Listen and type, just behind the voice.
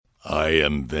I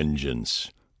am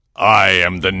vengeance. I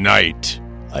am the night.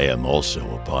 I am also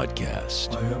a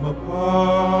podcast. I am a podcast.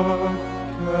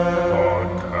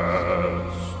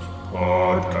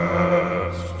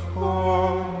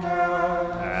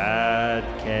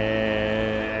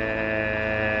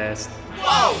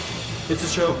 Whoa! It's a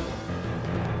show.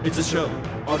 It's a show.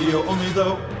 Audio only,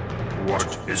 though.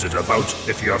 What is it about?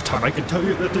 If you have time, I can tell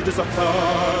you that it is a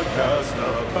podcast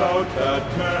about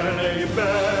Batman, a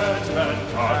Batman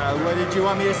podcast. What did you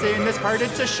want me to say in this part?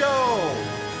 It's a show.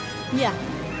 Yeah.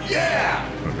 Yeah!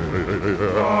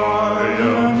 I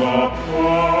am a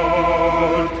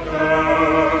podcast.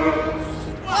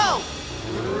 Whoa!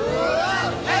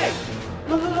 Hey!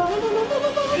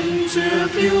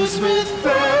 Interviews with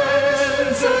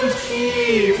fans and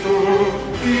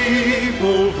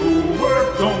people who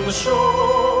worked on the show.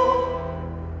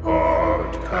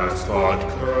 Podcast.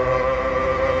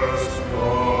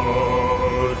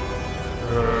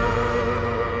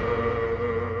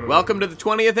 Welcome to the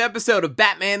 20th episode of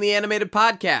Batman the Animated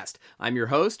Podcast. I'm your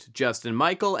host, Justin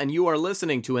Michael, and you are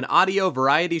listening to an audio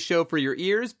variety show for your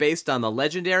ears based on the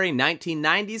legendary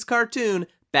 1990s cartoon,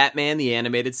 Batman the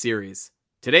Animated Series.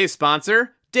 Today's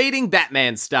sponsor, Dating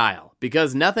Batman Style,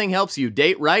 because nothing helps you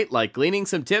date right like gleaning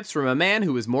some tips from a man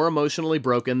who is more emotionally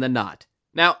broken than not.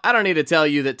 Now, I don't need to tell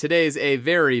you that today's a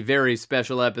very, very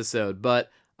special episode,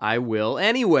 but I will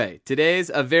anyway.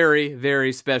 Today's a very,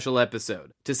 very special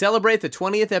episode. To celebrate the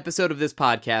 20th episode of this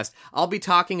podcast, I'll be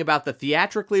talking about the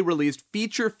theatrically released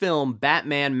feature film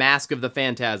Batman Mask of the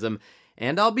Phantasm,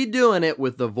 and I'll be doing it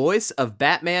with the voice of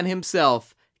Batman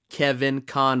himself, Kevin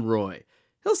Conroy.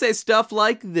 He'll say stuff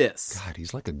like this. God,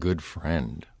 he's like a good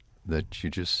friend that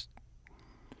you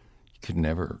could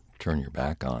never turn your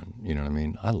back on. You know what I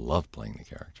mean? I love playing the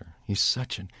character. He's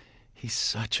such an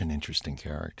interesting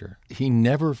character. He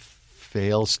never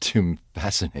fails to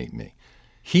fascinate me.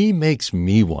 He makes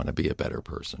me want to be a better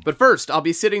person. But first, I'll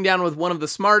be sitting down with one of the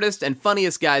smartest and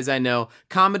funniest guys I know,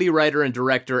 comedy writer and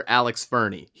director Alex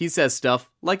Fernie. He says stuff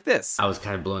like this. I was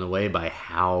kind of blown away by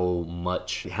how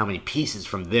many pieces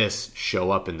from this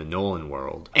show up in the Nolan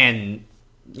world. And,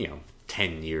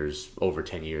 over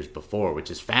 10 years before, which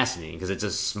is fascinating because it's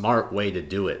a smart way to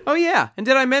do it. Oh yeah, and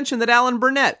did I mention that Alan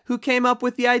Burnett, who came up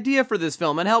with the idea for this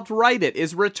film and helped write it,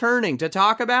 is returning to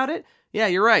talk about it? Yeah,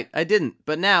 you're right, I didn't,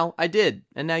 but now I did,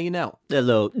 and now you know.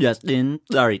 Hello, Justin.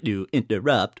 Sorry to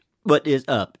interrupt. What is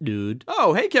up, dude?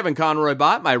 Oh, hey, Kevin Conroy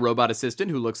Bot, my robot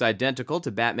assistant who looks identical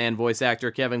to Batman voice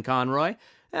actor Kevin Conroy.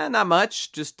 Not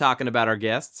much, just talking about our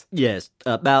guests. Yes,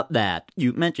 about that.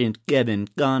 You mentioned Kevin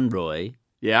Conroy.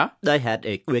 Yeah? I had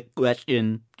a quick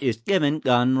question. Is Kevin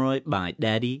Conroy my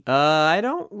daddy? I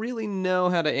don't really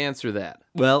know how to answer that.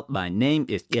 Well, my name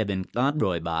is Kevin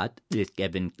Conroy Bot. Is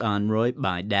Kevin Conroy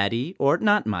my daddy or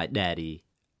not my daddy?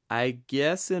 I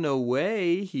guess in a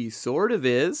way, he sort of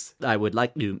is. I would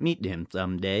like to meet him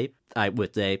someday. I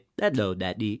would say, hello,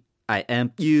 daddy. I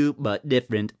am you, but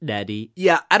different, daddy.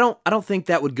 Yeah, I don't think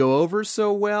that would go over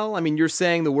so well. I mean, you're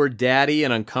saying the word daddy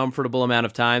an uncomfortable amount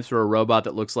of times for a robot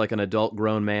that looks like an adult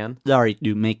grown man. Sorry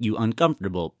to make you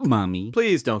uncomfortable, Mommy.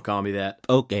 Please don't call me that.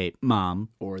 Okay, Mom.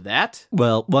 Or that?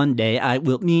 Well, one day I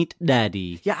will meet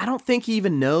Daddy. Yeah, I don't think he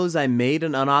even knows I made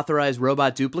an unauthorized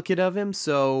robot duplicate of him,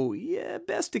 so yeah,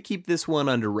 best to keep this one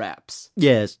under wraps.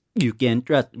 Yes, you can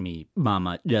trust me,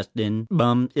 Mama Justin.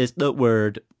 Bum is the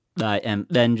word. I am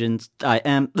vengeance. I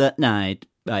am the night.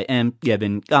 I am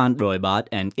Kevin Conroy Bot,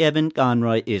 and Kevin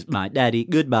Conroy is my daddy.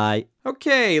 Goodbye.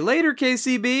 Okay, later,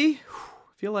 KCB.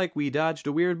 Feel like we dodged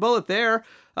a weird bullet there.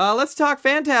 Let's talk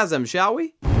Phantasm, shall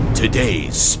we?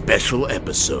 Today's special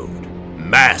episode,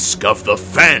 Mask of the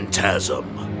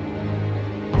Phantasm.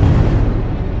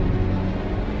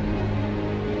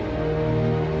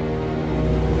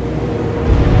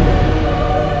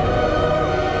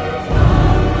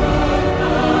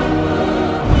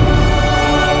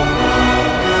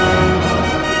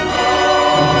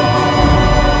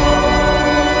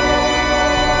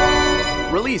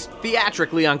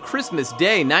 Theatrically on Christmas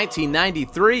Day,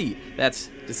 1993. That's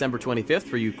December 25th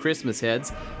for you Christmas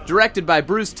heads. Directed by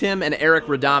Bruce Timm and Eric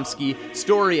Radomski.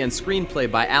 Story and screenplay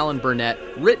by Alan Burnett.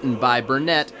 Written by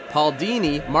Burnett, Paul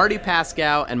Dini, Marty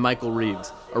Pascoe, and Michael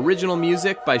Reeves. Original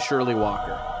music by Shirley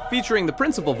Walker. Featuring the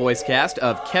principal voice cast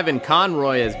of Kevin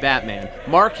Conroy as Batman,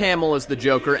 Mark Hamill as the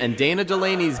Joker, and Dana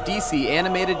Delaney's DC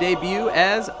animated debut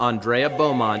as Andrea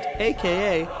Beaumont,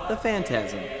 a.k.a. the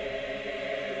Phantasm.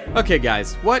 Okay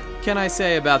guys, what can I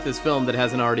say about this film that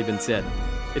hasn't already been said?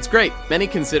 It's great. Many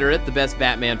consider it the best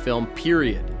Batman film,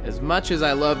 period. As much as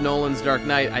I love Nolan's Dark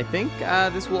Knight, I think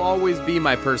this will always be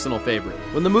my personal favorite.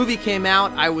 When the movie came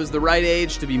out, I was the right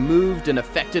age to be moved and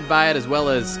affected by it, as well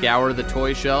as scour the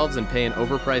toy shelves and pay an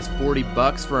overpriced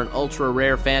 $40 for an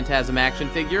ultra-rare Phantasm action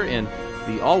figure in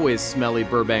the always smelly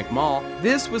Burbank Mall.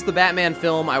 This was the Batman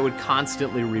film I would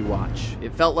constantly rewatch.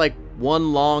 It felt like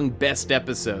one long best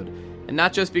episode. And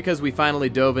not just because we finally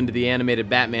dove into the animated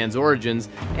Batman's origins,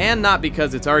 and not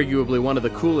because it's arguably one of the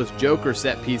coolest Joker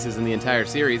set pieces in the entire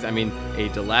series. I mean, a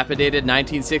dilapidated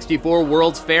 1964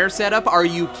 World's Fair setup? Are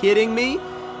you kidding me?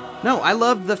 No, I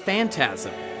loved the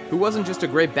Phantasm, who wasn't just a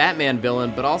great Batman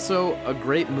villain, but also a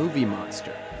great movie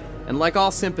monster. And like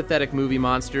all sympathetic movie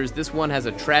monsters, this one has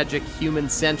a tragic human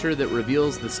center that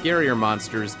reveals the scarier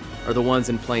monsters are the ones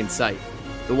in plain sight,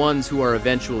 the ones who are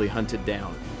eventually hunted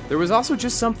down. There was also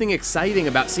just something exciting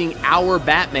about seeing our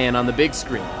Batman on the big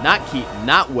screen. Not Keaton,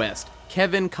 not West,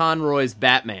 Kevin Conroy's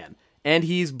Batman. And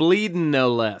he's bleeding,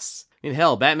 no less. I mean,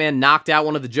 hell, Batman knocked out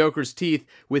one of the Joker's teeth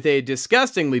with a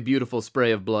disgustingly beautiful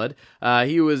spray of blood.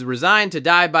 He was resigned to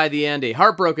die by the end, a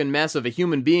heartbroken mess of a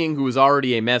human being who was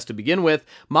already a mess to begin with.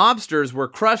 Mobsters were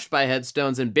crushed by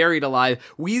headstones and buried alive.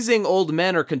 Wheezing old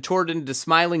men are contorted into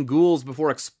smiling ghouls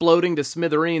before exploding to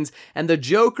smithereens. And the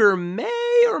Joker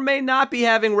may or may not be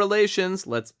having relations,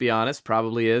 let's be honest,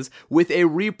 probably is, with a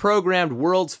reprogrammed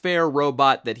World's Fair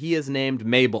robot that he has named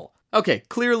Mabel. Okay,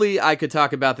 clearly I could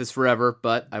talk about this forever,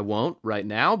 but I won't right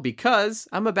now because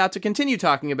I'm about to continue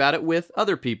talking about it with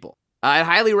other people. I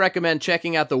highly recommend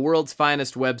checking out the World's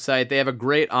Finest website. They have a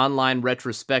great online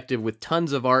retrospective with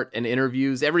tons of art and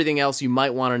interviews, everything else you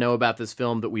might want to know about this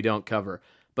film that we don't cover.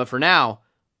 But for now,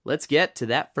 let's get to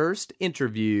that first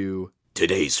interview.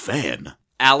 Today's fan,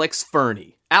 Alex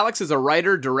Fernie. Alex is a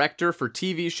writer, director for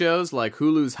TV shows like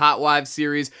Hulu's Hot Wives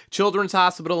series, Children's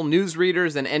Hospital,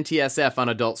 Newsreaders, and NTSF on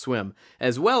Adult Swim,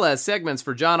 as well as segments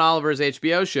for John Oliver's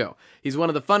HBO show. He's one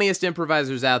of the funniest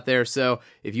improvisers out there, so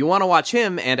if you want to watch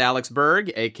him and Alex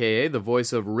Berg, aka the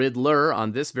voice of Riddler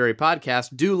on this very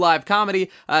podcast, do live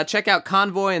comedy, check out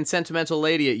Convoy and Sentimental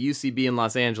Lady at UCB in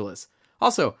Los Angeles.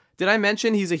 Also, did I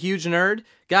mention he's a huge nerd?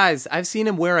 Guys, I've seen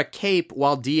him wear a cape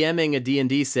while DMing a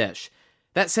D&D sesh.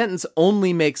 That sentence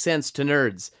only makes sense to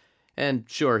nerds. And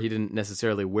sure, he didn't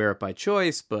necessarily wear it by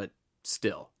choice, but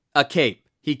still. A cape.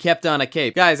 He kept on a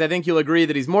cape. Guys, I think you'll agree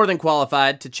that he's more than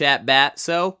qualified to chat Bat,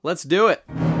 so let's do it.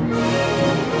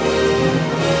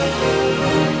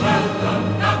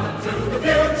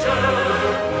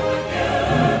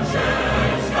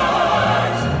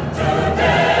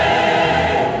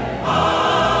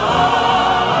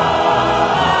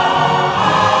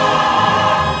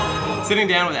 Sitting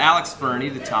down with Alex Fernie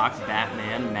to talk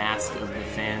Batman, Mask of the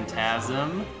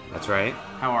Phantasm. That's right.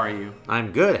 How are you?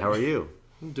 I'm good. How are you?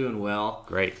 I'm doing well.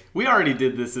 Great. We already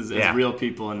did this as real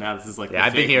people, and now this is like the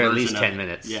I've been fake here at version least of 10 it.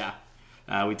 minutes. Yeah.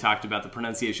 We talked about the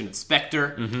pronunciation of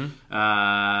Spectre,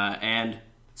 and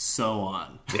so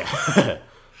on. Yeah.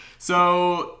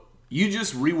 So, you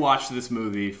just rewatched this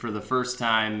movie for the first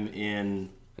time in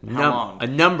how long? A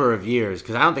number of years,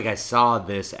 because I don't think I saw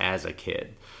this as a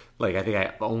kid. Like, I think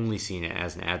I've only seen it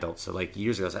as an adult. So, like,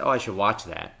 years ago, I was like, oh, I should watch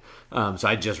that. So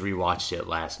I just rewatched it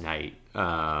last night.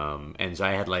 And so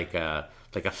I had, like a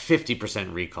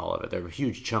 50% recall of it. There were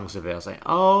huge chunks of it. I was like,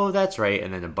 oh, that's right.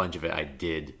 And then a bunch of it I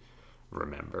did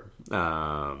remember,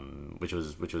 which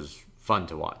was fun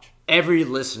to watch. Every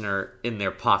listener in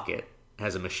their pocket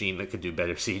has a machine that could do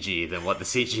better CG than what the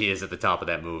CG is at the top of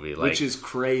that movie. Like, which is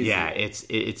crazy. Yeah,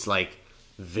 it's like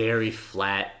very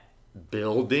flat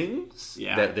buildings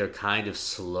that they're kind of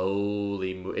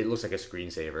slowly it looks like a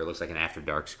screensaver. It looks like an After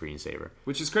Dark screensaver,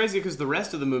 which is crazy because the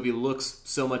rest of the movie looks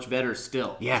so much better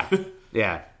still. Yeah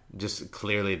just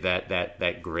clearly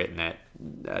that grit and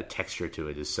that texture to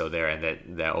it is so there,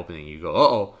 and that opening, you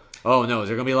go, oh no, is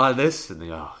there gonna be a lot of this? And then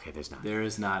you go, oh, okay, there's not. There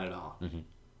is not at all. Mm-hmm.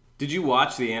 Did you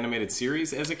watch the animated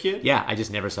series as a kid? Yeah, I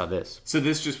just never saw this. So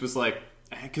this just was like,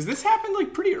 because this happened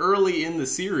like pretty early in the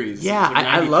series. Yeah, like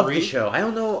I love the show. I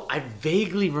don't know. I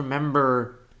vaguely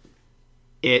remember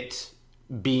it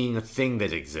being a thing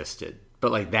that existed,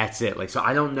 but like that's it. Like, so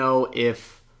I don't know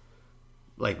if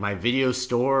like my video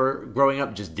store growing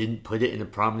up just didn't put it in a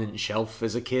prominent shelf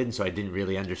as a kid, so I didn't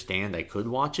really understand I could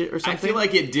watch it or something. I feel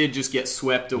like it did just get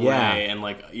swept away, and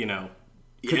like, you know,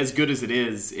 as good as it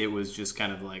is, it was just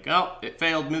kind of like, oh, it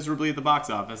failed miserably at the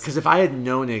box office. Because if I had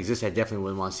known it existed, I definitely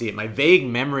wouldn't want to see it. My vague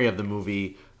memory of the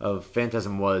movie of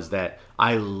Phantasm was that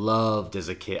I loved as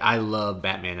a kid. I loved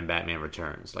Batman and Batman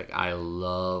Returns. Like, I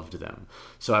loved them.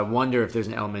 So I wonder if there's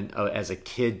an element of, as a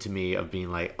kid to me, of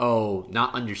being like, oh,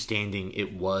 not understanding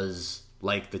it was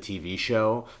like the TV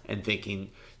show and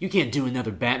thinking, you can't do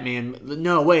another Batman.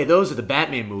 No way, those are the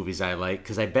Batman movies I like,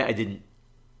 because I bet I didn't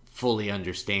fully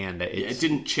understand that it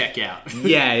didn't check out.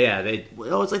 yeah. It's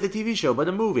like the TV show, but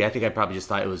a movie. I think I probably just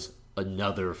thought it was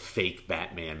another fake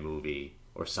Batman movie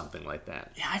or something like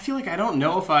that. Yeah, I feel like I don't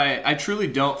know if I truly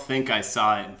don't think I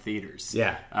saw it in theaters.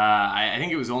 Yeah. I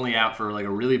think it was only out for like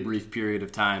a really brief period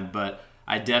of time, but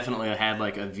I definitely had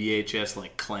like a VHS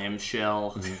like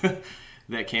clamshell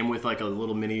that came with like a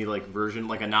little mini like version,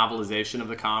 like a novelization of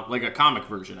the like a comic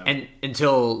version of it. And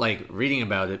until like reading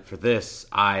about it for this,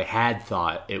 I had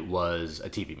thought it was a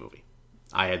TV movie.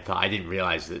 I didn't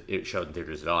realize that it showed in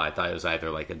theaters at all. I thought it was either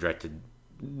like a directed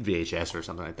VHS or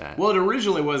something like that. Well, it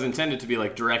originally was intended to be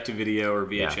like direct-to-video or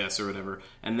VHS or whatever.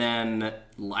 And then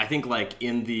I think like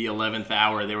in the 11th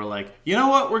hour, they were like, you know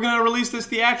what? We're going to release this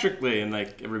theatrically. And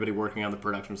like everybody working on the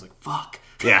production was like, fuck.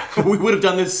 Yeah. We would have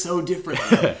done this so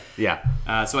differently.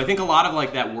 Yeah. So I think a lot of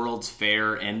like that World's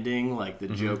Fair ending, like the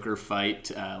Joker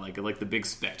fight, like the big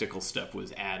spectacle stuff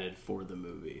was added for the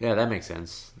movie. Yeah, that makes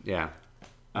sense. Yeah.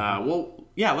 Well,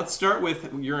 yeah, let's start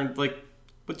with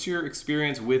what's your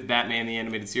experience with Batman the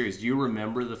Animated Series? Do you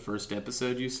remember the first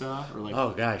episode you saw? Or like,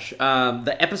 oh gosh,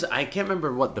 the episode, I can't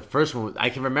remember what the first one was. I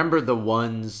can remember the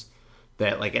ones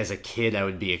that like as a kid I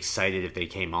would be excited if they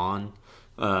came on,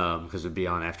 because it would be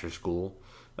on after school.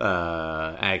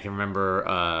 I can remember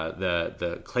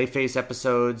the Clayface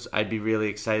episodes I'd be really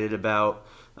excited about.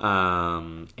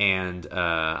 And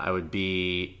I would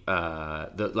be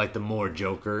the more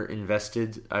Joker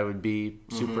invested I would be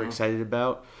super excited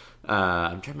about.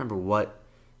 I'm trying to remember what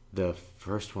the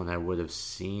first one I would have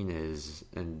seen is,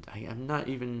 and I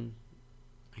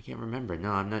can't remember.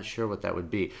 No, I'm not sure what that would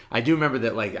be. I do remember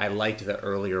that like I liked the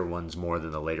earlier ones more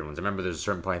than the later ones. I remember there's a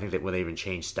certain point I think that when they even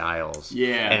changed styles.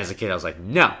 Yeah. And as a kid I was like,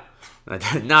 no,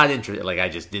 not interested. Like I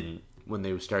just didn't, when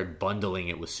they started bundling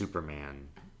it with Superman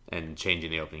and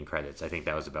changing the opening credits. I think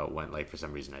that was about when, like, for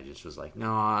some reason, I just was like,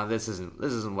 no, this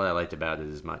isn't what I liked about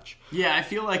it as much. Yeah, I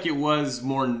feel like it was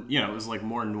more, it was like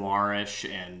more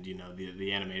noirish, and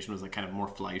the animation was like kind of more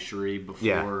Fleischer-y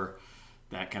before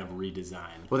that kind of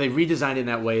redesign. Well, they redesigned it in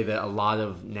that way that a lot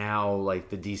of now, like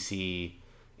the DC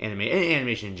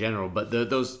animation in general, but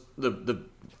the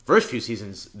first few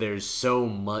seasons, there's so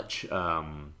much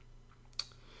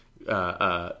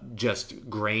just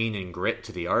grain and grit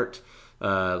to the art.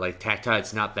 Like tactile,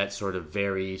 it's not that sort of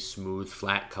very smooth,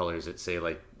 flat colors that say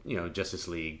like Justice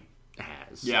League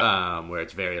has. Yeah. Where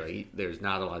it's very like there's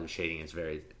not a lot of shading. It's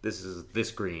very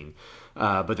this green.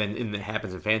 But then it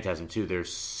happens in Phantasm too.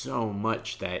 There's so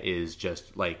much that is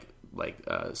just like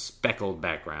speckled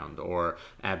background or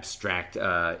abstract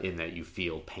in that you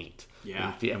feel paint.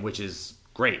 Yeah. And which is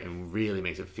great and really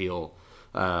makes it feel.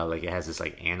 Like it has this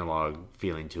like analog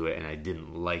feeling to it, and I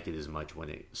didn't like it as much when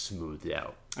it smoothed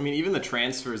out. I mean, even the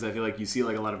transfers, I feel like you see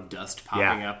like a lot of dust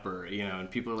popping up, or and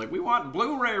people are like, "We want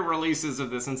Blu-ray releases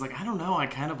of this," and it's like, I don't know, I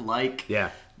kind of like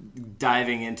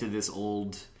diving into this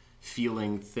old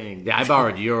feeling thing. Yeah, I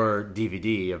borrowed your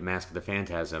DVD of Mask of the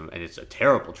Phantasm, and it's a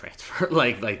terrible transfer.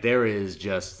 like there is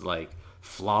just like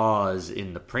flaws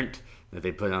in the print that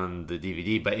they put on the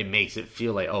DVD, but it makes it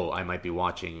feel like, oh, I might be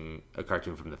watching a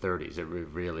cartoon from the 30s. It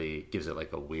really gives it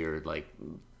like a weird like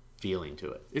feeling to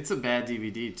it. It's a bad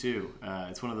DVD too.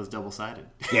 It's one of those double-sided.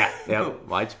 Yeah,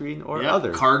 widescreen or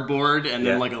other cardboard, and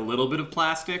then like a little bit of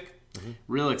plastic. Mm-hmm.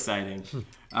 Real exciting.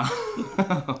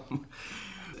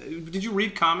 Did you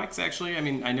read comics? Actually, I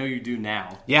mean, I know you do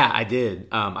now. Yeah, I did.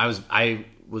 I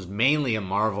was mainly a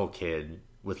Marvel kid,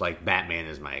 with like Batman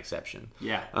as my exception.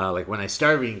 Yeah. Like when I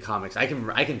started reading comics, I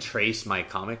can trace my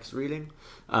comics reading.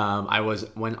 I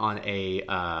went on a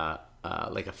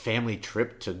like a family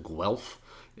trip to Guelph,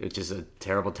 which is a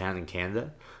terrible town in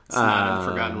Canada. It's not in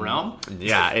the Forgotten Realm.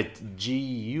 Yeah, it's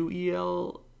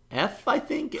Guelf, I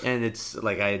think, and it's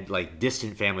like I had like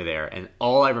distant family there, and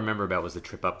all I remember about was the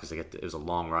trip up because it was a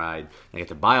long ride. And I got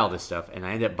to buy all this stuff, and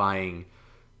I ended up buying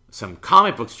some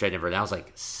comic books which I never read. I was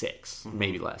like 6,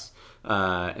 maybe less.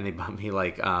 And they bought me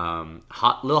like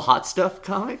Little Hot Stuff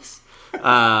comics. Wait,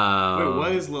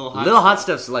 what is Little Hot Stuff? Little Hot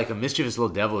Stuff's like a mischievous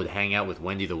little devil who would hang out with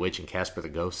Wendy the Witch and Casper the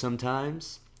Ghost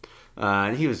sometimes.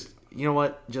 And he was, you know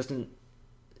what, Justin?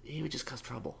 He would just cause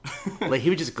trouble. Like he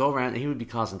would just go around and he would be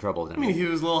causing trouble. I mean, he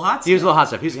was Little Hot Stuff. He was Little Hot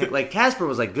Stuff. He was like Casper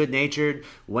was like good natured.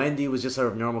 Wendy was just sort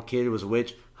of a normal kid who was a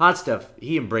witch. Hot Stuff,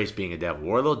 he embraced being a devil.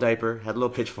 Wore a little diaper, had a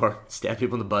little pitchfork, stabbed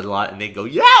people in the butt a lot, and they'd go,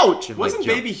 "Youch!" And wasn't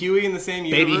like, Baby Huey in the same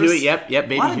universe? Baby Huey, yep.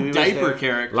 Baby a lot Huey of was diaper there.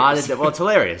 characters. Well, it's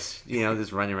hilarious,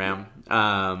 just running around.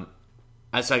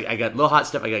 So I got Little Hot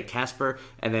Stuff. I got Casper,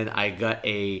 and then I got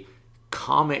a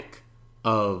comic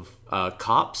of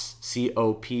Cops,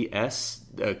 COPS,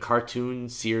 a cartoon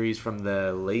series from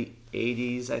the late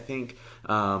 80s, I think,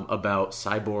 about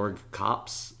cyborg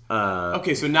cops.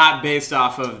 Okay, so not based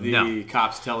off of the No.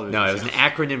 Cops television No, it was show. an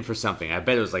acronym for something. I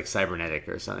bet it was like cybernetic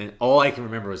or something. All I can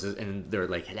remember was this, and they're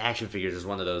like had action figures as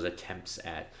one of those attempts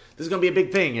at this is going to be a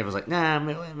big thing. It was like, nah,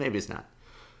 maybe it's not.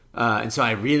 And so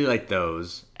I really liked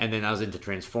those. And then I was into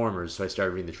Transformers, so I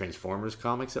started reading the Transformers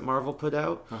comics that Marvel put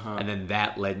out. And then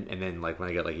that led, and then like when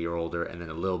I got like a year older, and then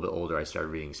a little bit older, I started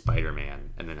reading Spider-Man,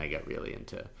 and then I got really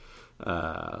into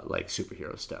like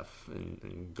superhero stuff.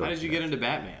 And How did you get into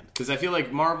Batman? Because I feel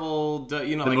like Marvel, I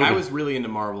movie. was really into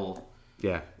Marvel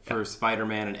Yeah. for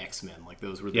Spider-Man and X-Men. Like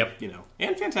those were, Yep.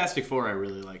 and Fantastic Four I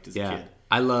really liked as a kid.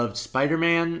 I loved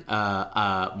Spider-Man.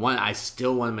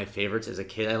 One of my favorites as a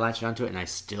kid. I latched onto it, and I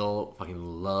still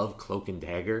fucking love Cloak and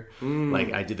Dagger.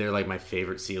 Like I did, they're like my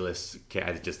favorite C-list.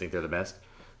 I just think they're the best.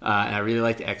 And I really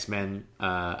liked X-Men,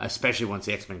 especially once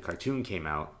the X-Men cartoon came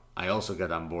out. I also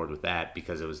got on board with that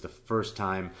because it was the first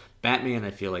time Batman.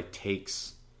 I feel like the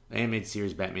animated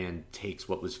series Batman takes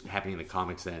what was happening in the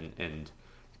comics then and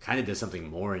kind of does something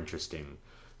more interesting.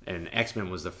 And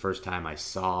X-Men was the first time I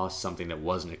saw something that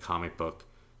wasn't a comic book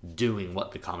doing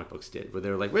what the comic books did, where they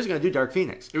were like, we're just going to do Dark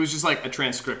Phoenix. It was just like a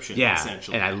transcription,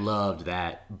 essentially. And I loved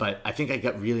that. But I think I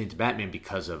got really into Batman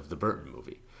because of the Burton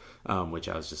movie, which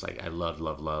I was just like, I loved.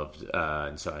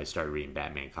 And so I started reading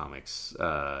Batman comics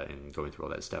and going through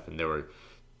all that stuff. And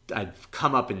I'd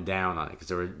come up and down on it because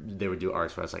they would do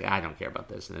arcs where I was like, I don't care about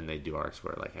this, and then they'd do arcs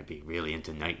where like I'd be really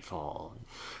into Nightfall.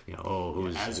 And,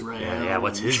 who's Azrael. Yeah,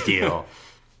 what's his deal?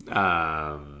 Yeah,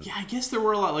 I guess there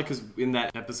were a lot, like, because in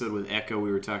that episode with Echo,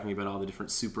 we were talking about all the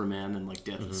different Supermen and, like,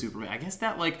 Death of Superman. I guess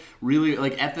that, like, really,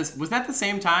 like, was that the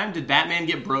same time? Did Batman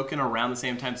get broken around the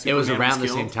same time Superman It was around the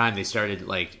killed? same time they started,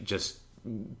 like, just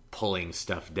pulling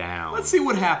stuff down. Let's see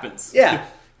what happens. Yeah,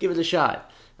 give it a shot.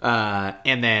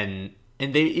 And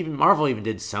Marvel even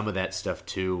did some of that stuff,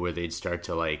 too, where they'd start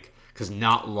to, like, because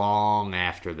not long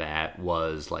after that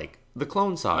was, like, the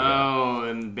Clone Saga. Oh,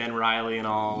 and Ben Reilly and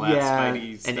all that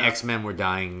Spidey stuff. And X-Men were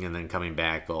dying and then coming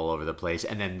back all over the place.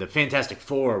 And then the Fantastic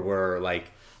Four were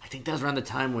like, I think that was around the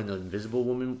time when the Invisible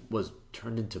Woman was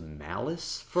turned into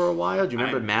Malice for a while. Do you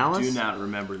remember Malice? I do not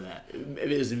remember that.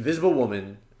 It was Invisible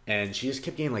Woman, and she just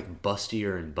kept getting like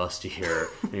bustier and bustier.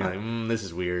 And you're like, this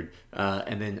is weird.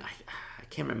 And then I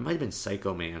can't remember, it might have been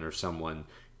Psycho Man or someone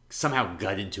somehow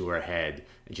got into her head,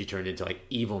 and she turned into like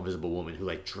evil Invisible Woman who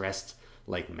like dressed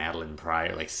like Madeline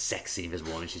Pryor, like sexy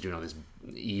Invisible Woman. She's doing all this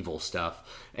evil stuff,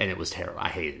 and it was terrible. I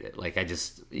hated it. Like, I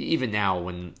just, even now,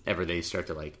 whenever they start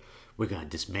to like, we're gonna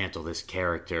dismantle this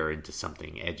character into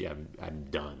something edgy, I'm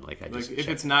done. Like, I just if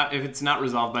it's not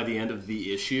resolved by the end of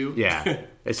the issue, yeah,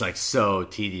 it's like so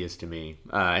tedious to me.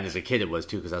 And as a kid, it was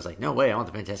too, because I was like, no way, I want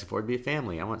the Fantastic Four to be a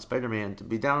family. I want Spider-Man to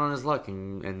be down on his luck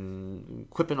and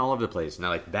quipping all over the place. And I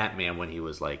like Batman when he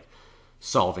was like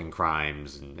solving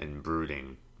crimes and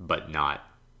brooding, but not,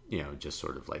 just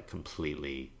sort of like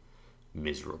completely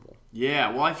miserable.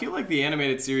 Yeah, well, I feel like the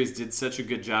animated series did such a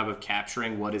good job of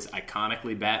capturing what is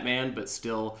iconically Batman, but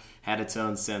still had its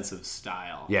own sense of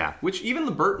style. Yeah. Which even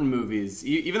the Burton movies,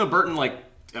 even though Burton, like,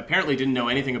 apparently didn't know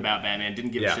anything about Batman,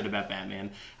 didn't give a shit about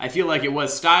Batman, I feel like it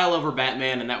was style over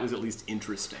Batman, and that was at least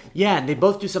interesting. Yeah, and they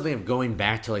both do something of going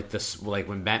back to like this, like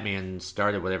when Batman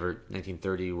started, whatever,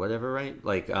 1930, whatever, right?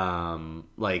 Like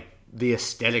the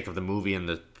aesthetic of the movie and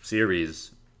the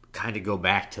series kind of go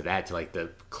back to that, to like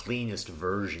the cleanest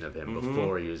version of him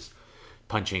before he was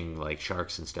punching like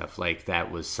sharks and stuff. Like, that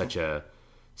was such a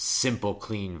simple,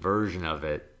 clean version of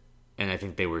it, and I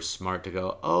think they were smart to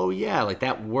go, oh yeah, like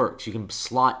that works. You can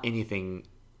slot anything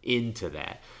into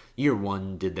that. Year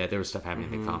One did that. There was stuff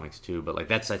happening in the comics too, but like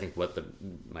that's, I think, what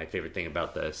my favorite thing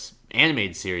about this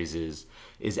animated series is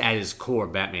at his core,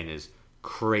 Batman is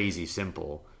crazy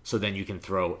simple. So then you can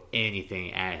throw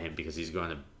anything at him because he's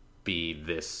going to be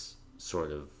this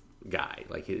sort of guy.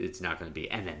 Like, it's not going to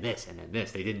be and then this and then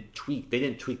this. They didn't tweak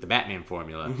the Batman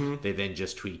formula. They then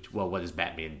just tweaked, well, what does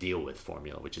Batman deal with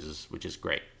formula, which is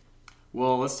great.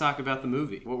 Well, let's talk about the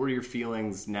movie. What were your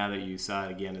feelings now that you saw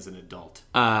it again as an adult?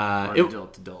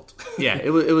 Adult. Yeah,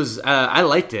 it was I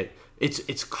liked it.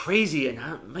 It's crazy, and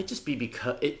it might just be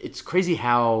because it's crazy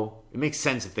how it makes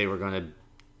sense if they were going to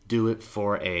do it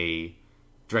for a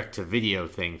direct-to-video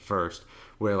thing first,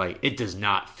 where like it does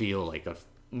not feel like a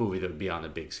movie that would be on a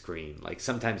big screen. Like,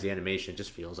 sometimes the animation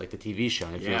just feels like the TV show,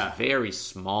 and it feels very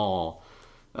small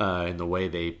in the way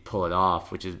they pull it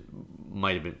off, which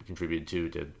might have been contributed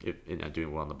to it not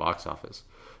doing well in the box office.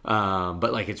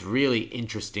 But like, it's really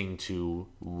interesting to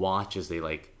watch as they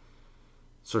like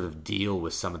sort of deal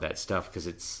with some of that stuff,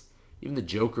 because even the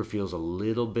Joker feels a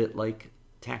little bit like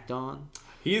tacked on.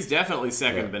 He's definitely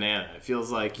second banana. It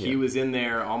feels like he was in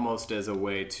there almost as a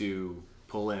way to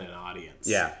pull in an audience.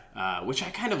 Yeah. Which I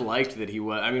kind of liked that he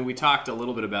was. I mean, we talked a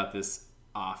little bit about this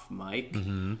off mic,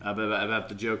 about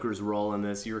the Joker's role in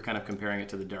this. You were kind of comparing it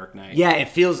to The Dark Knight. Yeah, it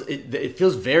feels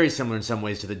very similar in some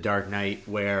ways to The Dark Knight,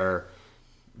 where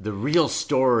the real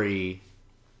story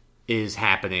is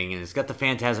happening, and it's got the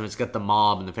Phantasm, it's got the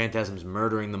mob, and the Phantasm's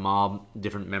murdering the mob,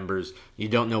 different members. You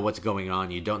don't know what's going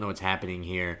on. You don't know what's happening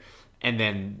here. And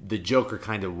then the Joker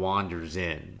kind of wanders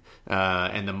in,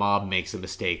 and the mob makes a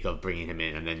mistake of bringing him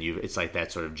in, and then it's like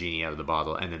that sort of genie out of the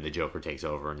bottle, and then the Joker takes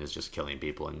over and is just killing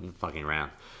people and fucking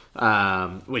around,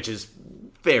 which is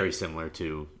very similar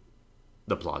to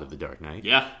the plot of The Dark Knight.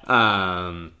 Yeah.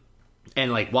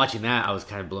 And like watching that, I was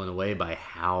kind of blown away by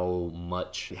how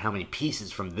many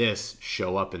pieces from this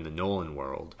show up in the Nolan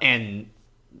world, and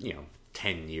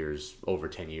over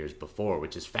 10 years before,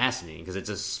 which is fascinating because it's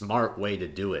a smart way to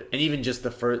do it. And even just I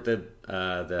think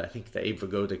the Abe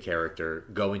Vigoda character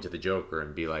going to the Joker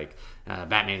and be like,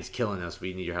 Batman's killing us,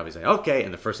 we need your help. He's like, okay,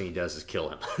 and the first thing he does is kill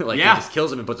him. He just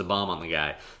kills him and puts a bomb on the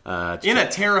guy.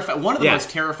 One of the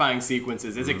most terrifying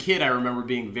sequences. As a kid, I remember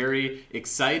being very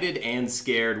excited and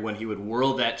scared when he would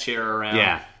whirl that chair around.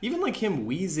 Yeah. Even like him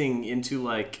wheezing into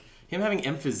like him having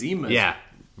emphysema. Yeah.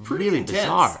 Really intense.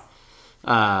 Bizarre.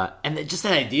 And just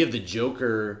that idea of the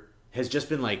Joker has just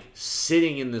been like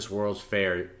sitting in this World's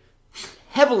Fair,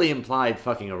 heavily implied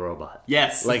fucking a robot.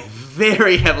 Yes. Like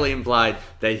very heavily implied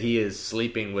that he is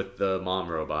sleeping with the mom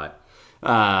robot.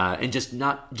 And just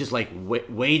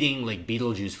waiting like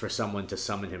Beetlejuice for someone to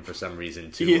summon him for some reason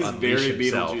to unleash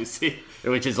himself. Beetlejuice.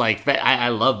 Which is like, I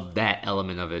love that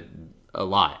element of it a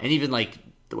lot. And even like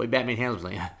the way Batman handles it,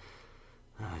 like,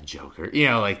 Joker.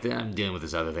 I'm dealing with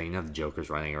this other thing. Now the Joker's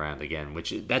running around again,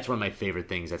 which that's one of my favorite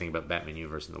things I think about Batman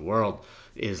universe in the world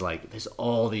is like there's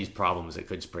all these problems that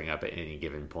could spring up at any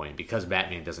given point. Because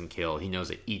Batman doesn't kill, he knows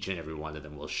that each and every one of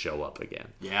them will show up again.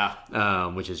 Yeah.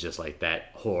 Which is just like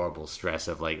that horrible stress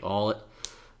of like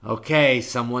okay,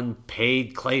 someone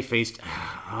paid Clayface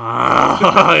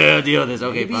deal with this.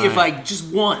 Okay, maybe fine. if I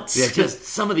just once. Yeah, just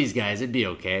some of these guys, it'd be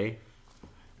okay.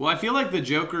 Well, I feel like the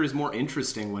Joker is more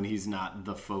interesting when he's not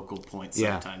the focal point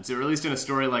sometimes. Or at least in a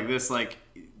story like this, like,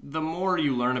 the more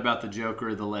you learn about the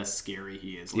Joker, the less scary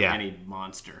he is, like any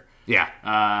monster.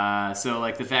 Yeah. So,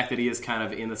 like, the fact that he is kind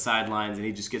of in the sidelines and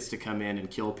he just gets to come in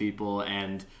and kill people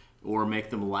or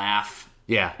make them laugh.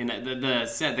 Yeah. And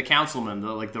the councilman,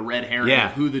 the red herring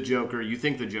of who the Joker, you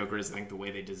think the Joker is, I think the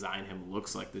way they design him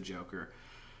looks like the Joker.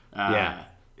 And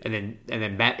then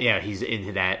he's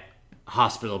into that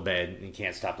hospital bed and he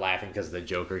can't stop laughing because of the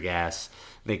Joker gas.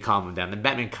 They calm him down. Then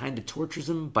Batman kind of tortures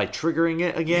him by triggering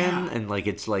it again, and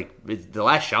the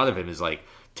last shot of him is like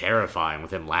terrifying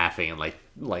with him laughing and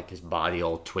like his body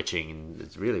all twitching, and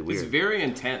it's really weird. It's very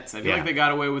intense. I feel like they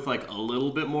got away with like a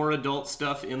little bit more adult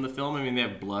stuff in the film. I mean, they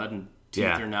have blood and teeth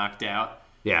are knocked out.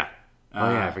 Yeah.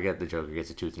 I forget the Joker gets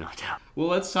a tooth knocked out. Well,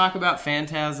 let's talk about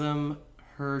Phantasm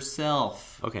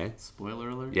herself. Okay. Spoiler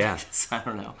alert. Yeah. I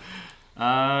don't know.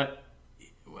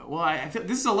 Well, I feel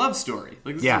this is a love story.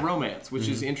 Like, this is a romance, which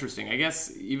is interesting. I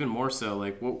guess even more so,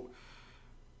 like,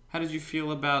 how did you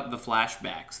feel about the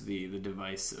flashbacks, the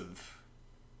device of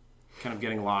kind of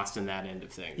getting lost in that end of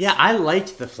things? Yeah, I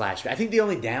liked the flashback. I think the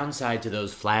only downside to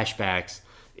those flashbacks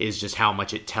is just how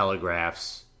much it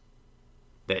telegraphs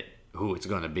who it's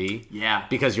going to be. Yeah.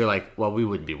 Because you're like, well, we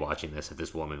wouldn't be watching this if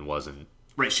this woman wasn't.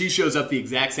 Right, she shows up the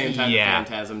exact same time the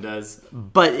Phantasm does.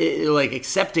 But,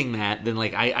 accepting that, then,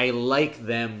 I like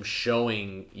them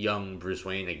showing young Bruce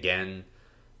Wayne again.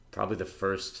 Probably the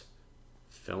first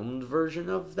filmed version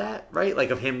of that, right? Like,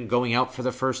 of him going out for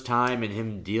the first time and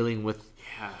him dealing with,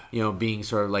 being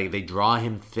sort of like, they draw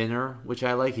him thinner, which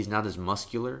I like. He's not as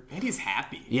muscular. And he's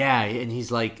happy. Yeah, and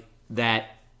he's like that.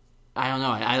 I don't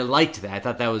know. I liked that. I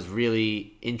thought that was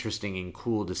really interesting and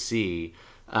cool to see.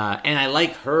 And I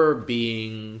like her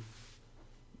being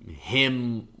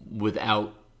him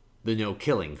without the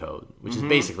no-killing code, which is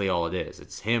basically all it is.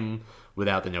 It's him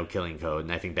without the no-killing code,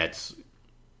 and I think that's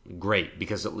great,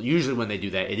 because usually when they do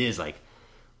that, it is like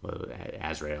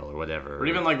Azrael or whatever. Or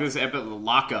even like this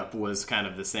Lockup was kind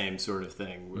of the same sort of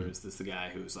thing, where it's the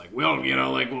guy who's like, we'll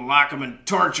lock him and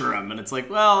torture him, and it's like,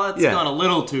 well, that's gone a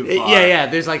little too far.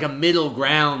 There's like a middle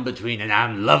ground between, and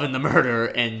I'm loving the murder,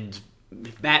 and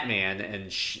Batman,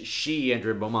 and she,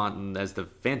 Andrea Beaumont, as the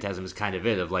Phantasm, is kind of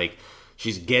it, of like,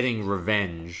 she's getting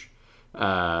revenge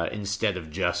instead of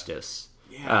justice,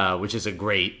 which is a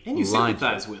great and you line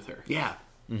sympathize with her. Yeah.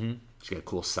 Mm-hmm. She's got a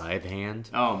cool scythe hand.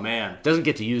 Oh, man. Doesn't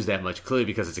get to use that much, clearly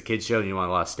because it's a kid's show and you want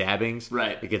a lot of stabbings.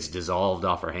 Right. It gets dissolved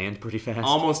off her hand pretty fast.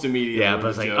 Almost immediately. Yeah, when but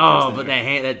it's the like, Joker's but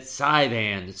there. that scythe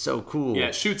hand, it's so cool. Yeah,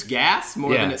 it shoots gas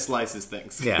more Yeah. than it slices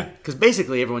things. Yeah, because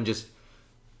basically everyone just,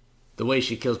 the way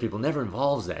she kills people never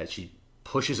involves that. She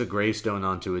pushes a gravestone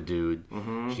onto a dude.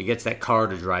 Mm-hmm. She gets that car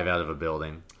to drive out of a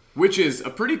building. Which is a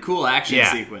pretty cool action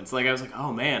Yeah. sequence. Like, I was like,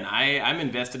 oh man, I'm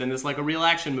invested in this like a real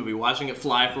action movie. Watching it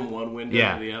fly from one window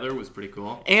Yeah. to the other was pretty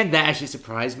cool. And that actually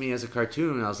surprised me as a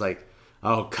cartoon. I was like,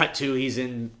 oh, cut to, he's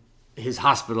in his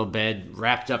hospital bed,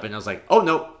 wrapped up, and I was like, oh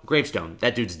no, gravestone,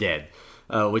 that dude's dead.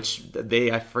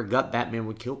 I forgot Batman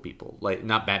would kill people. Like,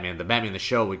 not Batman, the Batman the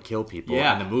show would kill people.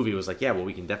 Yeah. And the movie was like, yeah, well,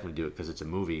 we can definitely do it because it's a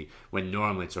movie, when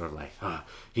normally it's sort of like,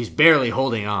 he's barely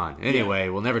holding on. Anyway,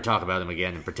 we'll never talk about him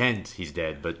again and pretend he's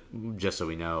dead, but just so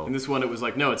we know. In this one, it was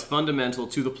like, no, it's fundamental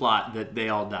to the plot that they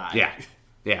all die. Yeah.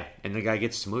 Yeah. And the guy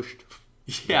gets smushed.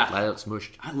 Yeah. Flat out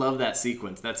smushed. I love that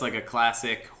sequence. That's like a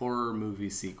classic horror movie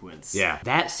sequence. Yeah.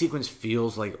 That sequence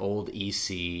feels like old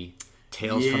EC,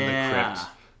 Tales from the Crypt.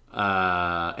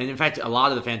 And in fact, a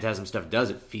lot of the Phantasm stuff does.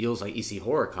 It feels like EC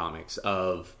horror comics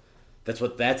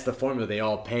that's the formula they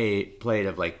all played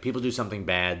of, like, people do something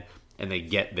bad and they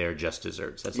get their just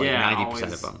desserts. That's like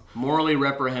 90% of them. Morally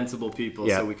reprehensible people,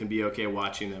 Yeah. so we can be okay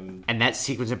watching them. And that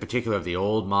sequence in particular of the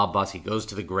old mob boss, he goes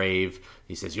to the grave,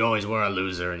 he says, you always were a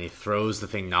loser, and he throws the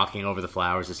thing knocking over the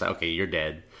flowers. It's like, okay, you're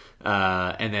dead.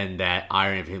 And then that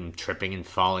irony of him tripping and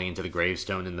falling into the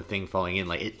gravestone and the thing falling in,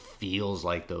 like, it feels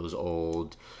like those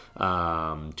old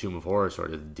Tomb of Horror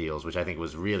sort of deals, which I think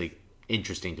was really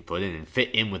interesting to put in and fit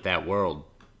in with that world.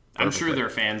 I'm sure they're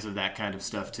fans of that kind of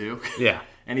stuff too. Yeah.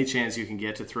 Any chance you can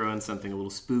get to throw in something a little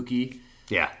spooky.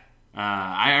 Yeah.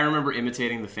 I remember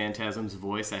imitating the Phantasm's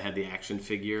voice. I had the action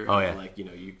figure. Oh, yeah. Like,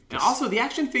 and also the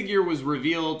action figure was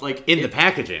revealed like In the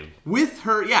packaging. with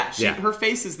her. Yeah, Yeah. her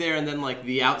face is there, and then like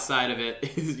the outside of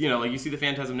it is, like you see the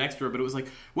Phantasm next to her. But it was like,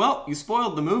 well, you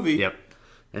spoiled the movie. Yep.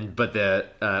 But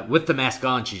with the mask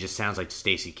on, she just sounds like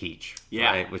Stacy Keach.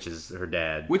 Yeah. Right? Which is her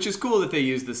dad. Which is cool that they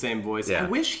used the same voice. Yeah.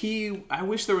 I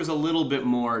wish there was a little bit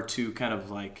more to kind of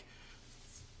like,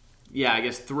 I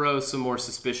guess throw some more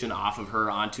suspicion off of her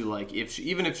onto, like,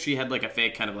 even if she had like a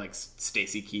fake kind of like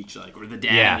Stacy Keach, like, or the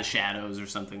dad in the shadows or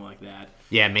something like that.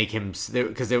 Yeah, make him,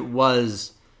 because there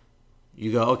was,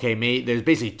 you go, okay, there's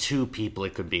basically two people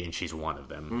it could be, and she's one of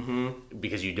them. Mm-hmm.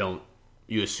 Because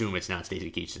you assume it's not Stacy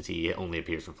Keach since he only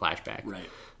appears from flashback. Right.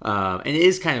 And it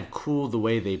is kind of cool the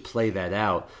way they play that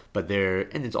out, and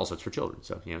it's for children,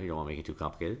 so you don't want to make it too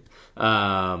complicated.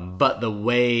 But the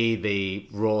way they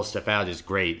roll stuff out is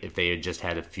great. If they had just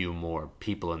had a few more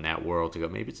people in that world to go,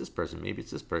 maybe it's this person,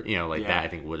 that I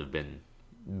think would have been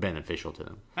beneficial to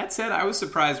them. That said, I was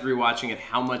surprised rewatching it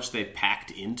how much they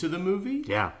packed into the movie.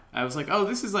 Yeah. I was like, oh,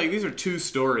 this is like, these are two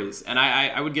stories. And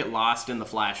I would get lost in the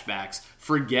flashbacks,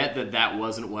 forget that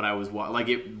wasn't what I was watching. Like,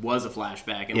 it was a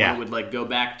flashback. And when it would, like, go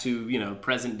back to,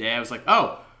 present day, I was like,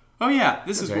 oh yeah,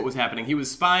 this is what was happening. He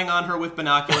was spying on her with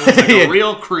binoculars like a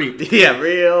real creep. Yeah,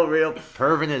 real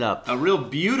perving it up. A real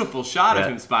beautiful shot of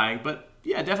him spying, but,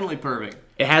 yeah, definitely perving.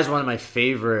 It has one of my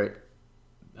favorite,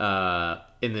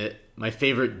 my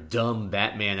favorite dumb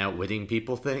Batman outwitting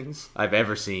people things I've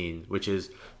ever seen, which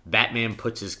is Batman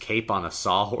puts his cape on a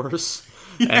sawhorse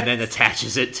and then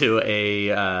attaches it to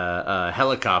a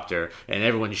helicopter, and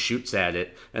everyone shoots at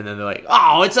it, and then they're like,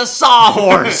 "Oh, it's a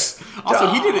sawhorse!"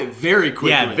 Also, he did it very quickly.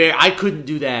 Yeah, I couldn't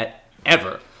do that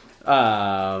ever.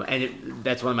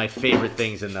 That's one of my favorite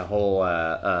things in the whole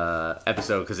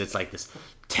episode, because it's like this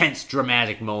tense,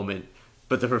 dramatic moment.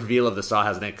 But the reveal of the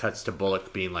sawhouse, and then it cuts to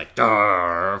Bullock being like,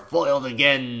 foiled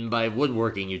again by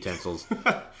woodworking utensils.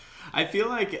 I feel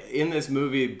like in this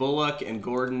movie, Bullock and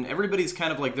Gordon, everybody's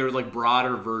kind of like, they're like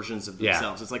broader versions of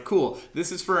themselves. Yeah. It's like, cool,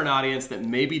 this is for an audience that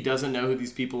maybe doesn't know who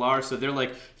these people are, so they're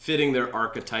like fitting their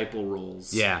archetypal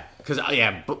roles. Yeah, because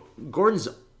Gordon's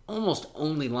almost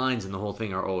only lines in the whole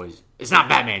thing are always, it's not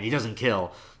Batman, he doesn't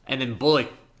kill. And then Bullock,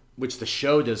 which the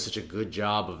show does such a good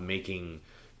job of making...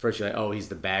 First, you're like, oh, he's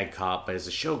the bad cop. But as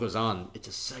the show goes on, it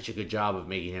does such a good job of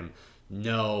making him,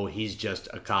 no, he's just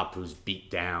a cop who's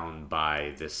beat down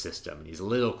by this system. He's a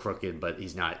little crooked, but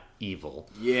he's not evil.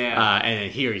 Yeah. And then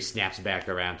here he snaps back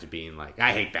around to being like,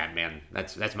 I hate Batman.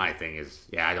 That's my thing is,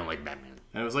 I don't like Batman.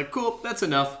 And I was like, cool, that's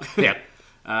enough. Yep.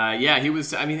 He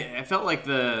was, I felt like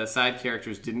the side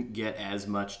characters didn't get as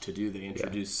much to do. They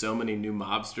introduced so many new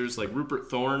mobsters, like Rupert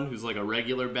Thorne, who's like a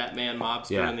regular Batman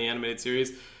mobster in the animated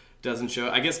series. Doesn't show,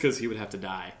 I guess, because he would have to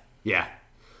die. Yeah.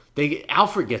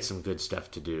 Alfred gets some good stuff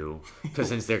to do, because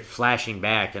since they're flashing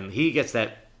back, and he gets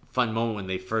that fun moment when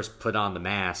they first put on the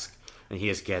mask, And he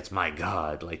just gets, my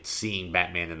God, like seeing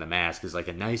Batman in the mask is like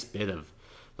a nice bit of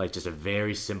like just a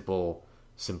very simple,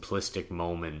 simplistic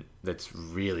moment that's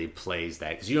really plays that.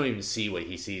 Because you don't even see what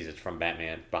he sees. It's from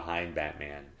Batman, behind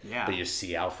Batman. Yeah. But you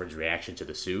see Alfred's reaction to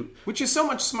the suit. Which is so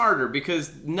much smarter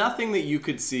because nothing that you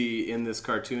could see in this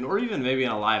cartoon or even maybe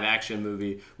in a live action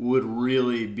movie would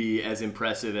really be as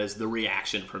impressive as the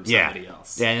reaction from somebody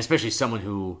else. Yeah, and especially someone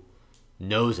who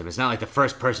knows him. It's not like the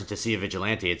first person to see a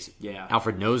vigilante. It's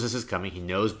Alfred knows this is coming. He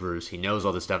knows Bruce. He knows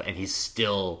all this stuff, and he's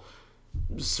still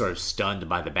sort of stunned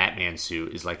by the Batman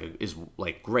suit. Is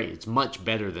like great. It's much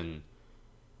better than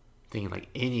thinking like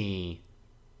any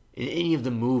of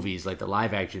the movies, like the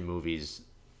live action movies.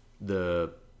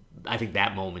 I think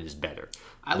that moment is better.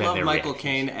 I love Michael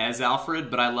Caine as Alfred,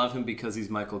 but I love him because he's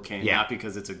Michael Caine, not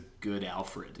because it's a good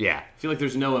Alfred. Yeah, I feel like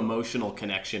there's no emotional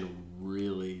connection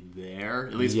really there.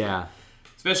 At least,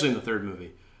 especially in the third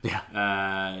movie.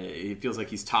 Yeah, it feels like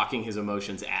he's talking his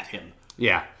emotions at him.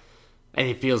 Yeah, and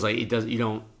it feels like you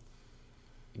don't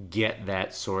get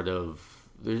that sort of.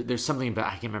 There's something about,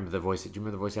 I can't remember the voice. Do you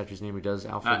remember the voice actor's name who does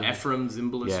Alfred? Ephraim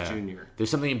Zimbalist Jr. There's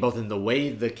something both in the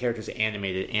way the character's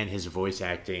animated and his voice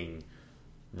acting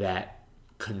that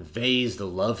conveys the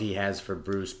love he has for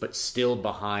Bruce, but still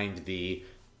behind the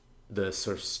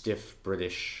sort of stiff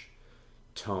British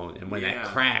tone. And when that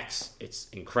cracks, it's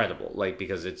incredible. Like,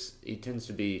 because he tends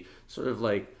to be sort of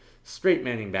like straight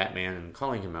manning Batman and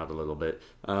calling him out a little bit,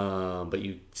 but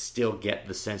you still get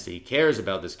the sense that he cares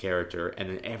about this character. And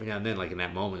then every now and then, like in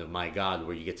that moment of my God,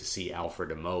 where you get to see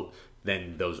Alfred emote,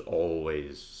 then those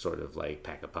always sort of like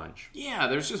pack a punch. Yeah,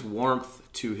 there's just warmth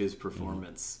to his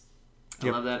performance. I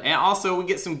love that. And also, we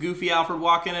get some goofy Alfred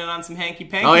walking in on some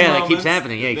hanky-panky moments. That keeps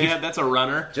happening. Yeah, that's a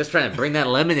runner. Just trying to bring that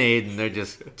lemonade, and they're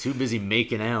just too busy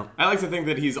making out. I like to think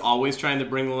that he's always trying to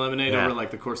bring the lemonade over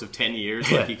like the course of 10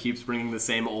 years. Like he keeps bringing the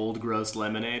same old, gross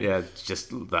lemonade. Yeah, it's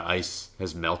just the ice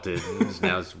has melted. And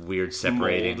now it's weird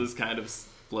separating. Mold is kind of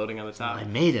floating on the top. I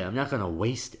made it. I'm not going to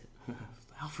waste it.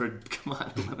 Alfred, come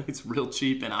on. It's real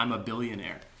cheap, and I'm a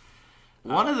billionaire.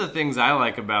 One of the things I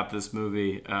like about this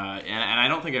movie, and I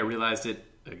don't think I realized it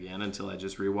again until I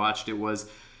just rewatched it, was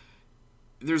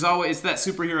there's always that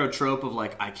superhero trope of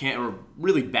like, I can't, or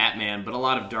really Batman, but a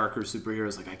lot of darker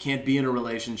superheroes, like I can't be in a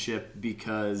relationship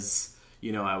because,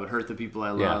 I would hurt the people I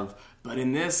love. But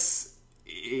in this,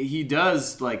 he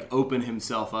does like open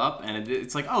himself up, and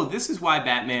it's like, oh, this is why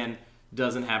Batman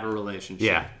doesn't have a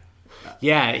relationship.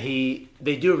 Yeah,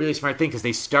 they do a really smart thing because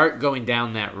they start going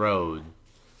down that road,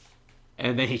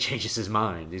 and then he changes his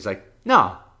mind. He's like,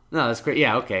 no, that's great.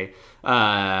 Yeah, okay.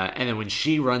 And then when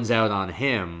she runs out on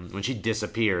him, when she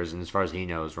disappears, and as far as he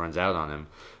knows, runs out on him,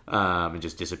 and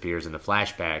just disappears in the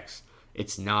flashbacks,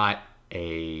 it's not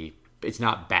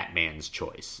Batman's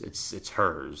choice. It's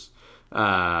hers, in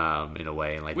a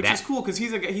way. And like which is cool because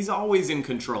he's always in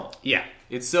control. Yeah.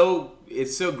 It's so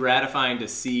gratifying to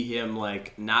see him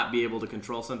like not be able to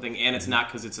control something, and it's not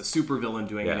because it's a supervillain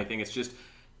doing anything. It's just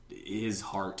his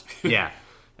heart. Yeah.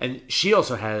 And she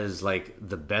also has like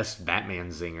the best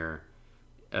Batman zinger,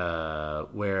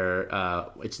 where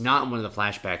it's not in one of the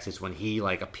flashbacks. It's when he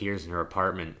like appears in her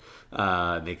apartment.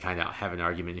 They kind of have an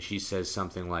argument, and she says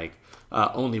something like,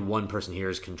 "Only one person here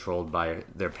is controlled by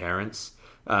their parents,"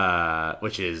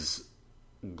 which is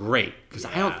great because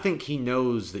I don't think he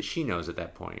knows that she knows at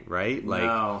that point, right? Like,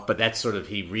 no. But that's sort of,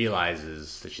 he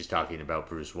realizes that she's talking about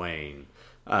Bruce Wayne.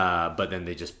 But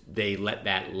then they let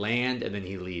that land, and then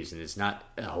he leaves, and it's not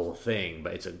a whole thing,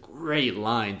 but it's a great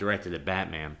line directed at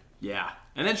Batman. Yeah,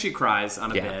 and then she cries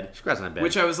on a bed. She cries on a bed,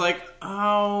 which I was like,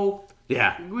 oh,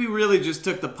 yeah, we really just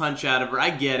took the punch out of her.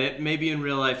 I get it. Maybe in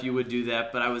real life you would do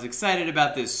that, but I was excited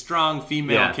about this strong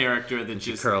female character that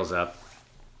she curls up.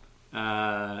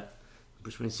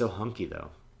 Bruce Wayne's so hunky though.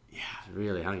 Yeah, she's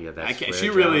really hunky at that. She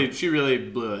really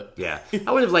blew it. Yeah,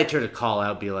 I would have liked her to call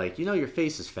out, be like, your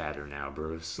face is fatter now,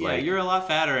 Bruce. Yeah, you're a lot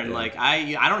fatter, and like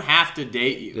I don't have to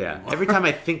date you. Yeah, anymore. Every time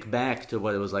I think back to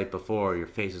what it was like before, your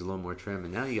face is a little more trim,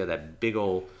 and now you got that big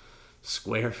old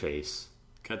square face.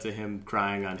 Cut to him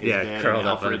crying on his bed, curled and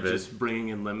up Alfred on the bed. just bringing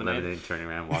in lemonade, turning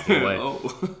around, walking away.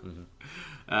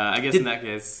 I guess in that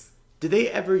case, did they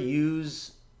ever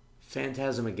use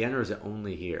Phantasm again, or is it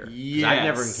only here? Yes. I've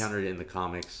never encountered it in the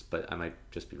comics, but I might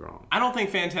just be wrong. I don't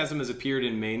think Phantasm has appeared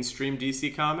in mainstream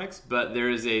DC Comics, but there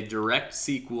is a direct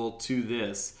sequel to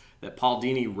this that Paul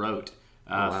Dini wrote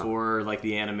for like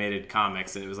the animated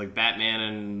comics. It was like Batman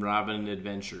and Robin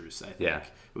Adventures, I think. Yeah.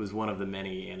 It was one of the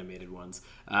many animated ones.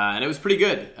 And it was pretty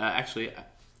good. Actually,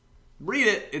 read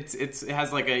it. It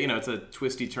has like a, it's a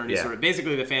twisty turny sort of.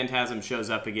 Basically, the Phantasm shows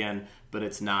up again, but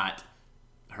it's not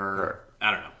her.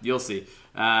 I don't know. You'll see.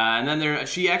 And then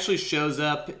she actually shows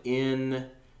up in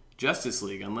Justice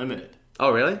League Unlimited.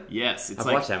 Oh, really? Yes. It's I've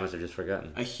like watched that, must have just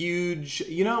forgotten. a huge...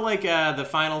 You know, like the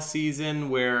final season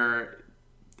where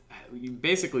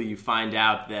you find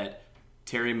out that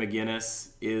Terry McGinnis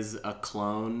is a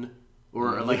clone,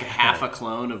 or like half a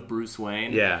clone of Bruce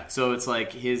Wayne. Yeah. So it's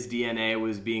like his DNA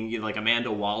was being... Like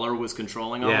Amanda Waller was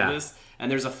controlling all of this.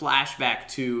 And there's a flashback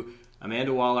to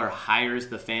Amanda Waller hires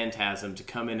the Phantasm to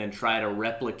come in and try to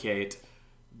replicate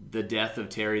the death of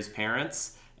Terry's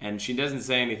parents. And she doesn't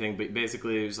say anything, but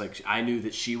basically it was like, I knew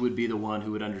that she would be the one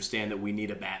who would understand that we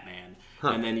need a Batman.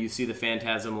 And then you see the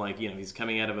Phantasm, like, you know, he's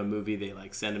coming out of a movie, they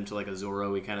like send him to like a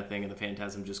Zorro-y kind of thing, and the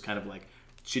Phantasm just kind of like,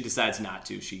 she decides not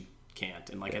to, she can't.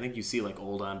 And like, I think you see like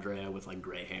old Andrea with like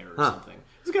gray hair or something.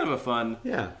 It's kind of a fun...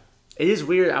 Yeah. It is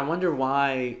weird. I wonder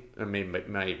why, I mean, it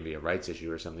might even be a rights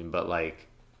issue or something, but like,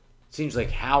 it seems like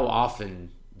how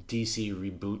often DC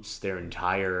reboots their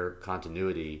entire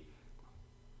continuity.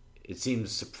 It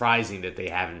seems surprising that they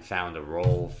haven't found a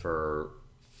role for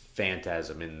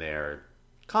Phantasm in their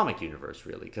comic universe,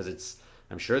 really, because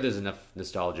I'm sure there's enough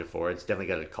nostalgia for it. It's definitely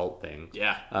got a cult thing.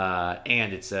 Yeah.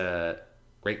 And it's a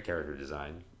great character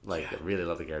design. Like, I really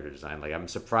love the character design. Like, I'm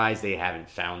surprised they haven't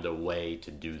found a way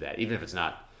to do that, even if it's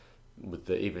not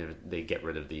even if they get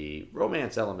rid of the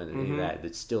romance element and any of that.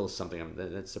 It's still something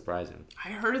that's surprising. I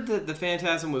heard that the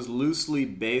Phantasm was loosely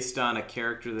based on a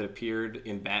character that appeared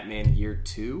in Batman Year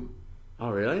 2. Oh,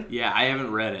 really? Yeah, I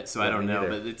haven't read it, so I don't know.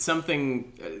 neither. But it's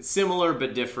something similar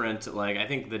but different. Like, I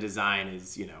think the design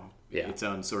is, you know, its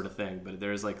own sort of thing. But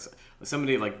there's like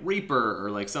somebody like Reaper or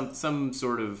like some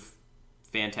sort of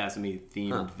Phantasm-y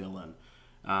themed villain.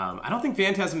 I don't think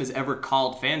Phantasm is ever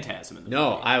called Phantasm in the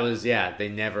movie. They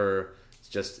never, it's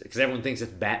just, because everyone thinks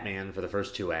it's Batman for the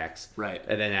first 2 acts. Right.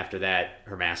 And then after that,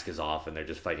 her mask is off and they're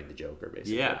just fighting the Joker,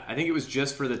 basically. Yeah, I think it was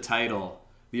just for the title.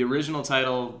 The original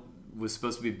title was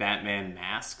supposed to be Batman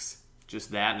Masks,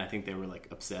 just that, and I think they were like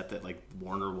upset that like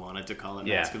Warner wanted to call it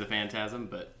Mask of the Phantasm,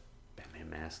 but Batman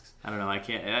Masks. I don't know,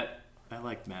 I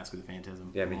like Mask of the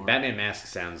Phantasm. Yeah, I mean, more. Batman Masks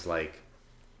sounds like,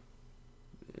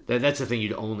 that's the thing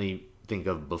you'd only think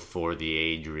of before the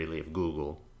age, really, of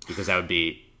Google, because that would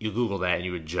be, you Google that and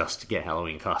you would just get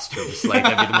Halloween costumes. Like,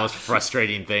 that'd be the most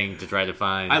frustrating thing to try to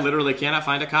find. I literally cannot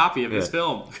find a copy of this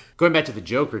film. Going back to the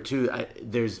Joker, too,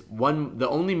 the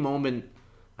only moment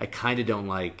I kind of don't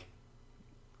like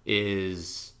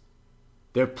is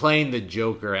they're playing the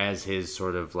Joker as his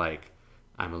sort of like,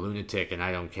 I'm a lunatic and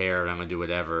I don't care and I'm going to do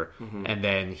whatever. And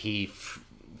then he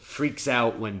freaks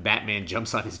out when Batman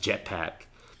jumps on his jetpack.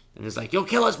 And it's like, you'll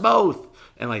kill us both.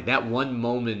 And like that one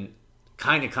moment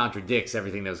kind of contradicts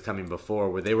everything that was coming before,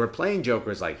 where they were playing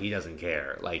Joker's like, he doesn't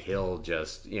care. Like, he'll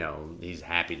just, he's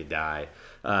happy to die.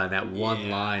 And that one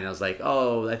line, I was like,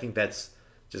 oh, I think that's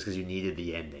just because you needed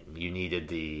the ending. You needed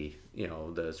the,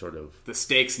 the sort of... The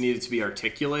stakes needed to be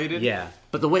articulated. Yeah.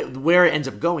 But where it ends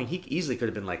up going, he easily could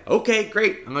have been like, okay,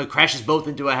 great, I'm going to crash us both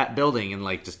into a building and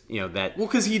like just, that... Well,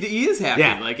 because he is happy.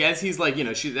 Yeah. Like, as he's like,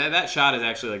 that shot is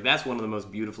actually like, that's one of the most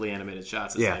beautifully animated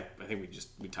shots. It's like, I think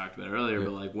we talked about it earlier,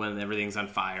 but like when everything's on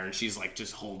fire and she's like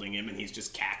just holding him and he's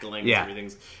just cackling and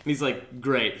everything's... And he's like,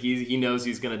 great, he knows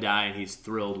he's going to die and he's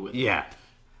thrilled with it. Yeah.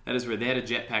 That is where they had a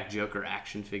Jetpack Joker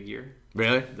action figure.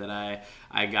 Really? That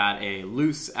I got a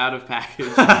loose out of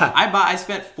package. I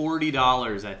spent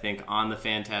 $40, I think, on the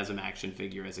Phantasm action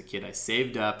figure as a kid. I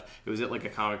saved up. It was at like a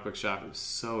comic book shop. It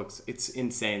was it's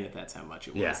insane that's how much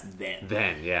it was then.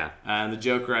 Then, yeah. And the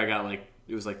Joker I got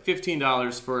it was like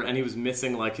 $15 for, and he was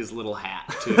missing like his little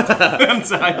hat too. And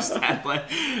so I just had like...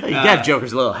 You got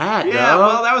Joker's little hat, yeah, though.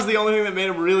 well, that was the only thing that made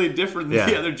him really different than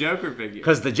the other Joker figure.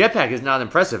 Because the jetpack is not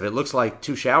impressive. It looks like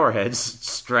 2 shower heads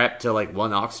strapped to like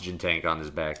 1 oxygen tank on his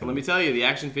back. Well, let me tell you, the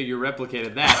action figure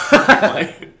replicated that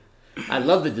perfectly. I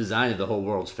love the design of the whole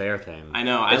World's Fair thing. I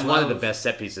know. It's one of the best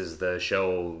set pieces the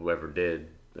show ever did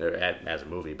as a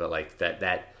movie. But like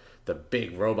that the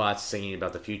big robots singing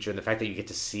about the future, and the fact that you get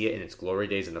to see it in its glory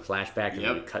days in the flashback, and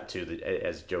then you cut to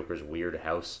as Joker's weird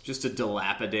house. Just a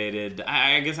dilapidated...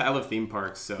 I guess I love theme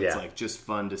parks, so it's like just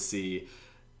fun to see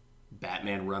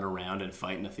Batman run around and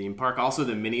fight in a theme park. Also,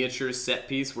 the miniature set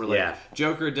piece where like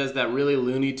Joker does that really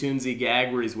Looney Tunesy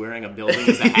gag where he's wearing a building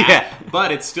as a hat,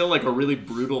 but it's still like a really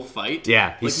brutal fight.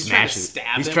 Yeah, he smashes.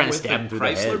 He's trying to stab him through the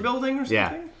Chrysler building or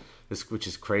something. Yeah, which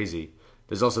is crazy.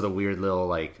 There's also the weird little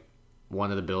like... One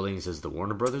of the buildings is the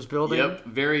Warner Brothers building. Yep,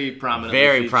 very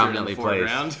prominently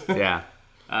placed. Yeah.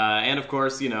 And of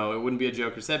course, it wouldn't be a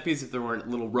Joker set piece if there weren't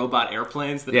little robot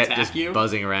airplanes that attack just you.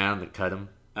 Buzzing around that cut him.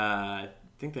 I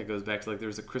think that goes back to like there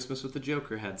was a Christmas with the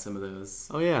Joker had some of those.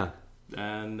 Oh, yeah.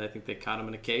 And I think they caught him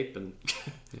in a cape. And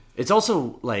it's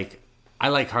also like, I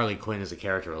like Harley Quinn as a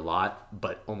character a lot,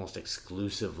 but almost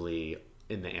exclusively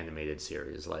in the animated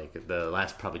series. Like, the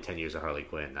last probably 10 years of Harley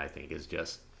Quinn, I think, is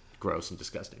just gross and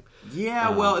disgusting. Yeah,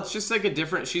 well, it's just like a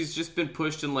different... She's just been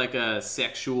pushed in like a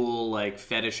sexual, like,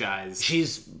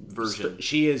 fetishized version.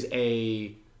 She's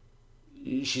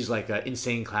like an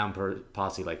insane clown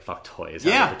posse, like Fuck Toy. Is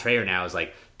how Yeah. they portray her now, is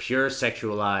like pure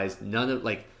sexualized. None of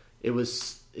like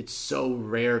it's so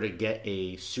rare to get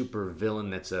a super villain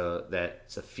that's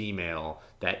a female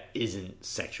that isn't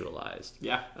sexualized.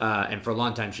 Yeah. And for a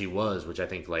long time she was, which I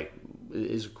think like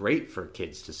is great for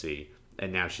kids to see.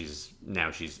 And now she's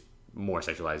more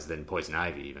sexualized than Poison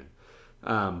Ivy even.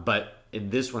 But in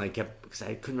this one, because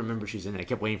I couldn't remember she was in it. I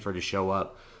kept waiting for her to show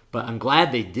up, but I'm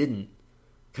glad they didn't,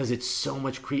 because it's so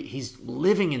much he's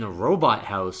living in a robot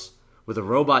house with a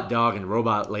robot dog and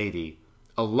robot lady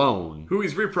alone. Who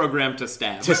he's reprogrammed to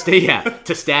stab.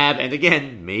 To stab, and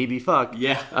again, maybe fuck.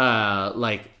 Yeah.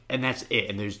 And that's it.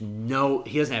 And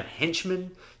he doesn't have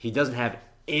henchmen. He doesn't have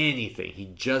anything.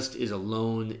 He just is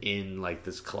alone in like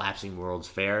this collapsing World's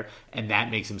Fair, and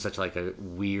that makes him such like a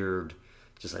weird,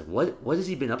 just like what has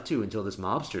he been up to until this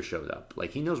mobster showed up?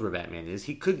 Like, he knows where Batman is.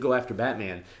 He could go after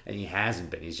Batman, and he hasn't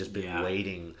been. He's just been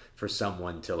waiting for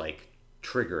someone to like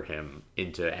trigger him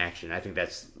into action. I think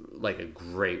that's like a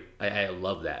great... I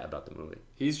love that about the movie.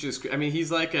 He's just... I mean,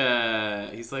 he's like a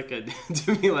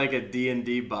to me, like a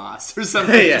D&D boss or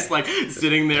something. Yeah. Just like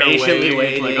sitting there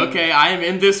waiting. Like, okay, I am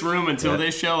in this room until they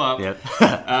show up. Yep.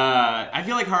 I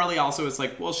feel like Harley also is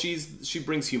like, well, she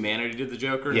brings humanity to the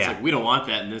Joker. And it's like, we don't want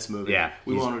that in this movie. Yeah.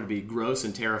 We want him to be gross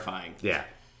and terrifying. Yeah.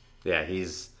 Yeah,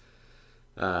 he's...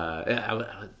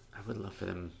 I would love for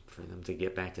them to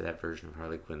get back to that version of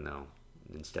Harley Quinn, though.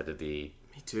 Instead of the...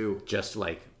 Me too. Just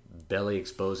like belly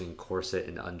exposing corset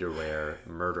and underwear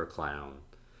murder clown,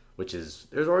 which is...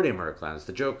 There's already a murder clown. It's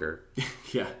the Joker.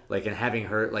 Yeah. Like, and having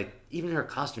her... Like, even her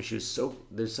costume, she was so...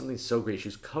 There's something so great. She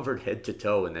was covered head to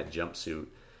toe in that jumpsuit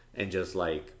and just,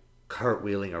 like,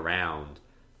 cartwheeling around,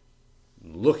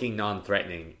 looking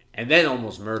non-threatening, and then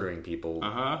almost murdering people.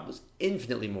 Was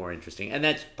infinitely more interesting. And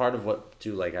that's part of what,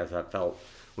 too, like, I felt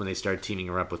when they started teaming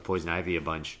her up with Poison Ivy a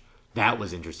bunch. That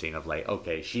was interesting, of like,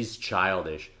 okay, she's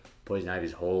childish. Poison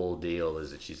Ivy's whole deal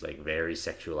is that she's like very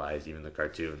sexualized, even the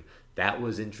cartoon. That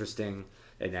was interesting.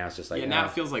 And now it's just like... Yeah, now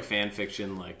it feels like fan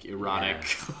fiction, like erotic,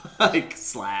 like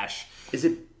slash.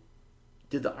 Did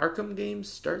the Arkham games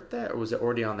start that, or was it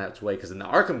already on that way? Because in the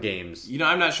Arkham games... You know,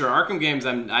 I'm not sure. Arkham games,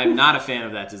 I'm not a fan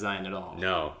of that design at all.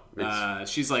 No.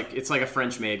 She's like... It's like a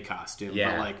French-made costume,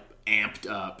 but like amped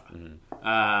up. Mm-hmm.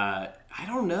 I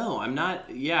don't know. I'm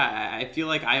not... Yeah, I feel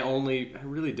like I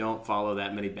really don't follow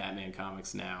that many Batman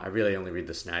comics now. I really only read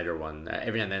the Snyder one.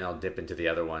 Every now and then I'll dip into the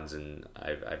other ones, and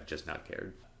I've just not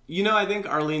cared. You know, I think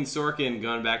Arlene Sorkin,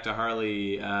 going back to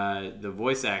Harley, the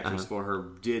voice actress for her,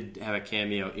 did have a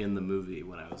cameo in the movie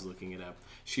when I was looking it up.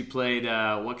 She played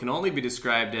what can only be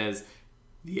described as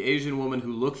the Asian woman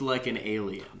who looked like an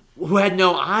alien. Who had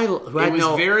no eye... It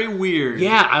was very weird.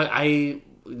 Yeah,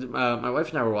 my wife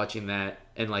and I were watching that,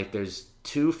 and like there's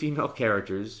two female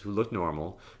characters who look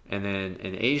normal, and then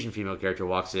an Asian female character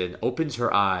walks in, opens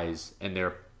her eyes, and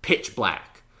they're pitch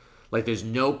black. Like there's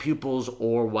no pupils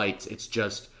or whites. It's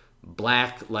just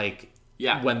black, like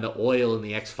when the oil in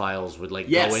the X-Files would like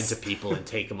go into people and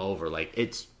take them over. Like,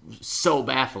 it's so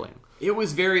baffling. It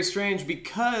was very strange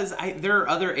because there are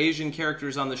other Asian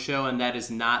characters on the show, and that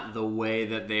is not the way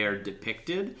that they are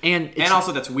depicted. And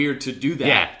also, that's weird to do that.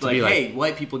 Yeah, like, hey,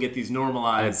 white people get these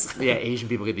normalized. Asian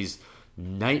people get these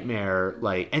nightmare,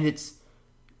 like, and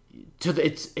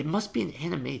it must be an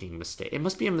animating mistake. It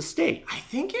must be a mistake. I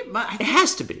think it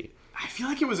has to be. I feel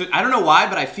like it was I don't know why,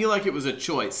 but I feel like it was a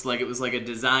choice. Like, it was like a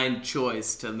design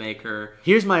choice to make her...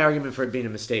 Here's my argument for it being a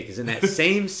mistake, is in that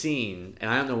same scene, and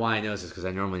I don't know why I know this, because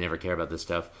I normally never care about this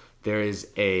stuff, there is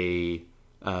in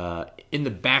the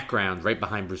background, right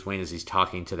behind Bruce Wayne as he's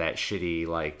talking to that shitty,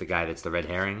 like, the guy that's the red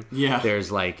herring,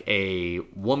 there's, like, a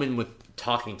woman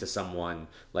talking to someone,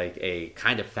 like a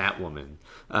kind of fat woman,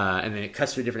 and then it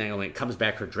cuts to a different angle, and it comes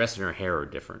back, her dress and her hair are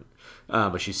different,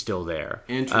 but she's still there.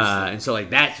 Interesting. And so, like,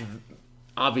 that's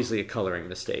obviously a coloring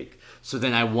mistake. So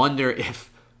then I wonder if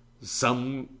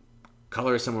some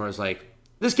colorist somewhere was like,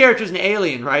 this character's an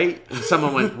alien, right? And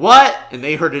someone went, what? And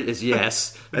they heard it as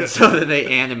yes. And so then they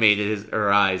animated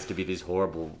her eyes to be these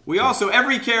horrible...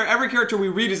 Every character we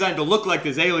redesigned to look like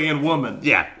this alien woman.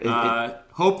 Yeah.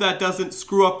 Hope that doesn't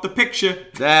screw up the picture.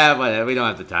 Whatever, we don't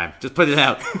have the time. Just put it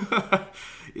out.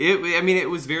 It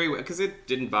was very weird, because it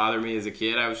didn't bother me as a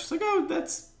kid. I was just like, oh,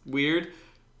 that's weird.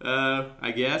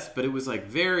 I guess, but it was like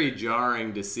very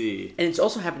jarring to see. And it's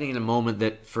also happening in a moment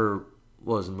that for,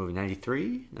 what was the movie,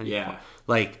 93? 94? Yeah.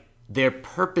 Like, they're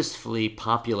purposefully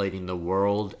populating the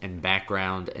world and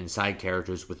background and side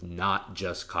characters with not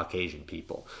just Caucasian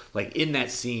people. Like in that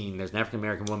scene, there's an African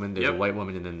American woman, there's a white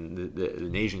woman, and then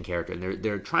an Asian character, and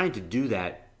they're trying to do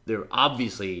that. They're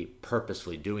obviously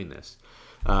purposefully doing this,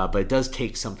 but it does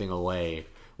take something away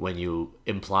when you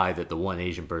imply that the one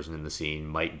Asian person in the scene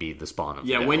might be the spawn of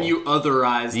the devil. When you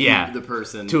otherize the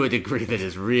person to a degree that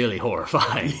is really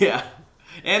horrifying. Yeah.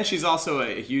 And she's also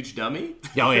a huge dummy.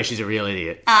 Oh, yeah, she's a real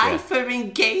idiot. For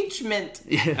engagement.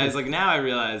 Yeah. I was like, now I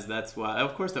realize that's why.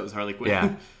 Of course, that was Harley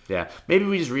Quinn. Yeah. Maybe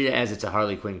we just read it as it's a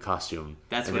Harley Quinn costume.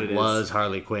 That's what it is. It was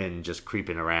Harley Quinn just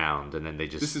creeping around, and then they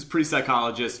just... This is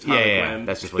pre-psychologist Harley Quinn.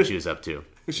 That's just what she was up to.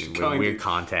 With weird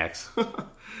contacts.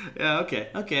 Yeah, okay.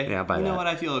 Yeah, you know what?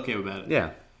 I feel okay about it.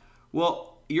 Yeah.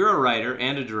 Well, you're a writer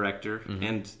and a director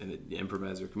and an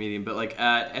improviser, comedian, but like,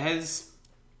 has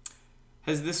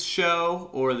this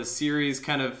show or the series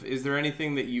kind of, is there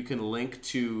anything that you can link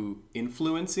to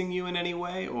influencing you in any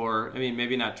way? Or, I mean,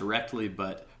 maybe not directly,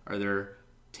 but are there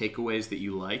takeaways that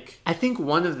you like? I think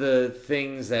one of the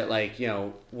things that, like, you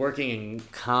know, working in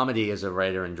comedy as a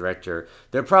writer and director,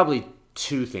 there are probably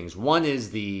two things. One is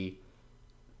the,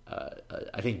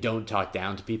 I think, don't talk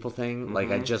down to people thing. Like,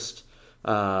 I just,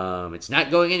 it's not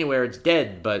going anywhere, it's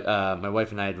dead. But my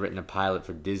wife and I had written a pilot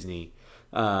for Disney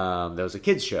that was a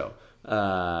kids show.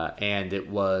 And it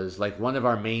was like one of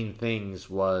our main things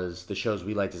was the shows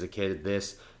we liked as a kid.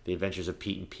 The Adventures of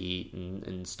Pete and Pete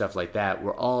and stuff like that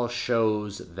were all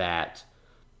shows that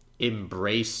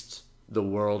embraced the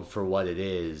world for what it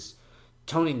is,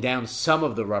 toning down some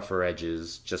of the rougher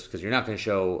edges just because you're not going to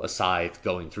show a scythe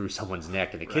going through someone's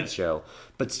neck in a kids show,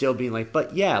 but still being like,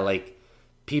 but yeah, like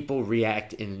people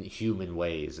react in human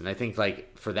ways. And I think,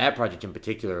 like, for that project in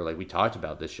particular, like, we talked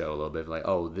about this show a little bit, like,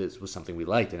 oh, this was something we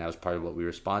liked, and that was part of what we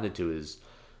responded to is,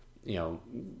 you know,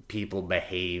 people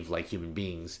behave like human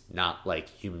beings, not like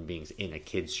human beings in a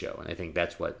kid's show. And I think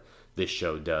that's what this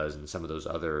show does, and some of those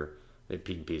other,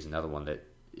 Pete and Pete is another one that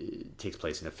takes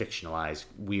place in a fictionalized,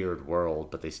 weird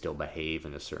world, but they still behave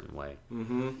in a certain way.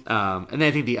 And then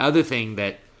I think the other thing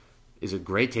that is a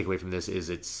great takeaway from this is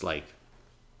it's, like,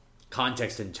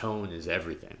 context and tone is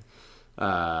everything.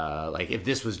 Like, if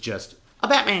this was just a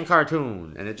Batman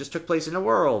cartoon and it just took place in a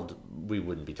world, we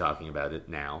wouldn't be talking about it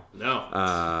now.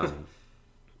 No.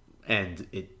 And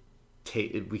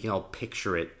we can all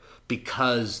picture it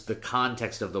because the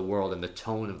context of the world and the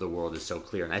tone of the world is so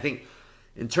clear. And I think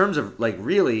in terms of, like,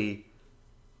 really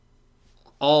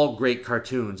all great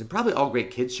cartoons and probably all great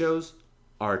kids shows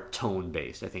are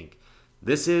tone-based. I think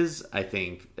this is, I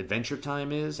think Adventure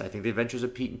Time is, I think The Adventures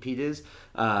of Pete and Pete is.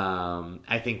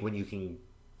 I think when you can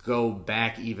go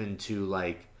back even to,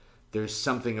 like, there's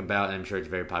something about, and I'm sure it's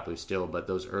very popular still, but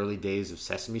those early days of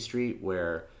Sesame Street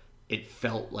where it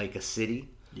felt like a city.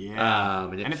 Yeah.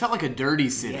 And it felt like a dirty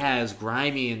city. Yeah, it was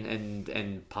grimy,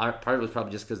 and part of it was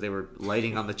probably just because they were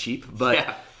lighting on the cheap,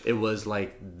 but it was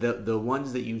like the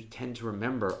ones that you tend to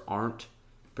remember aren't,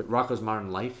 but Rocko's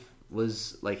Modern Life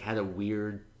was, like, had a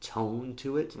weird tone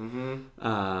to it.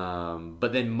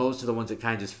 But then most of the ones that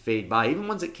kind of just fade by, even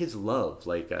ones that kids love,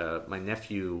 like my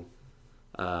nephew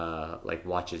like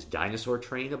watches Dinosaur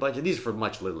Train a bunch, and these are for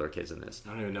much littler kids than this.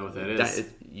 I don't even know what that is.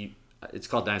 It's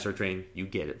called Dinosaur Train. You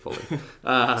get it fully.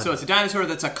 So it's a dinosaur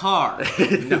that's a car.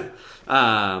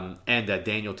 No. And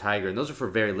Daniel Tiger, and those are for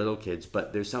very little kids,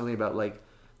 but there's something about, like,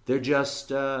 they're just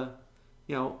they're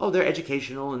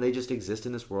educational and they just exist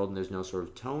in this world and there's no sort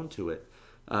of tone to it.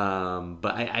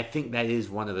 But I think that is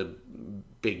one of the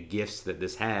big gifts that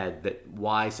this had, that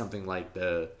why something like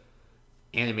the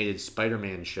animated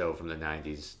Spider-Man show from the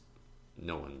 90s,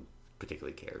 no one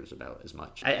particularly cares about as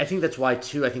much. I think that's why,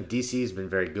 too, I think DC has been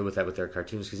very good with that with their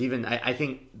cartoons, because even, I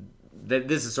think that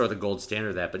this is sort of the gold standard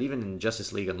of that, but even in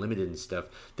Justice League Unlimited and stuff,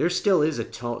 there still is a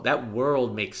tone. That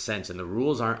world makes sense, and the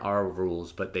rules aren't our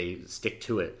rules, but they stick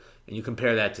to it. And you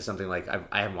compare that to something like,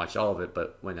 I haven't watched all of it,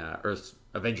 but when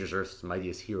Avengers Earth's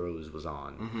Mightiest Heroes was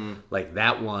on, like,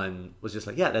 that one was just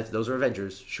like, yeah, those are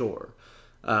Avengers, sure.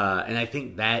 And I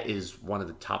think that is one of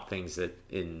the top things that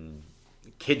in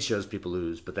kid shows people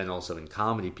lose, but then also in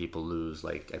comedy people lose.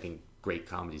 Like, I think great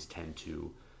comedies tend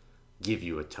to give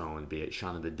you a tone, be it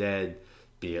Shaun of the Dead,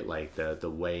 be it like the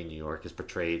way New York is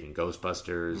portrayed in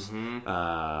Ghostbusters,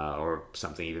 or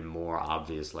something even more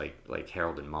obvious like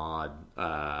Harold and Maude,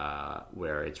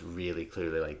 where it's really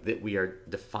clearly like that we are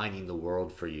defining the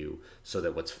world for you so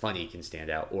that what's funny can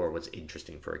stand out or what's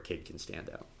interesting for a kid can stand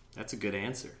out. That's a good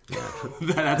answer.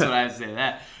 That's what I would say.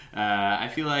 That I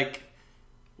feel like,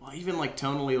 well, even like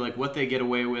tonally, like what they get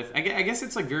away with, I guess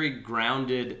it's like very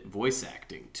grounded voice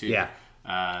acting too. Yeah.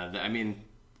 I mean,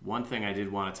 one thing I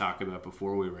did want to talk about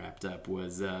before we wrapped up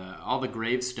was all the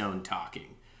gravestone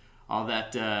talking. All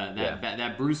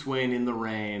that Bruce Wayne in the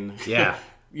rain. Yeah.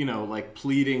 Like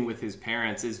pleading with his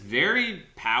parents is very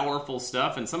powerful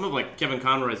stuff, and some of like Kevin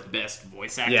Conroy's best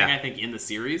voice acting, I think, in the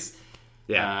series.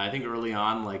 Yeah, I think early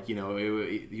on, like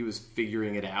he was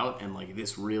figuring it out, and like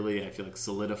this really, I feel like,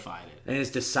 solidified it. And it's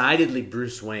decidedly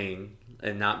Bruce Wayne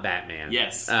and not Batman.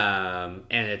 Yes, and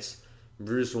it's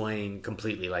Bruce Wayne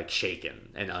completely like shaken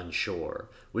and unsure,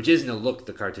 which isn't a look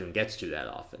the cartoon gets to that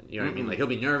often. You know what I mean? Like he'll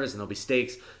be nervous and there'll be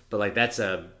stakes, but like that's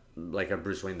a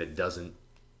Bruce Wayne that doesn't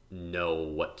know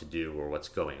what to do or what's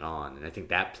going on, and I think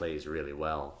that plays really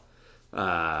well,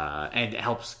 and it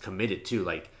helps commit it too.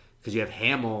 Like because you have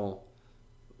Hamill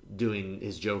doing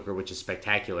his Joker, which is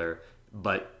spectacular,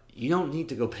 but you don't need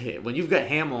to go pay. When you've got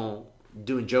Hamill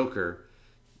doing Joker,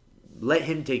 let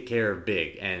him take care of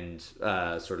big and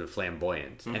sort of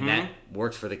flamboyant, and that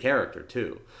works for the character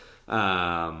too.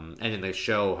 And in the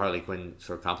show, Harley Quinn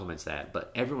sort of complements that,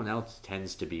 but everyone else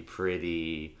tends to be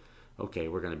pretty okay.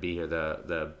 We're going to be here.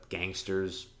 The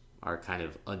gangsters are kind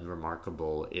of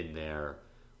unremarkable in their.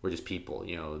 We're just people,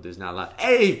 there's not a lot.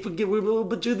 Hey, we're a little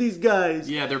bunch of these guys.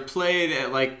 Yeah, they're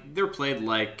played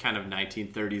like kind of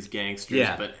 1930s gangsters,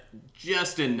 but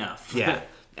just enough. Yeah.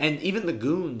 And even the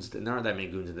goons, there aren't that many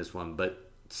goons in this one, but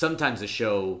sometimes the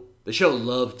show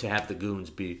loved to have the goons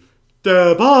be,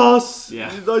 "There, boss!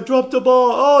 Yeah. I dropped the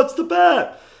ball. Oh, it's the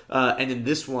bat!" And in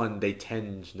this one, they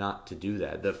tend not to do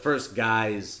that. The first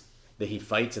guys that he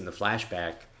fights in the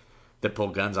flashback that pull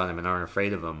guns on him and aren't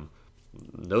afraid of him,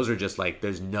 those are just like,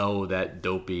 there's no that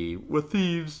dopey, we're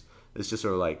thieves. It's just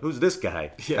sort of like, who's this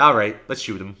guy? Yeah. All right, let's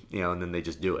shoot him. And then they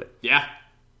just do it. Yeah.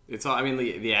 It's all, I mean,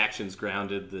 the action's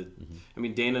grounded. I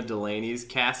mean, Dana Delaney's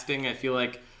casting, I feel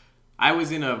like I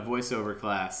was in a voiceover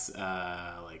class,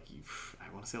 I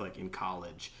want to say like in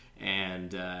college.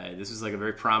 And this was like a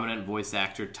very prominent voice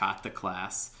actor taught the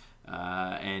class.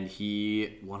 And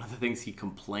one of the things he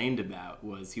complained about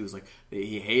was he was like,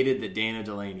 he hated that Dana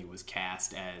Delaney was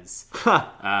cast as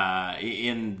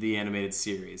in the animated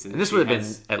series. And this would have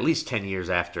been at least 10 years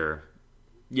after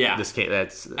this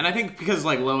case. And I think because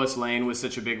like Lois Lane was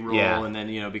such a big role, and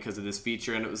then, because of this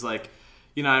feature, and it was like,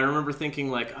 I remember thinking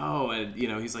like,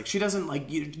 he's like, she doesn't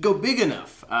like go big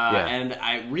enough. And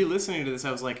I re-listening to this,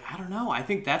 I was like, I don't know. I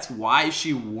think that's why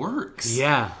she works.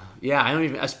 Yeah. Yeah, I don't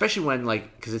even, especially when,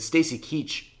 like, because it's Stacy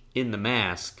Keach in the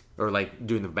mask, or, like,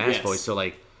 doing the mask voice, so,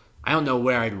 like, I don't know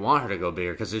where I'd want her to go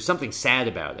bigger, because there's something sad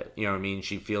about it, you know what I mean?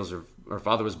 She feels her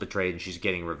father was betrayed, and she's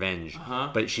getting revenge,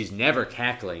 but she's never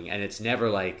cackling, and it's never,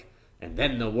 like, and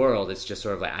then the world, it's just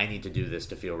sort of like, I need to do this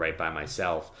to feel right by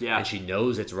myself, and she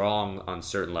knows it's wrong on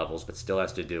certain levels, but still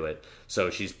has to do it, so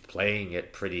she's playing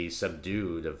it pretty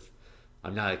subdued of,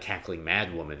 I'm not a cackling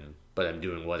mad woman, but I'm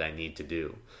doing what I need to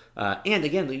do. And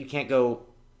again, you're not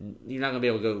going to be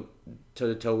able to go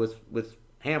toe-to-toe with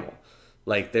Hamill.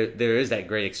 Like, there is that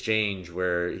great exchange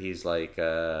where he's like,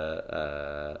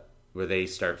 where they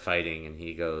start fighting, and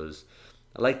he goes,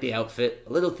 I like the outfit,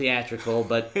 a little theatrical,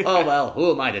 but, oh, well,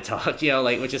 who am I to talk?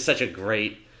 Which is such a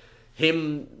great,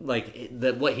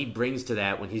 what he brings to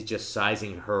that when he's just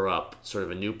sizing her up, sort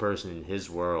of a new person in his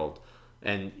world.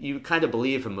 And you kind of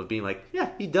believe him of being like, yeah,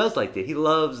 he does like it. He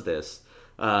loves this.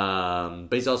 But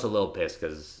he's also a little pissed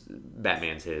because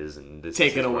Batman's his and this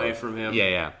taken away from him.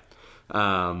 Yeah.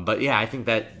 But yeah, I think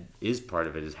that is part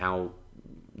of it, is how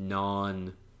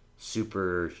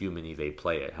non-superhuman-y they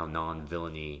play it, how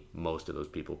non-villainy most of those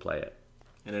people play it.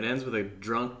 And it ends with a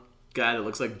drunk guy that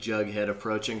looks like Jughead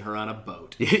approaching her on a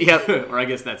boat. Yep. Or I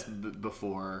guess that's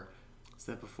before. Is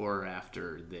that before or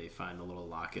after they find the little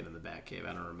locket in the Batcave?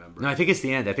 I don't remember. No, I think it's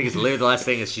the end. I think it's literally the last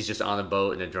thing is she's just on a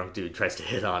boat and a drunk dude tries to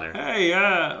hit on her. Hey,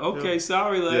 okay,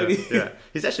 sorry, lady. Yeah.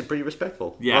 He's actually pretty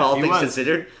respectful. Yeah, all he things was.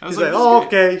 considered. He's like,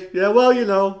 okay. Yeah, well,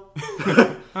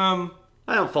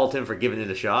 I don't fault him for giving it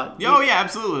a shot. Oh, yeah,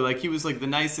 absolutely. Like, he was, like, the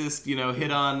nicest,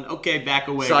 hit on, okay, back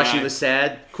away, Saw guy. she was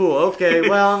sad. Cool, okay,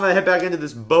 well, I'm going to head back into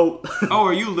this boat. Oh,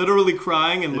 are you literally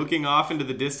crying and looking off into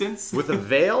the distance? With a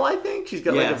veil, I think? She's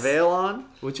got, like, a veil on.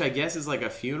 Which I guess is, like, a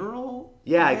funeral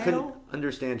Yeah, veil? I couldn't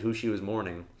understand who she was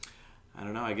mourning. I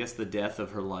don't know, I guess the death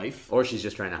of her life. Or she's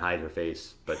just trying to hide her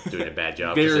face, but doing a bad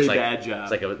job. Very bad job.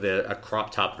 It's like a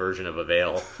crop top version of a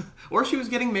veil. Or she was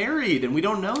getting married, and we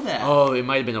don't know that. Oh, it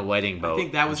might have been a wedding boat. I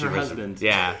think that was her husband.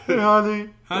 Yeah. Hey, honey.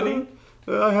 Honey?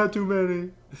 I had too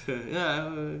many.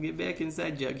 Get back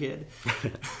inside, Jughead.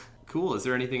 Cool. Is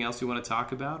there anything else you want to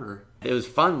talk about? Or it was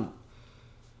fun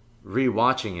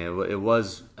rewatching it. It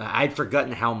was, I'd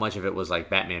forgotten how much of it was like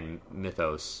Batman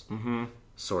mythos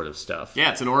sort of stuff.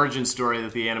 Yeah, it's an origin story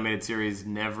that the animated series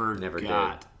never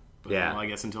got. Did. But, well, I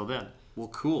guess until then. Well,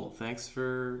 cool. Thanks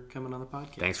for coming on the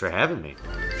podcast. Thanks for having me.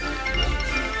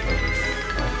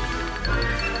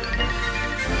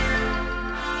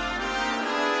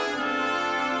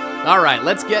 All right,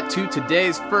 let's get to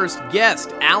today's first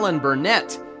guest, Alan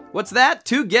Burnett. What's that?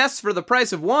 2 guests for the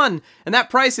price of 1, and that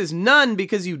price is none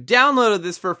because you downloaded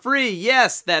this for free.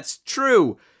 Yes, that's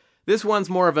true. This one's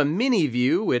more of a mini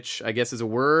view, which I guess is a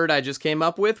word I just came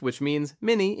up with, which means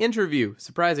mini interview.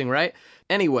 Surprising, right?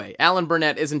 Anyway, Alan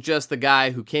Burnett isn't just the guy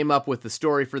who came up with the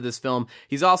story for this film.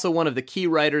 He's also one of the key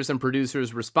writers and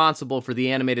producers responsible for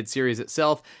the animated series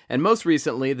itself, and most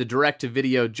recently, the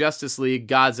direct-to-video Justice League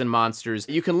Gods and Monsters.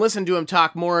 You can listen to him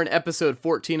talk more in episode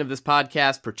 14 of this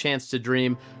podcast, Per Chance to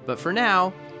Dream, but for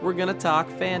now, we're gonna talk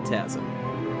Phantasm.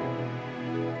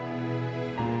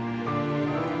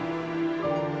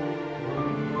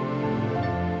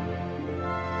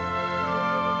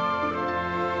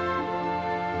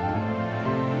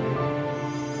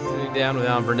 Down with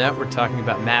Alan Burnett. We're talking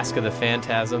about Mask of the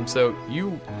Phantasm. So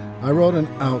I wrote an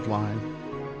outline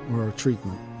or a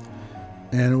treatment,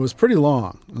 and it was pretty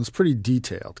long. It was pretty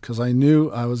detailed because I knew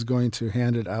I was going to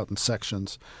hand it out in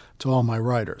sections to all my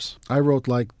writers. I wrote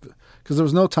because there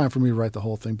was no time for me to write the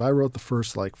whole thing, but I wrote the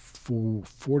first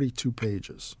 42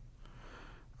 pages.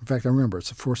 In fact, I remember it's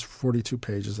the first 42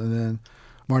 pages, and then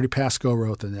Marty Pasco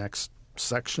wrote the next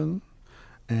section,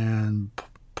 and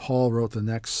Paul wrote the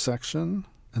next section.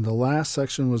 And the last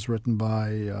section was written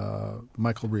by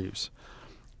Michael Reeves.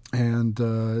 And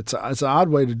it's an odd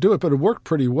way to do it, but it worked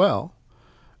pretty well.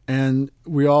 And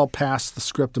we all passed the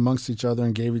script amongst each other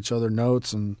and gave each other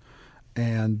notes. And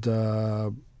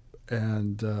it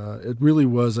really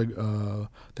was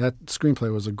that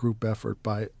screenplay was a group effort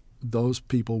by those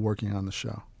people working on the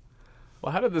show.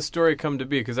 Well, how did the story come to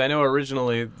be? Because I know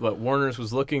originally Warner's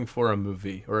was looking for a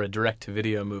movie or a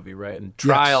direct-to-video movie, right? And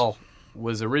Trial... Yes.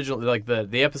 Was originally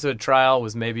the episode Trial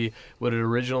was maybe what it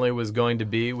originally was going to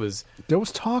be. There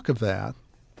was talk of that,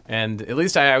 and at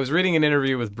least I was reading an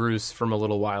interview with Bruce from a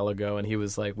little while ago, and he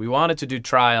was like, we wanted to do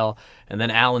Trial, and then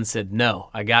Alan said, no,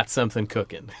 I got something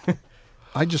cooking.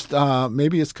 I just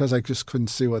maybe it's because I just couldn't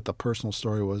see what the personal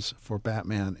story was for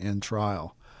Batman and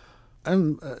Trial,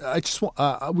 and I just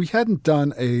we hadn't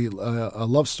done a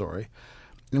love story,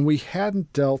 and we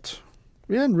hadn't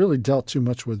really dealt too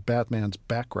much with Batman's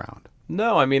background.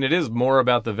 No, I mean, it is more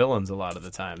about the villains a lot of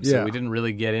the time, so yeah. We didn't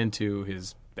really get into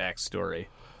his backstory.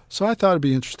 So I thought it'd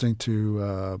be interesting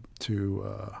to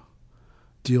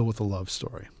deal with a love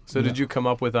story. So did you come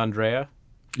up with Andrea?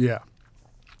 Yeah.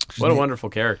 What a wonderful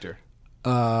character.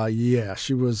 Yeah,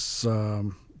 she was,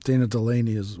 Dana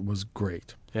Delaney was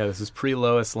great. Yeah, this is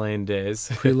pre-Lois Lane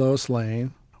days. Pre-Lois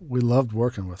Lane. We loved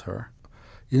working with her.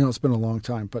 It's been a long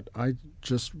time, but I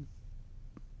just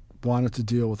wanted to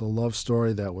deal with a love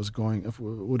story that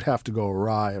would have to go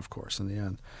awry, of course, in the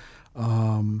end,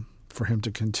 for him to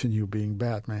continue being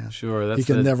Batman. Sure, he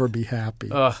can never be happy.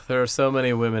 Oh, there are so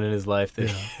many women in his life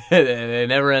that they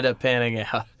never end up panning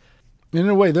out. In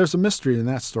a way, there's a mystery in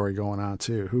that story going on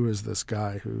too. Who is this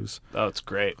guy who's? Oh, it's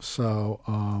great. So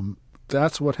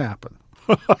that's what happened.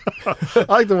 I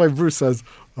like the way Bruce says,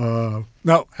 "No,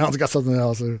 Alan's got something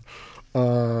else."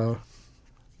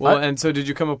 And so did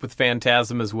you come up with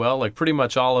Phantasm as well? Like pretty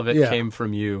much all of it came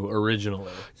from you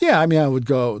originally. Yeah, I mean, I would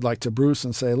go to Bruce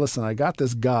and say, listen, I got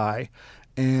this guy,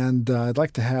 and I'd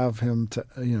like to have him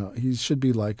he should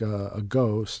be like a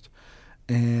ghost,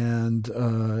 and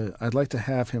I'd like to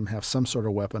have him have some sort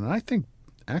of weapon. And I think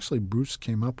actually Bruce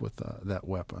came up with that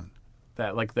weapon.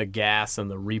 That like the gas and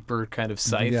the Reaper kind of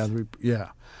scythe? Yeah.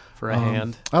 For a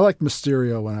hand. I liked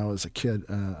Mysterio when I was a kid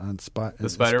on the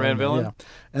Spider-Man villain? Yeah.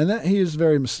 And that he is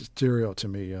very Mysterio to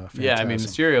me. Yeah, I mean,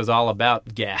 Mysterio's all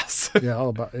about gas. Yeah, all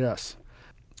about, yes.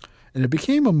 And it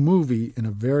became a movie in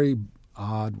a very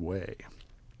odd way.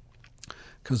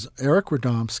 Because Eric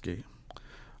Radomski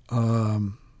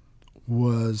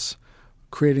was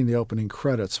creating the opening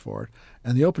credits for it.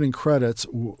 And the opening credits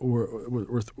it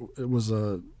was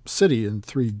a city in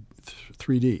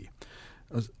 3D.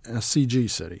 A CG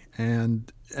city,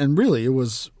 and really it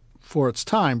was, for its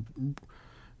time,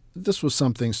 this was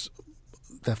something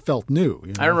that felt new.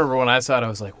 I remember when I saw it, I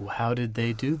was like, well, how did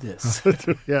they do this?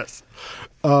 Yes.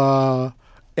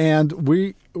 And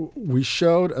we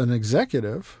showed an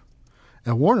executive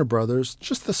at Warner Brothers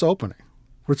just this opening,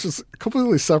 which is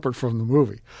completely separate from the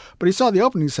movie. But he saw the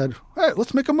opening and said, hey,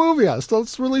 let's make a movie out of this.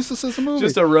 Let's release this as a movie.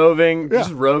 Just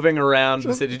roving around.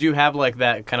 Did you have like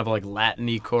that kind of like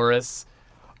Latin-y chorus?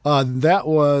 That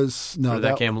was no. Or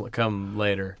that come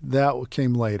later. That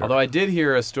came later. Although I did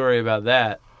hear a story about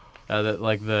that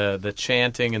like the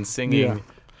chanting and singing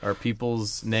are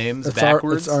people's names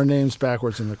backwards. It's our names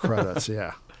backwards in the credits.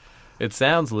 Yeah. It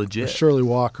sounds legit. Shirley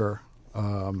Walker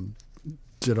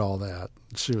did all that.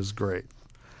 She was great.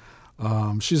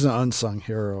 She's an unsung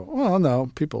hero. Well,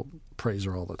 no, people praise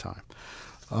her all the time.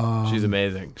 She's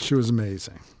amazing. She was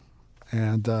amazing.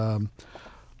 And,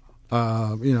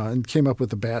 and came up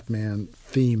with the Batman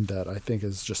theme that I think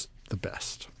is just the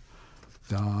best.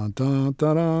 Dun, dun,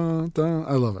 dun, dun, dun.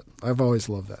 I love it. I've always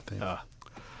loved that theme.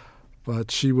 But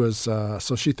she was,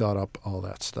 so she thought up all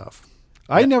that stuff.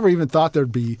 I never even thought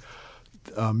there'd be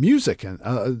music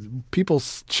and people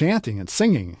chanting and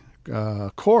singing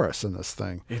chorus in this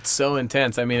thing. It's so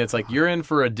intense. I mean, it's like you're in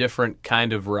for a different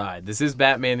kind of ride. This is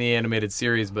Batman the Animated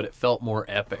Series, but it felt more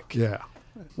epic. Yeah.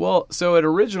 Well, so it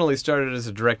originally started as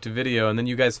a direct-to-video, and then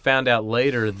you guys found out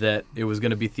later that it was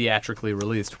going to be theatrically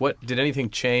released. Did anything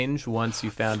change once you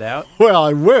found out? Well,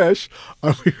 I wish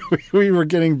we were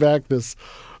getting back this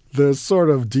sort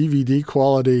of DVD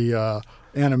quality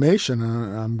animation,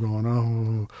 and I'm going,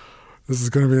 oh, this is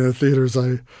going to be in the theaters.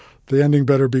 The ending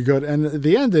better be good, and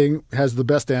the ending has the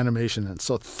best animation in.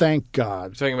 So thank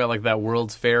God. You're talking about like that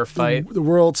World's Fair fight. The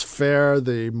World's Fair,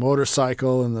 the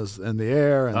motorcycle in the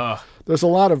air, and there's a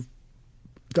lot of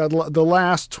that. The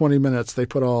last 20 minutes, they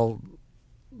put all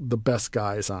the best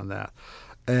guys on that,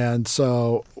 and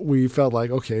so we felt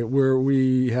like, okay,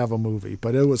 we have a movie,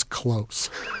 but it was close.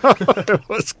 It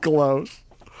was close.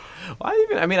 Well,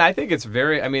 I think it's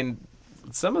very. I mean,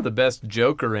 some of the best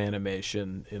Joker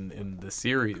animation in the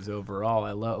series overall.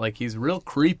 I love, like, he's real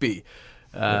creepy.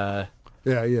 Yeah,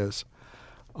 he is.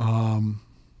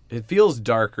 It feels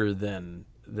darker than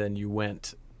you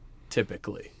went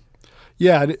typically.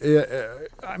 Yeah, it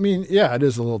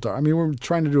is a little dark. I mean, we're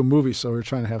trying to do a movie, so we're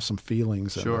trying to have some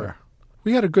feelings in there.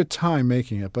 We had a good time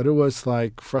making it, but it was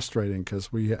like frustrating because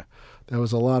there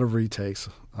was a lot of retakes,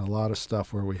 a lot of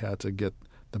stuff where we had to get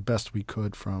the best we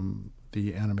could from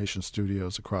the animation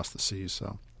studios across the seas.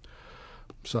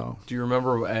 So. Do you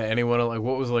remember anyone, like,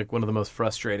 what was like one of the most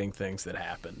frustrating things that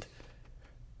happened?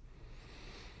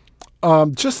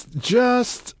 Just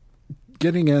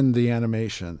getting in the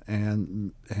animation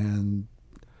and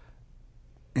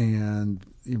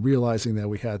realizing that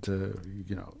we had to,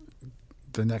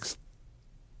 the next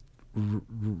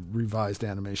revised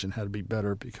animation had to be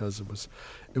better because it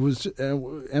was,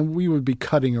 and we would be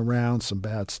cutting around some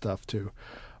bad stuff too.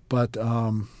 But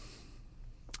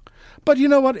you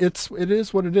know what? It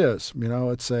is what it is.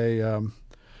 It's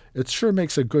it sure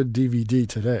makes a good DVD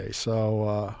today.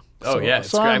 So.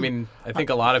 It's great. I mean, I think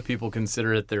a lot of people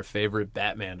consider it their favorite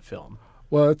Batman film.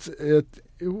 Well,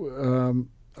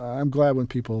 I'm glad when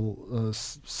people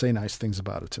say nice things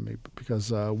about it to me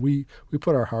because we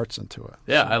put our hearts into it.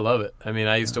 Yeah, I love it. I mean,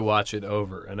 I used to watch it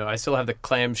over. I know I still have the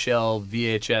clamshell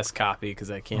VHS copy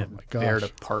because I can't bear to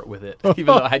part with it, even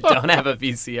though I don't have a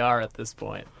VCR at this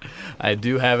point. I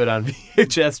do have it on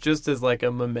VHS just as like a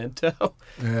memento.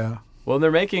 Yeah. Well, they're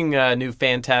making a new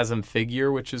Phantasm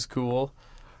figure, which is cool.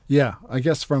 Yeah, I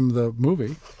guess from the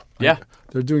movie. Yeah.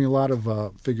 They're doing a lot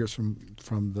of figures from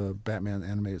the Batman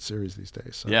animated series these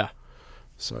days. So. Yeah.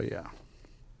 So, yeah.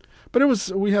 But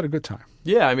we had a good time.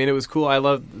 Yeah, I mean, it was cool. I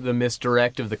love the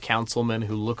misdirect of the councilman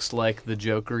who looks like the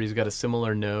Joker. He's got a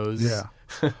similar nose. Yeah.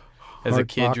 As a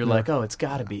kid, you're like, oh, it's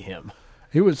got to be him.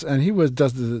 He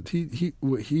does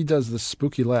the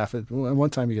spooky laugh. One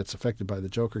time he gets affected by the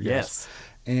Joker gas. Yes.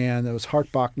 And it was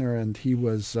Hart Bachner, and he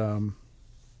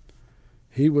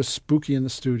was spooky in the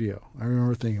studio. I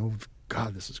remember thinking, oh,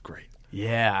 God, this is great.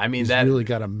 Yeah, I mean, he's really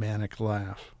got a manic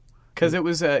laugh. Because it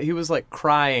was he was like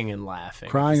crying and laughing.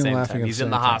 Crying and laughing. Time. He's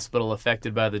in the hospital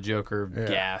affected by the Joker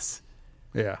gas.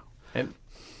 Yeah. And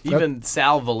even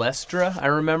Sal Valestra, I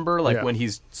remember, when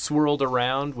he's swirled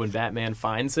around when Batman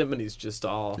finds him and he's just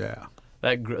all... Yeah.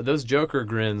 Those Joker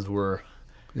grins were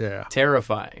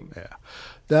terrifying. Yeah.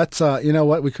 That's, you know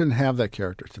what? We couldn't have that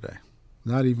character today.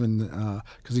 Not even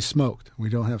because he smoked. We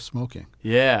don't have smoking.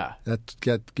 Yeah, that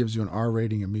gives you an R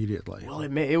rating immediately. Well,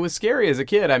 it was scary as a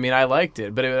kid. I mean, I liked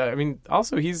it, but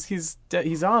also he's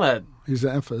on a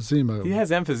emphysema. He has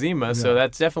emphysema, so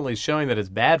that's definitely showing that it's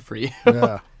bad for you.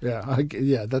 Yeah.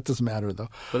 That doesn't matter though.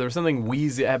 But there was something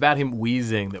wheezy about him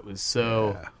wheezing that was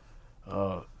so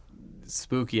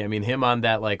spooky. I mean, him on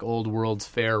that like old World's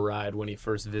Fair ride when he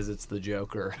first visits the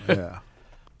Joker. Yeah.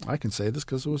 I can say this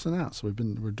because it was announced. We're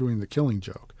doing the Killing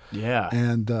Joke. Yeah.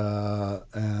 And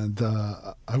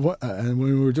when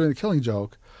we were doing the Killing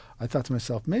Joke, I thought to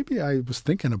myself, maybe I was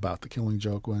thinking about the Killing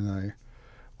Joke when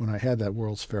I had that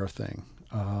World's Fair thing.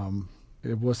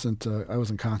 It wasn't. I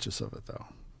wasn't conscious of it though.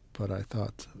 But I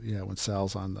thought, when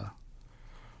Sal's on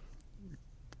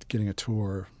getting a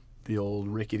tour, the old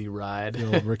rickety ride.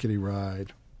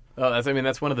 Oh,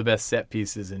 that's one of the best set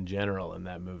pieces in general in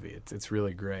that movie. It's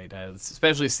really great,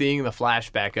 especially seeing the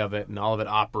flashback of it and all of it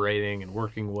operating and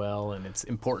working well, and it's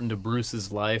important to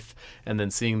Bruce's life. And then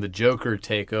seeing the Joker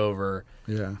take over,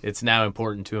 it's now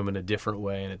important to him in a different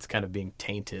way, and it's kind of being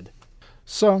tainted.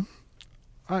 So,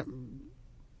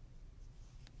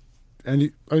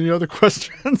 any other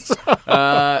questions?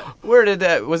 Where did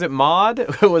that? Was it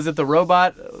Maud? Was it the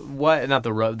robot? What? Not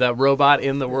that robot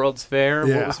in the World's Fair.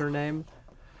 Yeah. What was her name?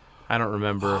 I don't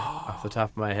remember off the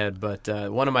top of my head, but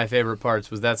one of my favorite parts,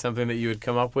 was that something that you had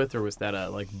come up with, or was that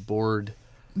a board?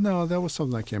 No, that was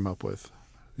something I came up with.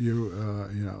 There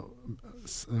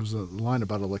was a line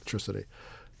about electricity,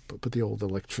 put the old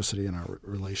electricity in our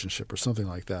relationship or something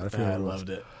like that. I forget what it was. Loved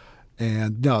it.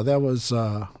 And no, that was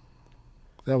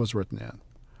written in.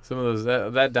 Some of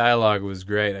those that dialogue was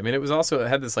great. I mean, it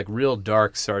had this real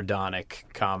dark, sardonic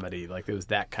comedy. It was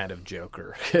that kind of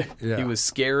Joker. Yeah. He was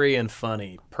scary and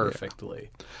funny perfectly.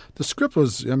 Yeah. The script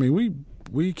was. I mean,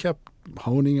 we kept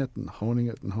honing it and honing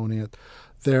it and honing it.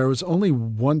 There was only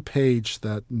one page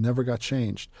that never got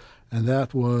changed, and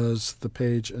that was the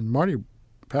page. And Marty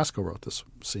Pasco wrote this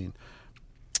scene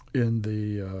in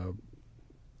the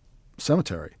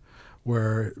cemetery,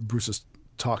 where Bruce is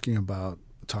talking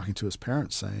to his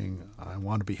parents, saying, "I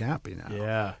want to be happy now."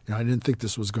 Yeah. I didn't think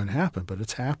this was going to happen, but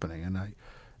it's happening, and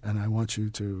I want you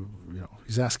to,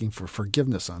 he's asking for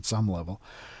forgiveness on some level.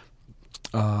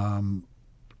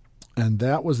 And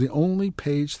that was the only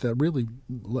page that really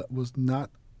was not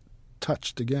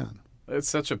touched again. It's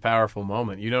such a powerful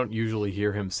moment. You don't usually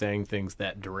hear him saying things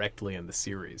that directly in the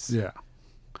series. Yeah.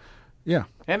 Yeah.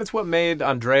 And it's what made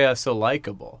Andrea so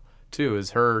likable, too,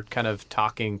 is her kind of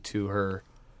talking to her,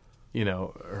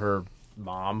 her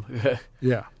mom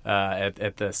Yeah.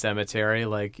 at the cemetery,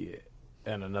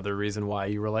 and another reason why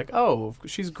you were like, oh,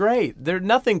 she's great.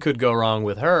 Nothing could go wrong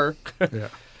with her. Yeah.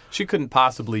 She couldn't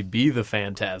possibly be the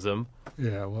Phantasm.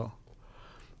 Yeah, well.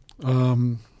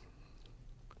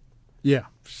 Yeah,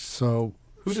 so...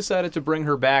 Who decided to bring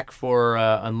her back for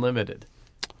Unlimited?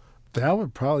 That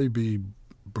would probably be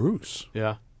Bruce.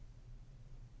 Yeah.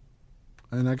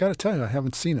 And I got to tell you, I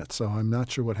haven't seen it, so I'm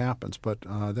not sure what happens, but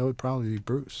that would probably be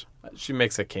Bruce. She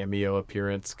makes a cameo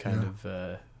appearance, kind of.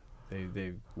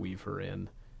 They weave her in.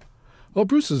 Well,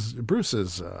 Bruce is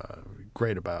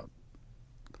great about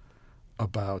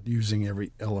using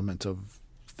every element of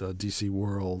the DC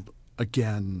world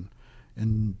again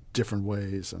in different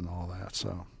ways and all that.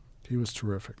 So he was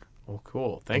terrific. Well,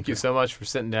 cool. Thank you so much for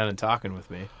sitting down and talking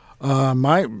with me.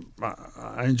 I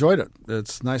enjoyed it.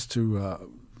 It's nice to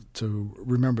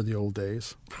remember the old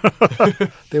days.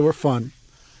 They were fun.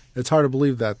 It's hard to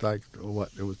believe that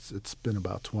it's been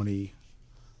about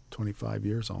 25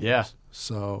 years almost. Yeah.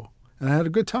 So, and I had a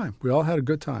good time. We all had a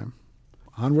good time.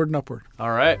 Onward and upward.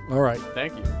 All right.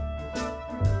 Thank you.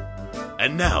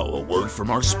 And now a word from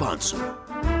our sponsor.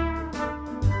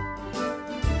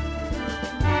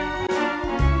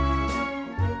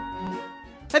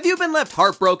 Have you been left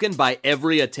heartbroken by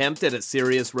every attempt at a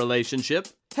serious relationship?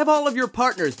 Have all of your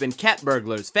partners been cat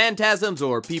burglars, phantasms,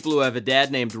 or people who have a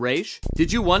dad named Raish?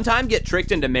 Did you one time get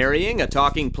tricked into marrying a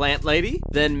talking plant lady?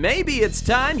 Then maybe it's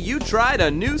time you tried a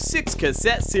new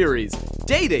 6-cassette series,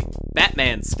 Dating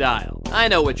Batman Style. I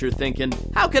know what you're thinking.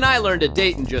 How can I learn to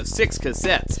date in just 6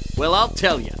 cassettes? Well, I'll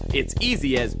tell you. It's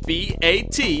easy as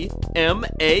BATMAN.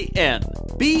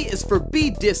 B is for be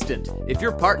distant. If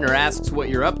your partner asks what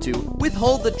you're up to,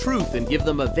 withhold the truth and give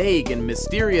them a vague and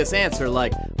mysterious answer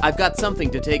like, I've got something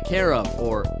to take care of,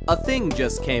 or a thing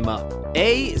just came up.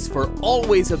 A is for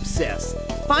always obsess.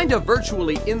 Find a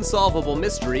virtually insolvable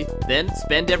mystery, then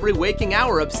spend every waking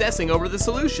hour obsessing over the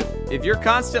solution. If you're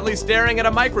constantly staring at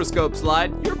a microscope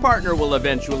slide, your partner will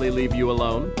eventually leave you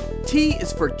alone. T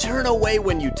is for turn away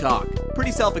when you talk.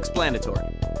 Pretty self-explanatory.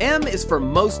 M is for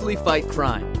mostly fight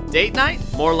crime. Date night?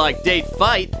 More like date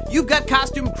fight. You've got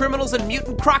costume criminals and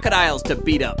mutant crocodiles to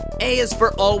beat up. A is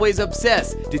for always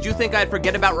obsess. Did you think I'd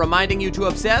forget about reminding you to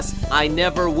obsess? I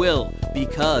never will,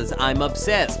 because I'm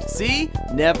obsessed. See?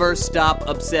 Never stop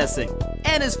obsessing.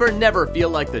 N is for never feel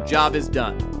like the job is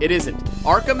done. It isn't.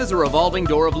 Arkham is a revolving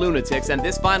door of lunatics, and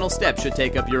this final step should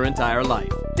take up your entire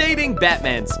life. Dating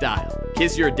Batman Style.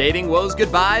 Kiss your dating woes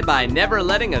goodbye by never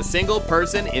letting a single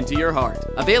person into your heart.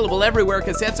 Available everywhere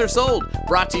cassettes are sold.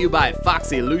 Brought to you by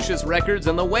Foxy Lucius Records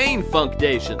and the Wayne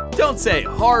Funkdation. Don't say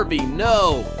Harvey,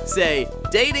 no. Say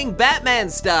Dating Batman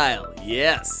Style,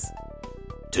 yes.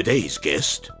 Today's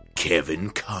guest, Kevin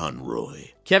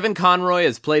Conroy. Kevin Conroy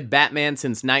has played Batman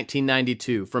since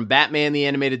 1992, from Batman the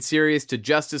Animated Series to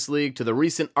Justice League to the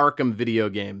recent Arkham video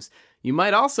games. You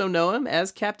might also know him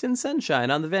as Captain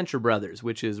Sunshine on the Venture Brothers,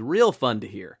 which is real fun to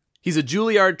hear. He's a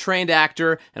Juilliard-trained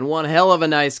actor and one hell of a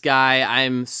nice guy.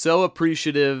 I'm so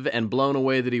appreciative and blown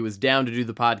away that he was down to do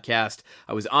the podcast.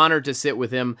 I was honored to sit with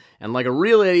him, and like a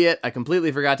real idiot, I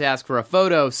completely forgot to ask for a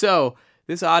photo, so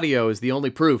this audio is the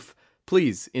only proof.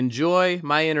 Please enjoy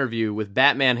my interview with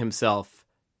Batman himself,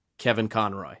 Kevin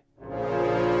Conroy.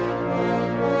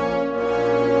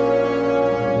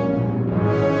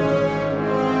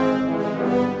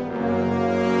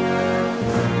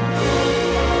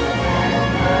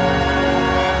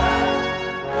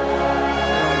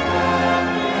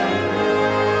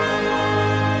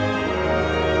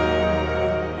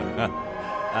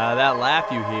 That laugh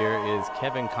you hear is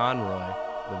Kevin Conroy,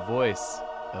 the voice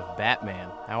of Batman.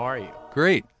 How are you?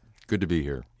 Great. Good to be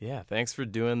here. Yeah, thanks for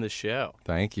doing the show.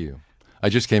 Thank you. I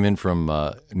just came in from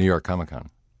New York Comic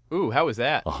Con. Ooh, how was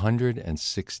that?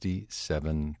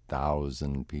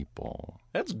 167,000 people.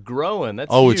 That's growing.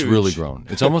 That's huge. It's really grown.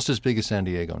 It's almost as big as San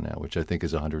Diego now, which I think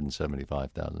is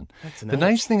 175,000. That's The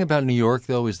nice thing about New York,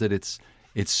 though, is that it's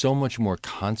so much more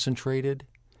concentrated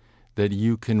that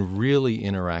you can really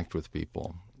interact with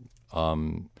people.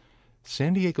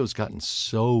 San Diego's gotten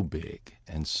so big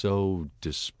and so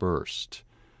dispersed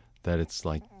that it's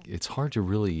hard to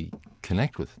really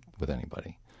connect with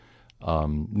anybody.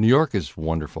 New York is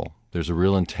wonderful. There's a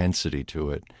real intensity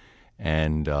to it,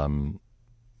 and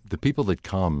the people that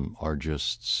come are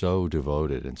just so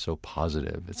devoted and so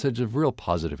positive. It's a real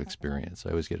positive experience.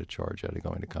 I always get a charge out of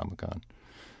going to Comic-Con.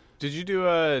 Did you do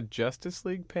a Justice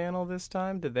League panel this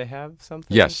time? Did they have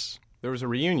something? Yes. There was a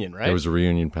reunion, right? There was a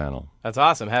reunion panel. That's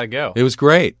awesome. How'd it go? It was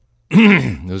great.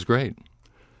 It was great.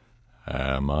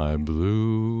 Am I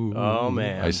blue? Oh,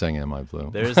 man. I sang Am I Blue.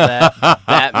 There's that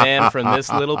Batman from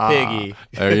This Little Piggy.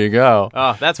 There you go.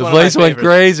 Oh, that's the one of my place went favorites.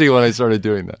 crazy when I started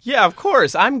doing that. Yeah, of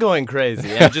course. I'm going crazy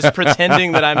and just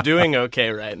pretending that I'm doing okay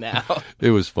right now.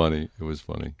 It was funny. It was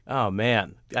funny. Oh,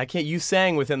 man. I can't. You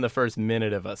sang within the first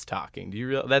minute of us talking. Do you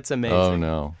realize? That's amazing. Oh,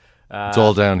 no. It's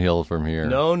all downhill from here.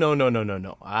 No.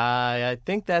 I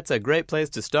think that's a great place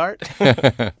to start.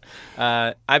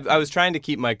 I was trying to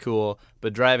keep my cool,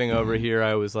 but driving over here,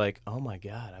 I was like, oh my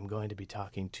God, I'm going to be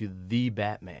talking to the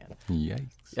Batman.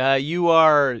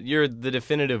 Yikes. You're the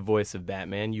definitive voice of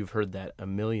Batman. You've heard that a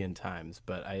million times,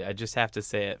 but I just have to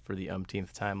say it for the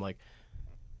umpteenth time. Like,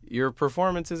 your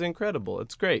performance is incredible.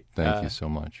 It's great. Thank you so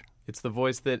much. It's the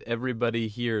voice that everybody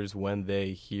hears when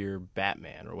they hear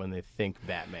Batman or when they think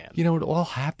Batman. You know, it all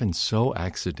happened so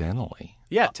accidentally.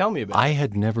 Yeah, tell me about it. I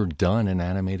had never done an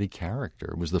animated character.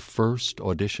 It was the first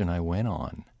audition I went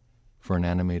on for an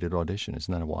animated audition.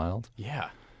 Isn't that wild? Yeah.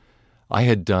 I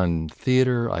had done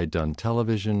theater. I'd done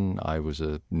television. I was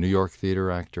a New York theater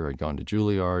actor. I'd gone to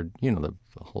Juilliard, the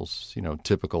whole,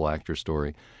 typical actor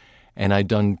story. And I'd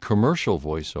done commercial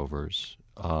voiceovers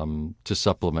to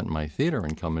supplement my theater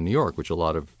income in New York, which a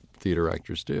lot of theater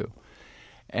actors do.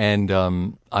 And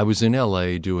I was in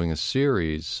L.A. doing a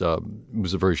series. It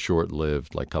was a very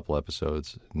short-lived, couple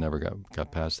episodes. Never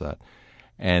got past that.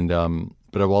 And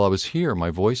but while I was here, my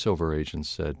voiceover agent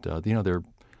said, they're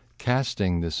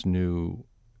casting this new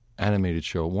animated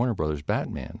show at Warner Brothers,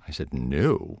 Batman. I said,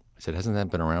 new? I said, hasn't that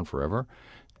been around forever?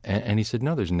 And he said,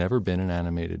 no, there's never been an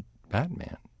animated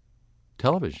Batman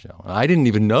television show. I didn't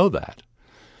even know that.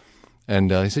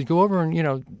 And he said, go over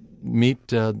and,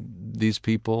 meet these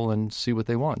people and see what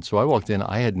they want. So I walked in.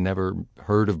 I had never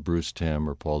heard of Bruce Timm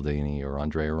or Paul Dini or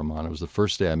Andrea Romano. It was the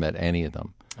first day I met any of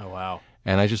them. Oh, wow.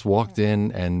 And I just walked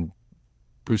in, and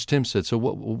Bruce Timm said, so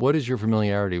what is your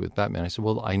familiarity with Batman? I said,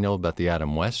 well, I know about the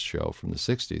Adam West show from the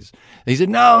 60s. And he said,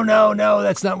 no,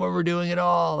 that's not what we're doing at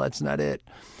all. That's not it.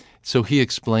 So he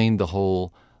explained the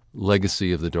whole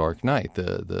legacy of the Dark Knight,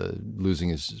 the losing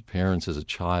his parents as a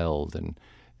child and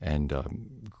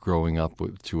growing up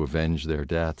to avenge their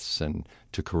deaths and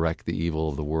to correct the evil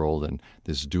of the world, and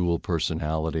this dual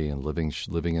personality and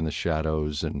living in the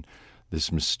shadows and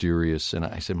this mysterious. And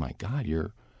I said, my God,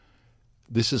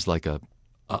 this is like a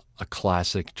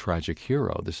classic tragic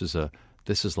hero. This is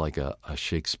like a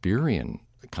Shakespearean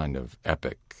kind of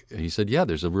epic. He said, yeah,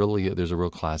 there's a real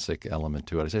classic element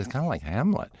to it. I said, it's kind of like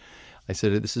Hamlet. I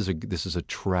said, this is a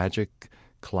tragic,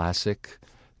 classic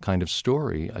kind of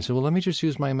story. I said, well, let me just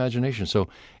use my imagination. So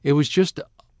it was just a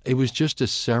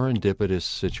serendipitous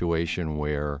situation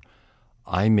where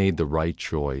I made the right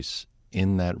choice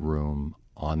in that room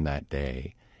on that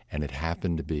day, and it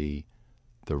happened to be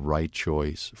the right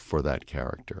choice for that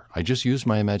character. I just used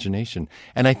my imagination.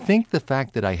 And I think the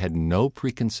fact that I had no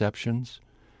preconceptions,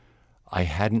 I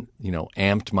hadn't,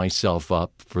 amped myself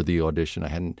up for the audition. I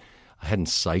hadn't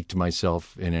psyched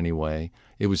myself in any way.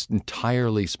 It was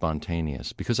entirely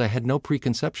spontaneous because I had no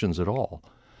preconceptions at all.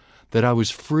 that I was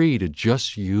free to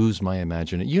just use my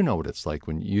imagination. You know what it's like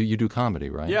when you do comedy,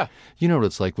 right? Yeah. You know what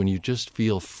it's like when you just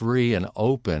feel free and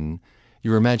open.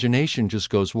 Your imagination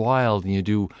just goes wild, and you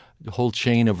do a whole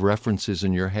chain of references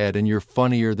in your head, and you're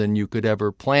funnier than you could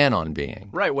ever plan on being.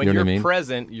 Right. When you know you're what I mean?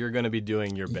 present, you're going to be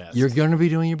doing your best. You're going to be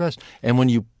doing your best. And when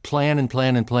you plan and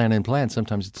plan and plan and plan,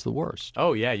 sometimes it's the worst.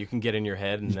 Oh, yeah. You can get in your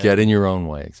head. And Get in your own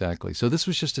way, exactly. So this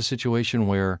was just a situation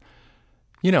where,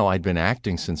 I'd been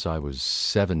acting since I was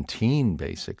 17,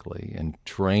 basically, and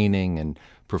training and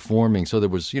performing. So there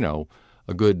was, a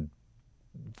good,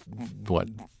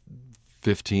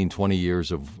 15, 20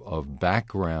 years of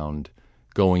background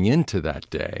going into that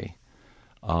day.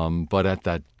 But at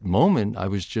that moment, I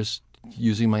was just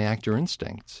using my actor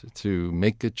instincts to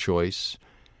make a choice,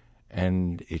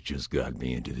 and it just got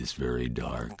me into this very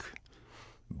dark,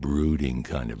 brooding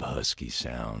kind of husky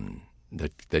sound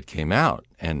that came out,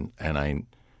 and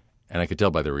I could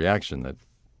tell by the reaction that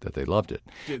they loved it.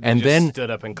 They just stood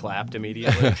up and clapped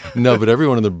immediately. No, but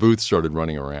everyone in the booth started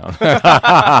running around.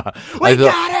 Got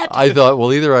it! I thought,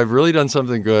 well, either I've really done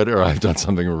something good or I've done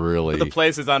something really The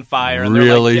place is on fire. And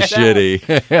really they're like,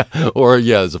 shitty. Or,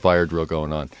 there's a fire drill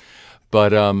going on.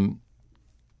 But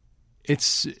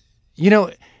it's,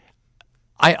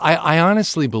 I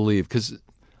honestly believe,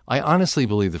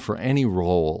 that for any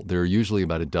role, there are usually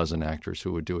about a dozen actors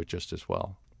who would do it just as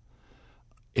well.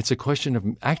 It's a question of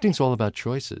acting's all about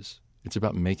choices. It's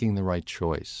about making the right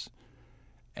choice.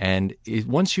 And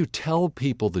once you tell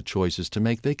people the choices to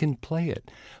make, they can play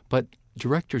it. But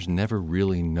directors never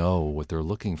really know what they're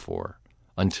looking for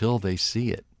until they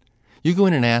see it. You go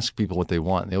in and ask people what they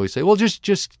want. They always say, well,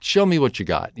 just show me what you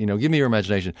got. Give me your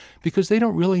imagination. Because they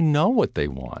don't really know what they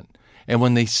want. And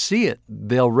when they see it,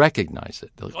 they'll recognize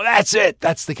it. They'll go, oh, that's it.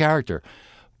 That's the character.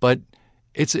 But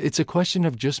it's a question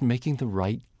of just making the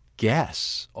right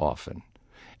guess often.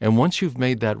 And once you've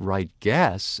made that right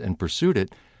guess and pursued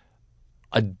it,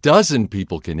 a dozen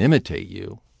people can imitate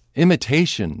you.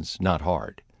 Imitation's not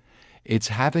hard. It's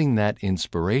having that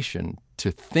inspiration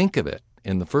to think of it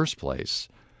in the first place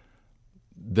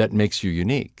that makes you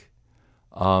unique.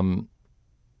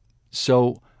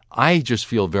 So I just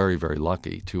feel very, very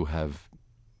lucky to have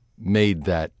made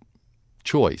that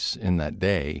choice in that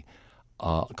day,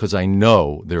 because I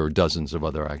know there are dozens of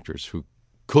other actors who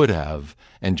could have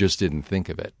and just didn't think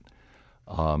of it,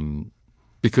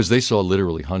 because they saw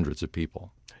literally hundreds of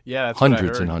people. Yeah, that's hundreds what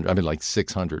I heard. and hundreds. I mean, like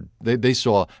 600. They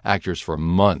saw actors for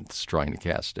months trying to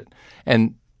cast it.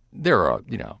 And there are,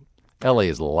 L.A.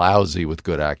 is lousy with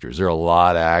good actors. There are a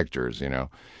lot of actors,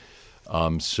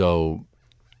 So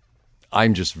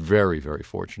I'm just very, very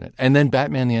fortunate. And then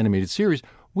Batman the Animated Series,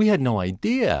 we had no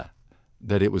idea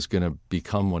that it was going to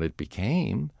become what it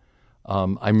became.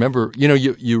 I remember,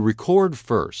 you record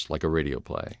first, like a radio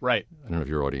play. Right. I don't know if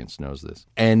your audience knows this.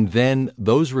 And then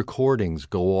those recordings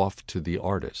go off to the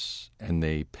artists, and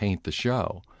they paint the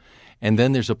show. And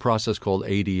then there's a process called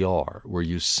ADR, where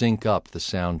you sync up the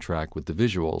soundtrack with the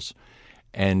visuals,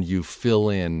 and you fill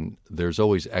in. There's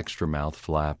always extra mouth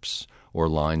flaps or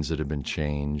lines that have been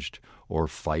changed or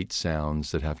fight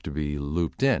sounds that have to be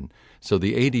looped in. So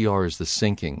the ADR is the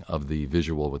syncing of the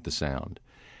visual with the sound.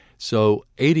 So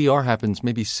ADR happens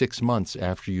maybe 6 months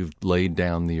after you've laid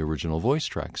down the original voice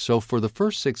track. So for the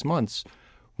first 6 months,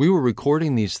 we were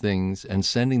recording these things and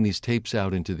sending these tapes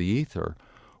out into the ether.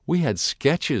 We had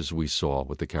sketches we saw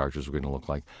what the characters were going to look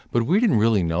like, but we didn't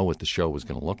really know what the show was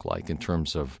going to look like in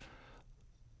terms of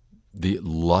the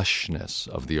lushness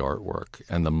of the artwork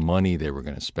and the money they were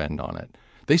going to spend on it.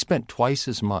 They spent twice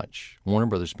as much. Warner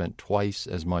Brothers spent twice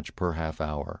as much per half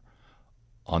hour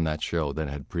on that show that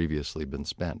had previously been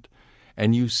spent.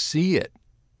 And you see it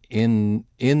in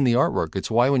the artwork.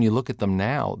 It's why when you look at them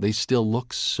now, they still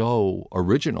look so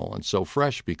original and so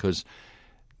fresh, because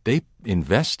they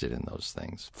invested in those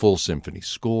things. Full symphony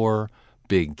score,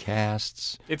 big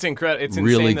casts. It's incredible. It's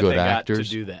really insane that good they actors. got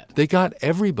to do that. They got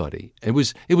everybody. It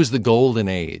was the golden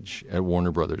age at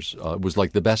Warner Brothers. It was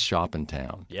like the best shop in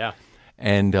town. Yeah.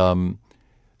 And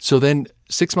so then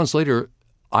 6 months later,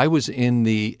 I was in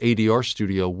the ADR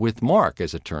studio with Mark,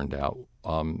 as it turned out.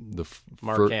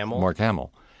 Mark Hamill. Mark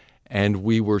Hamill. And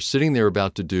we were sitting there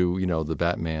about to do, the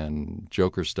Batman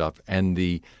Joker stuff, and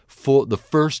the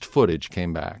first footage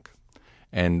came back,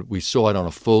 and we saw it on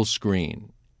a full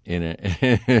screen in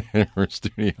our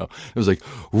studio. It was like,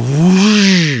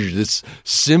 whoosh, this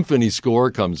symphony score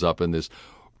comes up, and this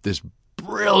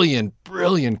brilliant,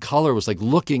 brilliant color was like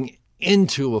looking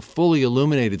into a fully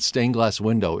illuminated stained glass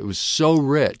window. It was so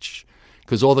rich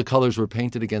because all the colors were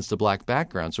painted against a black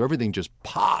background, so everything just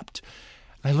popped.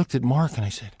 And I looked at Mark and I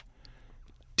said,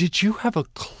 did you have a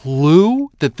clue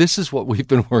that this is what we've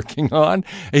been working on?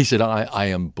 And he said, I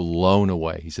am blown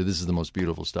away. He said, this is the most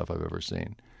beautiful stuff I've ever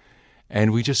seen.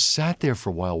 And we just sat there for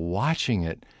a while watching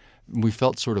it. We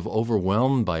felt sort of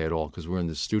overwhelmed by it all because we're in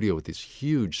the studio with these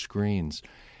huge screens.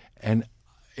 And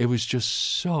it was just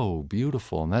so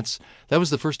beautiful. And that was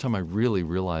the first time I really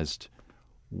realized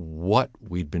what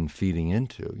we'd been feeding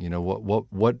into, you know,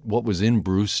 what was in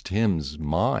Bruce Timm's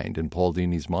mind and Paul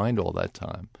Dini's mind all that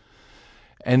time.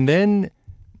 And then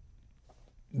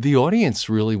the audience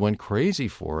really went crazy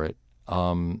for it.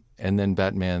 And then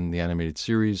Batman, the animated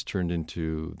series, turned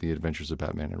into The Adventures of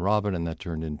Batman and Robin, and that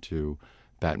turned into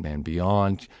Batman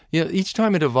Beyond. You know, each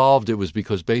time it evolved, it was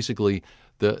because basically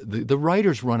the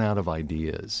writers run out of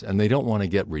ideas, and they don't want to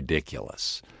get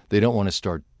ridiculous. They don't want to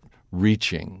start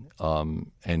reaching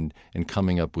and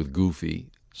coming up with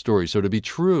goofy stories. So to be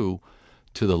true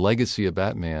to the legacy of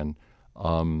Batman,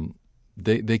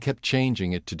 they kept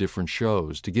changing it to different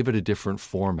shows to give it a different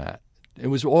format. It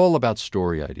was all about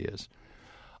story ideas.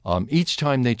 Each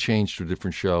time they changed to a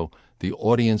different show, the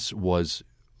audience was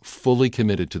fully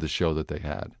committed to the show that they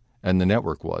had, and the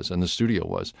network was, and the studio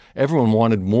was. Everyone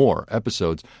wanted more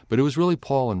episodes, but it was really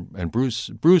Paul and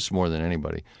Bruce more than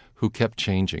anybody, who kept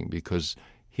changing because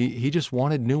he just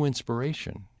wanted new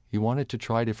inspiration. He wanted to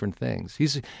try different things.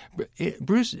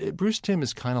 Bruce Timm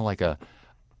is kind of like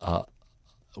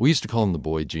we used to call him the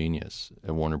boy genius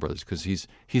at Warner Brothers because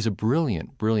he's a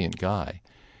brilliant, brilliant guy.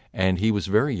 And he was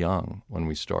very young when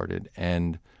we started,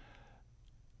 and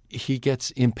he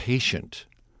gets impatient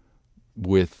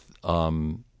with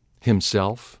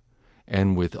himself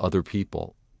and with other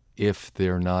people if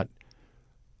they're not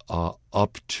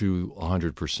up to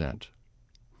 100%.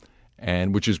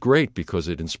 And which is great because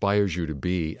it inspires you to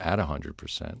be at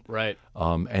 100%. Right.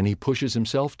 And he pushes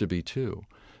himself to be too.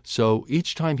 So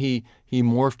each time he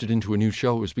morphed it into a new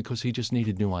show, it was because he just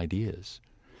needed new ideas.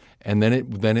 And then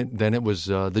it was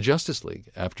the Justice League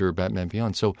after Batman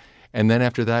Beyond. So, and then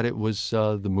after that it was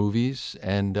the movies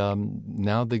and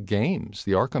now the games,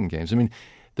 the Arkham games. I mean,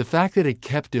 the fact that it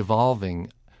kept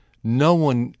evolving, no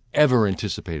one ever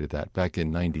anticipated that back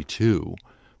in '92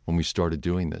 when we started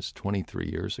doing this 23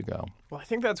 years ago. Well, I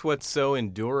think that's what's so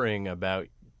enduring about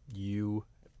you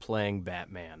playing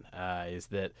Batman is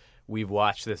that we've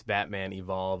watched this Batman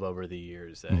evolve over the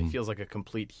years. He feels like a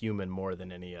complete human more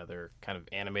than any other kind of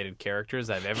animated characters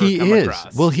I've ever come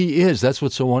across. Well, he is. That's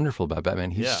what's so wonderful about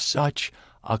Batman. He's such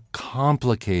a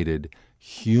complicated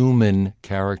human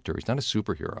character. He's not a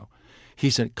superhero.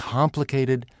 He's a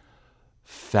complicated,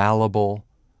 fallible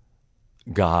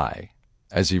guy,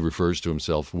 as he refers to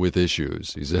himself, with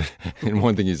issues. And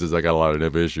one thing he says, I got a lot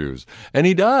of issues. And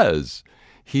he does.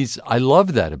 I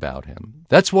love that about him.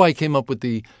 That's why I came up with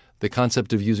the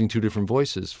concept of using two different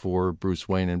voices for Bruce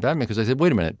Wayne and Batman, because I said,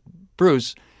 wait a minute,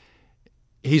 Bruce,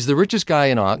 he's the richest guy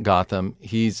in Gotham.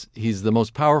 He's the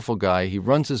most powerful guy. He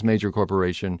runs his major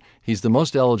corporation. He's the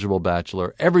most eligible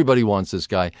bachelor. Everybody wants this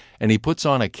guy. And he puts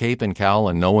on a cape and cowl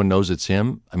and no one knows it's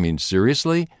him. I mean,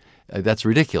 seriously? That's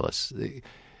ridiculous.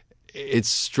 It's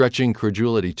stretching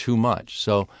credulity too much.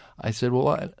 So I said,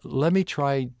 well, let me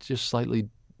try just slightly,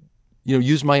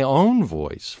 use my own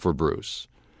voice for Bruce.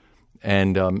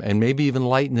 And maybe even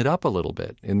lighten it up a little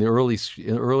bit. In the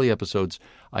early episodes,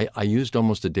 I used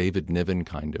almost a David Niven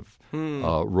kind of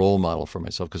role model for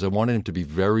myself because I wanted him to be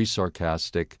very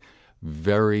sarcastic,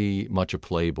 very much a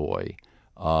playboy.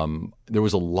 There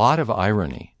was a lot of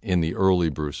irony in the early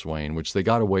Bruce Wayne, which they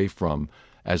got away from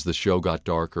as the show got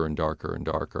darker and darker and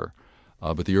darker.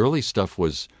 But the early stuff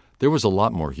there was a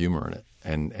lot more humor in it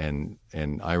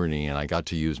and irony, and I got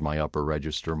to use my upper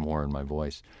register more in my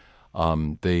voice.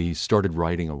 They started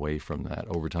writing away from that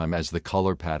over time as the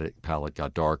color palette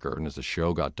got darker and as the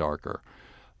show got darker.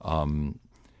 And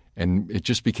it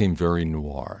just became very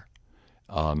noir.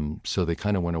 So they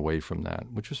kind of went away from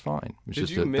that, which was fine.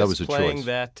 Did you miss that was a playing choice.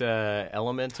 that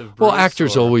element of Bruce? Well,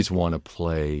 actors always want to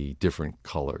play different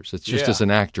colors. It's just as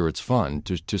an actor, it's fun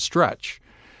to stretch.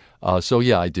 So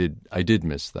yeah, I did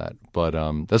miss that, but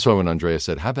that's why when Andrea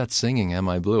said, "How about singing Am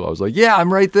I Blue?" I was like, "Yeah,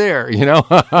 I'm right there."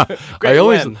 I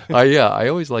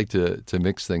always like to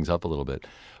mix things up a little bit,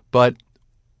 but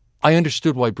I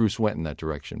understood why Bruce went in that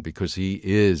direction because he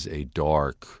is a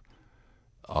dark.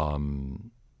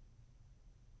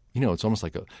 It's almost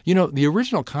like the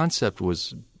original concept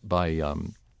was by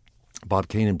Bob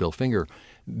Kane and Bill Finger.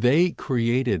 They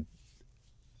created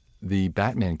the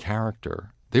Batman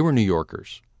character. They were New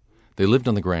Yorkers. They lived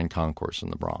on the Grand Concourse in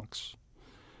the Bronx,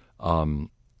 and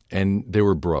they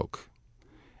were broke.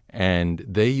 And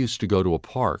they used to go to a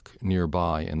park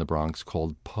nearby in the Bronx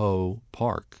called Poe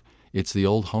Park. It's the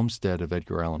old homestead of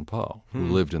Edgar Allan Poe, who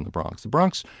lived in the Bronx. The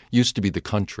Bronx used to be the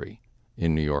country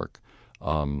in New York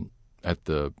in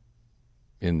the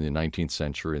 19th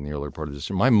century, in the earlier part of this.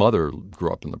 My mother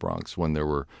grew up in the Bronx when there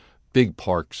were big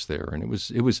parks there, and it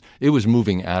was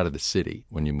moving out of the city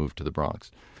when you moved to the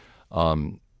Bronx.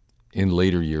 In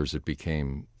later years, it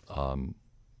became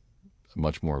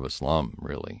much more of a slum,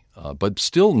 really. But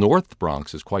still, North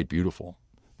Bronx is quite beautiful.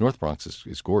 North Bronx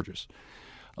is gorgeous.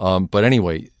 But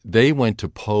anyway, they went to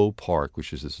Poe Park,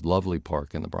 which is this lovely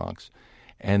park in the Bronx,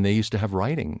 and they used to have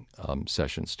writing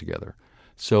sessions together.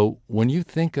 So when you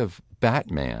think of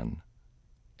Batman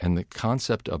and the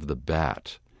concept of the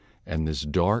bat and this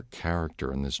dark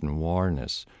character and this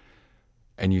noirness,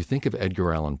 and you think of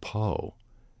Edgar Allan Poe,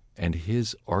 and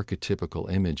his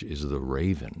archetypical image is the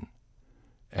raven,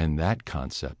 and that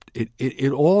concept,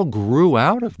 it all grew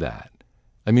out of that.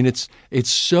 I mean, it's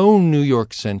so New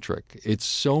York-centric. It's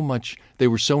so much, they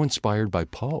were so inspired by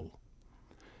Poe.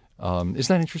 Isn't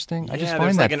that interesting? Yeah, I just there's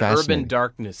find like that an fascinating. urban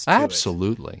darkness to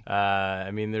Absolutely. it. I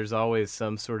mean, there's always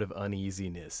some sort of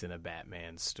uneasiness in a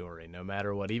Batman story, no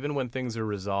matter what. Even when things are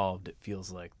resolved, it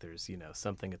feels like there's,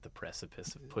 something at the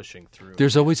precipice of pushing through.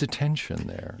 There's always a tension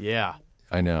there. Yeah.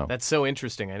 I know. That's so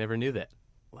interesting. I never knew that.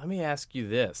 Let me ask you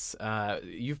this.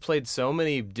 You've played so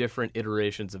many different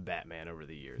iterations of Batman over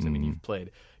the years. I mean, you've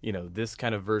played, this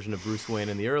kind of version of Bruce Wayne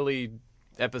in the early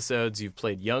episodes. You've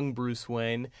played young Bruce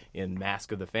Wayne in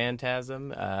Mask of the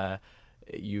Phantasm.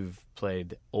 You've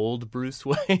played old Bruce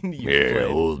Wayne.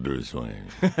 Old Bruce Wayne.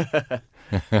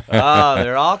 Oh,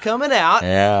 they're all coming out.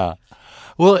 Yeah.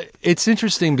 Well, it's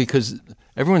interesting because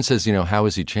everyone says, how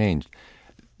has he changed?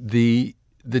 The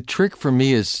trick for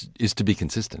me is to be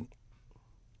consistent.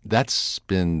 That's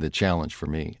been the challenge for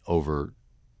me over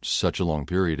such a long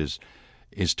period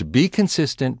is to be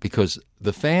consistent, because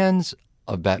the fans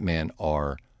of Batman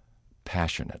are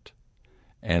passionate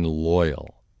and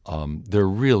loyal. They're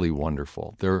really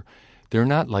wonderful. They're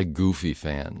not like goofy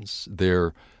fans.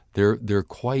 They're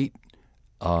quite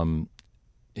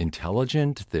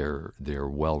intelligent. They're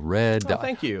well read. Oh,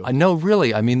 thank you. No,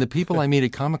 really. I mean, the people I meet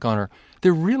at Comic-Con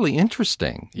they're really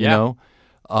interesting. You know.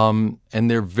 And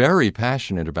they're very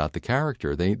passionate about the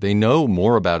character. They know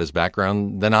more about his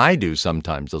background than I do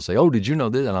sometimes. They'll say, "Oh, did you know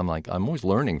this?" And I'm like, I'm always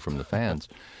learning from the fans.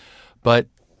 But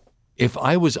if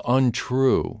I was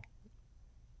untrue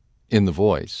in the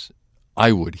voice,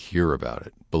 I would hear about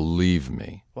it. Believe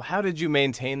me. Well, how did you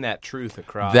maintain that truth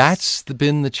across? That's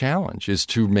been the challenge, is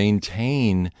to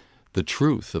maintain the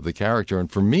truth of the character. And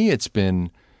for me, it's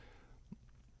been...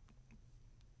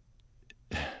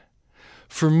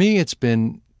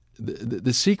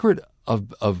 the secret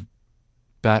of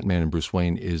Batman and Bruce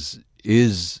Wayne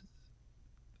is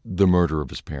the murder of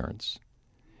his parents.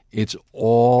 It's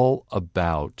all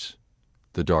about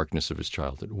the darkness of his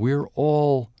childhood. We're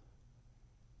all...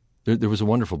 There was a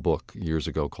wonderful book years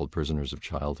ago called Prisoners of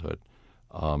Childhood.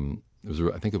 I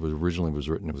think it was originally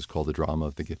written, it was called The Drama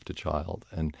of the Gifted Child.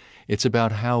 And it's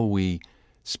about how we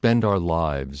spend our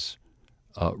lives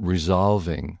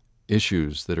resolving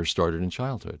issues that are started in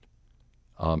childhood.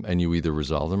 And you either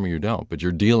resolve them or you don't, but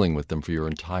you're dealing with them for your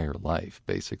entire life,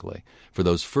 basically. For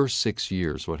those first 6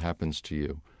 years, what happens to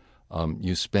you,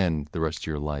 you spend the rest of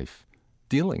your life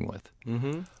dealing with.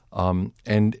 Mm-hmm.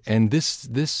 And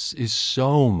this is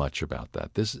so much about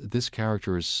that. This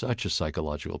character is such a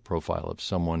psychological profile of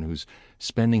someone who's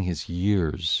spending his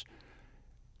years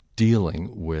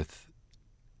dealing with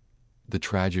the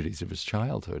tragedies of his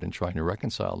childhood and trying to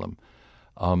reconcile them.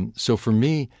 So for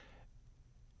me,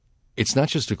 it's not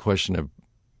just a question of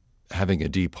having a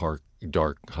deep,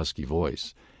 dark, husky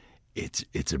voice. It's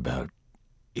about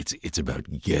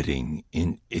getting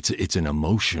in. It's an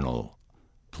emotional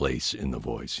place in the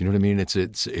voice. You know what I mean? It's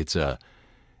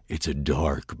a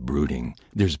dark, brooding.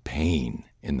 There's pain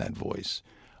in that voice.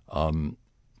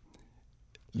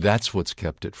 That's what's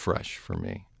kept it fresh for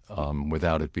me.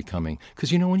 Without it becoming,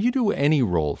 because when you do any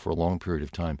role for a long period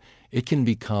of time, it can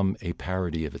become a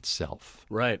parody of itself.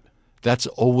 Right. That's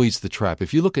always the trap.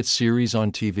 If you look at series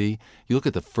on TV, you look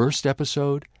at the first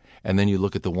episode, and then you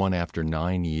look at the one after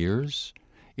 9 years,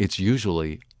 it's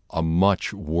usually a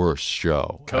much worse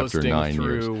show after 9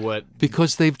 years.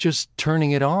 Because they've just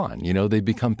turning it on. They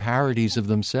become parodies of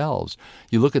themselves.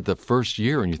 You look at the first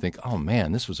year and you think, oh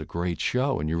man, this was a great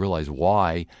show. And you realize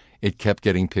why it kept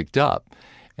getting picked up.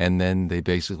 And then they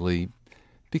basically,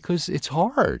 because it's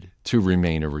hard to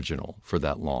remain original for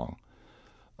that long.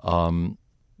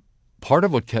 Part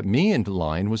of what kept me in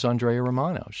line was Andrea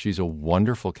Romano. She's a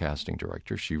wonderful casting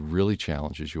director. She really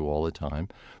challenges you all the time.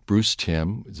 Bruce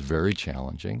Timm is very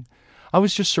challenging. I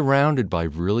was just surrounded by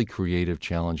really creative,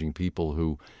 challenging people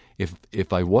who,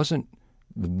 If I wasn't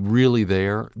really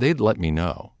there, they'd let me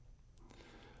know.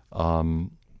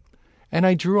 And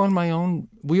I drew on my own.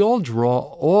 We all draw.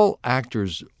 All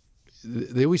actors,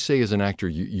 they always say as an actor,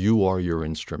 you are your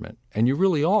instrument. And you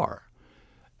really are.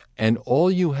 And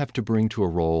all you have to bring to a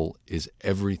role is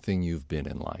everything you've been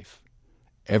in life,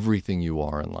 everything you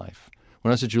are in life.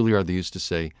 When I was at Juilliard, they used to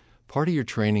say, part of your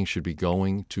training should be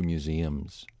going to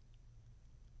museums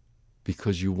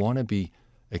because you want to be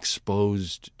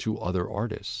exposed to other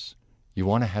artists. You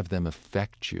want to have them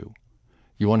affect you.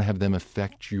 You want to have them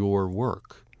affect your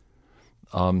work.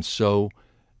 So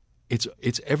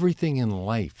it's everything in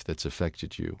life that's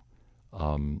affected you.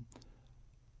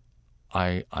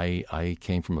 I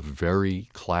came from a very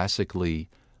classically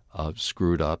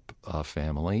screwed up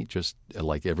family, just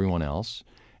like everyone else,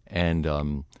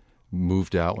 and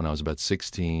moved out when I was about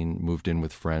 16, moved in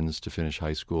with friends to finish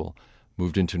high school,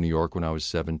 moved into New York when I was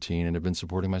 17, and have been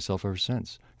supporting myself ever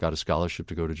since. Got a scholarship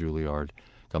to go to Juilliard,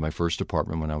 got my first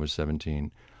apartment when I was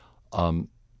 17.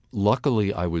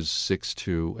 Luckily, I was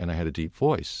 6'2", and I had a deep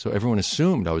voice, so everyone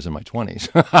assumed I was in my 20s.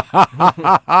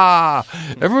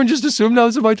 Everyone just assumed I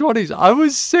was in my 20s. I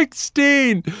was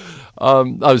 16. I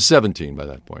was 17 by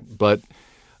that point. But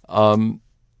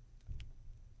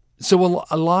so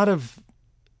a lot of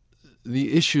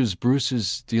the issues Bruce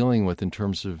is dealing with in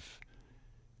terms of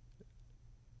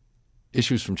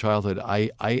issues from childhood,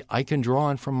 I can draw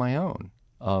on from my own.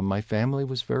 My family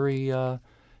was very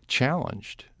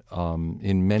challenged.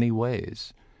 In many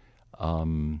ways,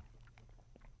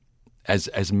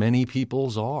 as many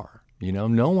people's are. You know,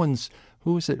 no one's,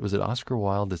 who was it? Was it Oscar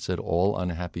Wilde that said all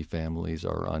unhappy families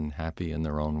are unhappy in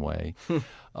their own way?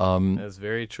 That's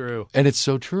very true. And it's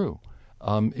so true.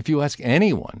 If you ask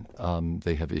anyone,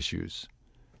 they have issues.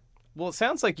 Well, it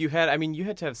sounds like you had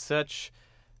to have such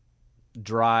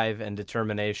drive and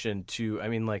determination to,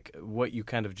 like what you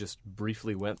kind of just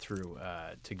briefly went through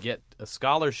to get a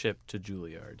scholarship to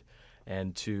Juilliard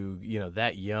and to,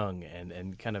 that young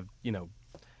and kind of,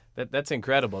 that's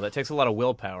incredible. That takes a lot of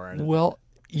willpower. Well,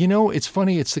 it's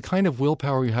funny. It's the kind of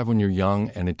willpower you have when you're young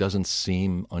and it doesn't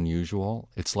seem unusual.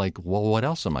 It's like, well, what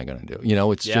else am I going to do?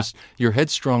 It's just you're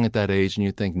headstrong at that age and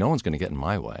you think no one's going to get in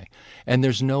my way. And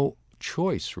there's no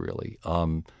choice really.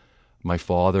 My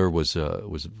father was a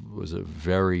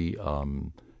very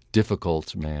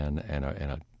difficult man and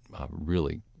a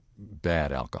really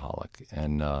bad alcoholic,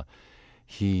 and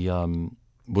he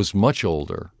was much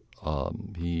older.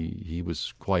 He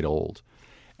was quite old,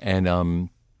 and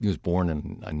he was born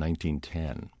in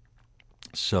 1910.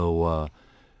 So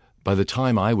by the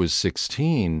time I was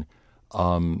 16,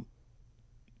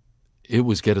 it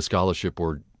was get a scholarship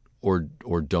or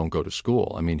don't go to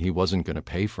school. He wasn't going to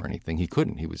pay for anything. He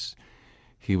couldn't. He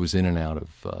was in and out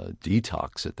of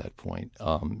detox at that point.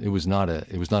 It was not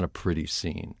a pretty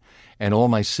scene, and all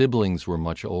my siblings were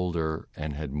much older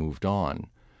and had moved on.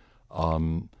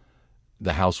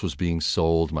 The house was being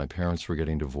sold. My parents were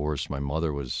getting divorced. My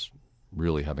mother was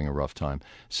really having a rough time.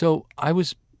 So I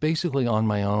was basically on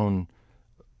my own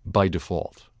by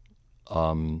default.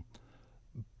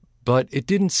 But it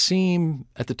didn't seem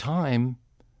at the time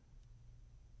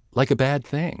like a bad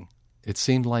thing. It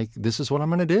seemed like, this is what I'm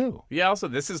going to do. Yeah, also,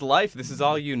 this is life. This is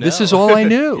all you know. This is all I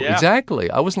knew. Yeah. Exactly.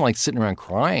 I wasn't like sitting around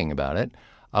crying about it.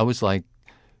 I was like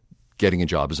getting a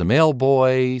job as a mail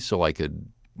boy so I could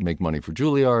make money for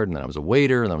Juilliard, and then I was a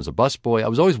waiter, and then I was a busboy. I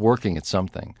was always working at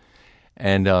something.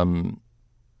 And it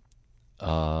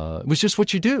was just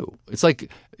what you do. It's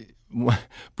like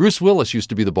Bruce Willis used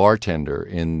to be the bartender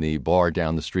in the bar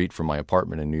down the street from my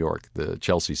apartment in New York, the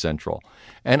Chelsea Central.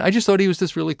 And I just thought he was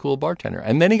this really cool bartender.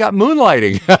 And then he got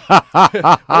moonlighting.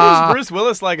 What was Bruce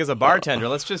Willis like as a bartender?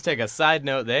 Let's just take a side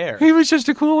note there. He was just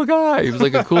a cool guy. He was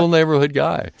like a cool neighborhood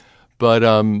guy. But,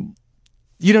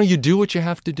 you do what you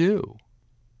have to do.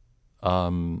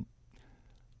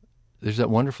 There's that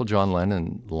wonderful John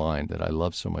Lennon line that I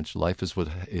love so much. Life is what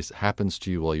happens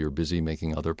to you while you're busy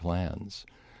making other plans.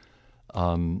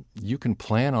 You can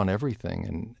plan on everything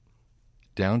and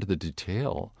down to the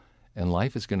detail, and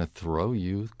life is going to throw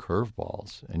you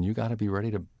curveballs, and you got to be ready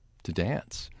to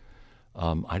dance.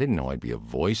 I didn't know I'd be a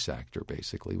voice actor,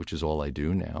 basically, which is all I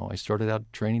do now. I started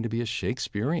out training to be a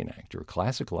Shakespearean actor, a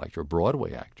classical actor, a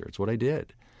Broadway actor. It's what I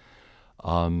did.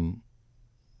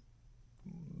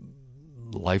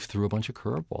 Life threw a bunch of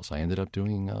curveballs. I ended up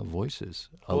doing voices.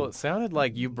 Well, it sounded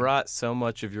like you brought so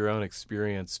much of your own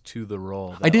experience to the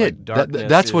role. I did.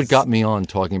 That's what got me on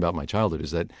talking about my childhood,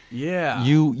 is that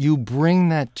you bring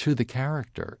that to the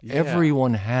character. Yeah.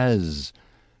 Everyone has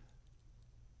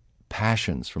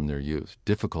passions from their youth,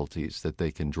 difficulties that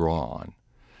they can draw on.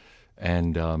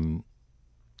 And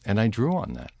I drew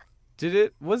on that.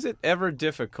 Was it ever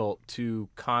difficult to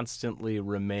constantly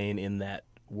remain in that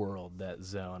world, that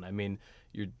zone? I mean,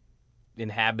 you're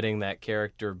inhabiting that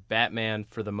character. Batman,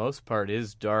 for the most part,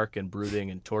 is dark and brooding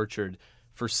and tortured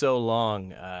for so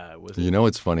long.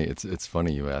 It's funny. It's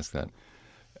funny you ask that.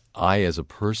 I, as a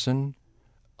person,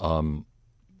 found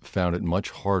it much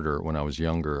harder when I was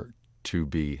younger to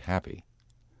be happy.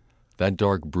 That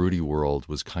dark, broody world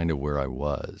was kind of where I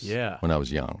was when I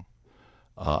was young.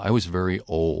 I was very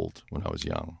old when I was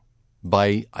young.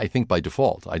 I think by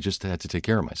default. I just had to take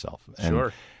care of myself. And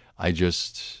sure. I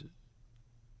just...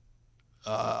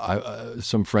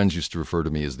 some friends used to refer to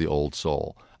me as the old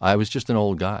soul. I was just an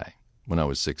old guy when I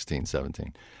was 16,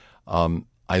 17.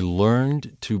 I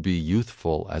learned to be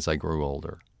youthful as I grew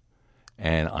older.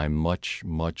 And I'm much,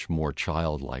 much more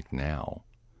childlike now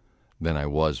than I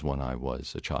was when I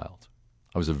was a child.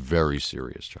 I was a very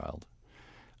serious child,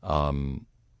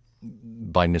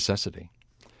 by necessity.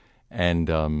 And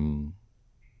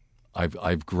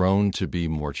I've grown to be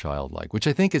more childlike, which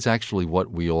I think is actually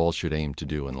what we all should aim to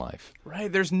do in life. Right.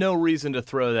 There's no reason to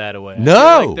throw that away. No!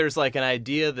 I feel like there's like an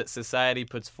idea that society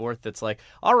puts forth that's like,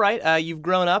 all right, you've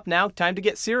grown up now, time to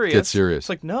get serious. Get serious. It's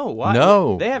like, no, why?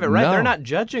 No. They have it right. No. They're not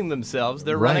judging themselves.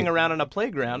 They're running around on a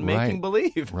playground making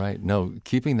believe. Right. No,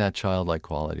 keeping that childlike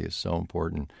quality is so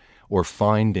important, or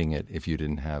finding it if you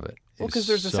didn't have it. Well, because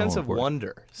there's a sense of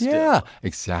wonder still. Yeah,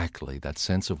 exactly. That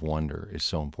sense of wonder is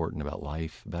so important about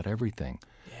life, about everything.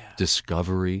 Yeah.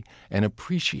 Discovery and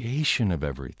appreciation of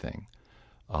everything.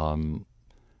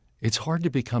 It's hard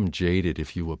to become jaded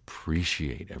if you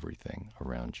appreciate everything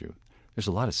around you. There's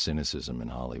a lot of cynicism in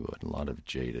Hollywood, a lot of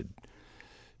jaded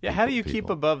how do you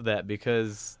keep above that?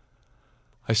 Because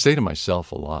I say to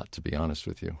myself a lot, to be honest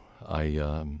with you.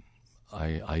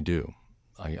 I do.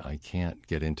 I can't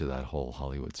get into that whole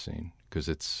Hollywood scene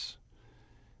because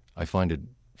I find it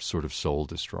sort of soul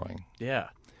destroying. Yeah.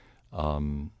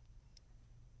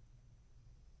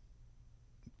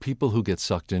 People who get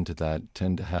sucked into that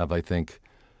tend to have, I think,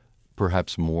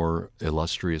 perhaps more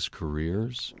illustrious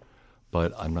careers,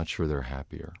 but I'm not sure they're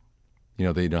happier. You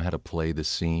know, they know how to play the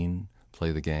scene,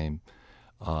 play the game.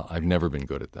 I've never been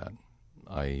good at that.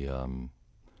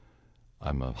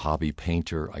 I'm a hobby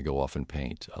painter. I go off and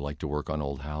paint. I like to work on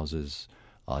old houses.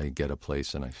 I get a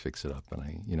place and I fix it up,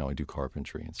 and I do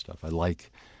carpentry and stuff. I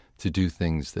like to do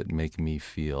things that make me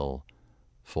feel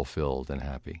fulfilled and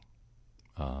happy.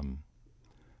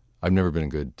 I've never been a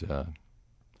good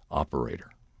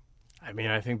operator. I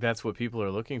mean, I think that's what people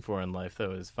are looking for in life,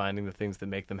 though, is finding the things that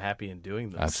make them happy and doing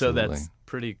them. Absolutely. So that's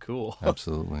pretty cool.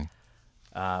 Absolutely.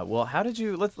 Well, how did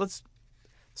you? Let's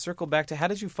circle back to how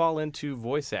did you fall into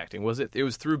voice acting? It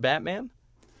was through Batman?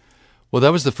 Well,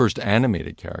 that was the first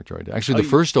animated character I did. Actually, the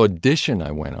first audition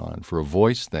I went on for a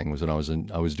voice thing was when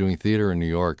I was doing theater in New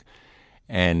York,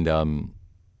 and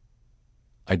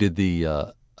I did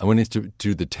I went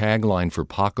into the tagline for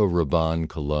Paco Rabanne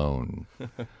Cologne.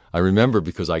 I remember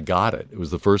because I got it. It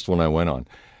was the first one I went on.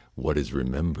 What is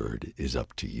remembered is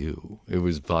up to you. It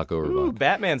was Paco Rabanne. Ooh,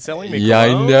 Batman selling me Yeah,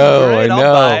 cologne? I know. Great, I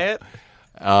know. I'll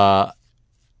buy it.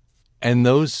 And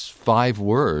those 5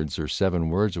 words or 7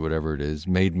 words or whatever it is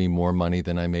made me more money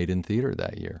than I made in theater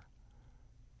that year.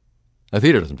 Now,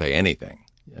 theater doesn't pay anything.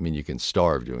 I mean, you can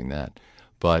starve doing that.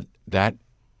 But that,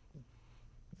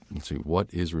 let's see,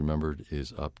 what is remembered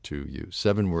is up to you.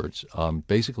 7 words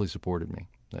basically supported me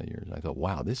that year. I thought,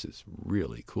 wow, this is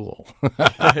really cool.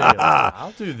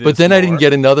 I'll do this. But then more. I didn't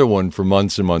get another one for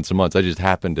months and months and months. I just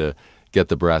happened to get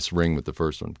the brass ring with the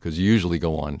first one because you usually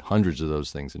go on hundreds of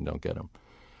those things and don't get them.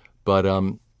 But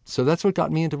so that's what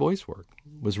got me into voice work,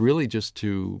 was really just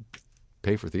to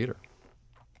pay for theater.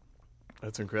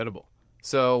 That's incredible.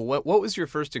 So what was your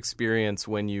first experience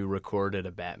when you recorded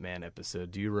a Batman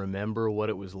episode? Do you remember what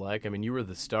it was like? I mean, you were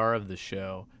the star of the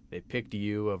show. They picked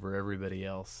you over everybody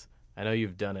else. I know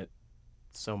you've done it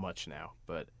so much now,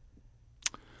 but...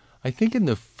 I think in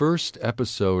the first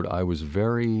episode I was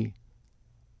very...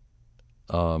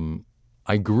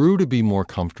 I grew to be more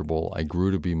comfortable. I grew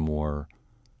to be more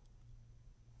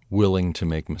willing to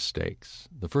make mistakes.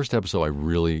 The first episode, I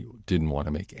really didn't want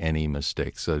to make any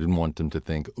mistakes. I didn't want them to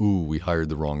think, ooh, we hired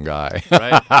the wrong guy.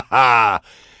 Right.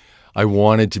 I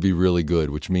wanted to be really good,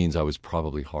 which means I was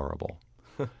probably horrible.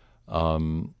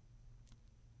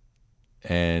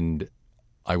 And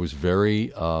I was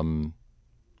very, I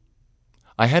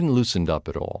hadn't loosened up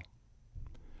at all.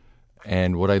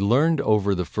 And what I learned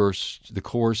over the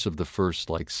course of the first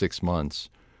 6 months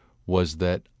was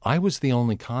that I was the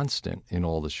only constant in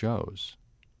all the shows.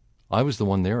 I was the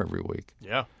one there every week.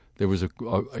 Yeah. there was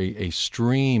a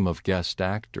stream of guest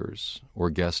actors or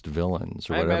guest villains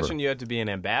or whatever. I imagine you had to be an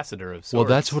ambassador of sorts. Well,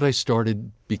 that's what I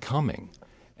started becoming.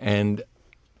 And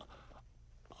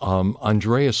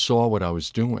Andrea saw what I was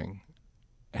doing,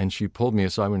 and she pulled me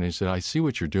aside and she said, I see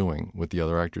what you're doing with the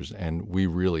other actors, and we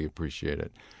really appreciate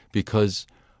it. Because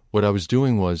what I was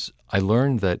doing was I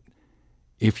learned that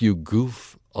if you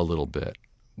goof a little bit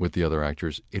with the other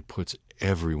actors, it puts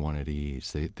everyone at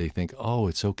ease. They think, oh,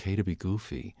 it's okay to be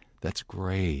goofy. That's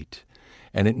great.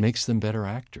 And it makes them better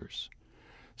actors.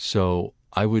 So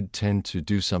I would tend to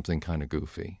do something kind of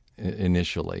goofy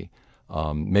initially,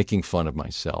 making fun of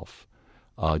myself,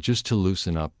 just to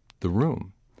loosen up the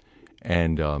room.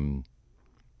 And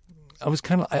I was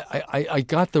kind of, I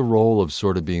got the role of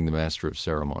sort of being the master of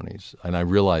ceremonies. And I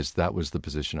realized that was the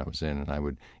position I was in. And I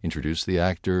would introduce the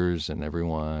actors and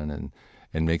everyone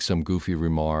and make some goofy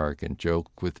remark and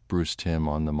joke with Bruce Timm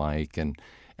on the mic. And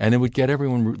it would get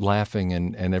everyone laughing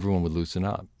and everyone would loosen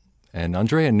up. And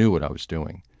Andrea knew what I was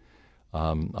doing.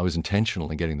 I was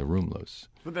intentionally getting the room loose.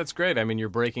 But that's great. I mean, you're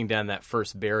breaking down that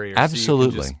first barrier.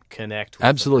 Absolutely. So you can just connect with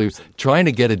Absolutely. the person. Trying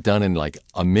to get it done in like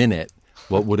a minute,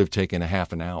 what would have taken a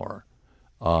half an hour.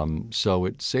 So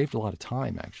it saved a lot of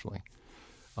time, actually.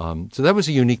 So that was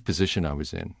a unique position I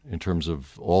was in terms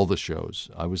of all the shows.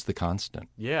 I was the constant.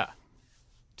 Yeah.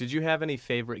 Did you have any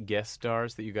favorite guest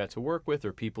stars that you got to work with,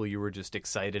 or people you were just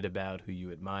excited about, who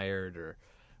you admired,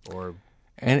 or?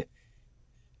 And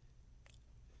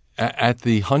at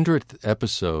the 100th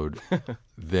episode,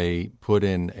 they put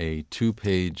in a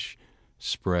 2-page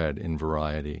spread in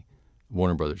Variety,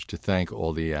 Warner Brothers, to thank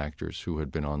all the actors who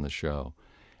had been on the show.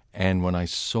 And when I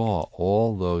saw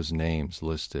all those names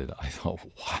listed, I thought,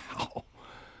 wow,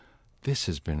 this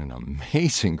has been an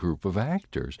amazing group of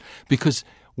actors. Because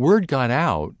word got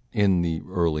out in the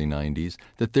early 90s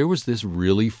that there was this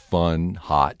really fun,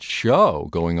 hot show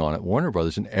going on at Warner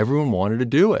Brothers, and everyone wanted to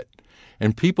do it.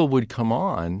 And people would come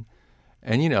on,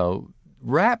 and, you know,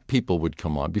 rap people would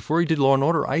come on. Before he did Law &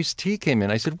 Order, Ice-T came in.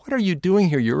 I said, what are you doing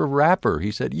here? You're a rapper.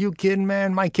 He said, you kidding,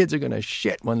 man? My kids are going to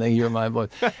shit when they hear my voice.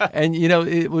 And, you know,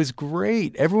 it was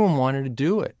great. Everyone wanted to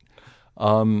do it.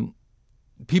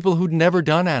 People who'd never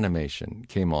done animation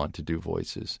came on to do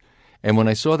voices. And when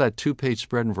I saw that 2-page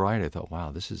spread in Variety, I thought,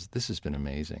 wow, this has been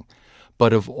amazing.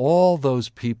 But of all those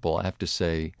people, I have to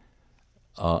say,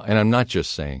 and I'm not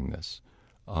just saying this,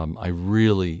 I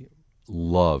really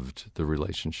loved the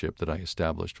relationship that I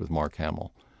established with Mark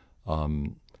Hamill.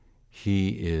 He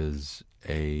is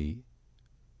a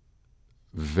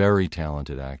very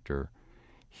talented actor.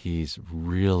 He's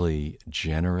really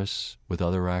generous with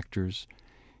other actors.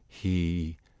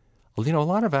 You know, a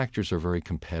lot of actors are very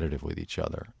competitive with each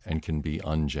other and can be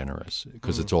ungenerous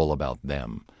because it's all about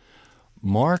them.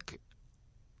 Mark,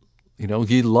 you know,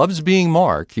 he loves being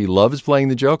Mark. He loves playing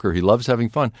the Joker. He loves having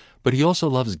fun. But he also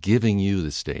loves giving you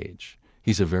the stage.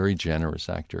 He's a very generous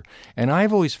actor. And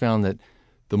I've always found that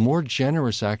the more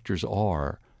generous actors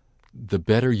are, the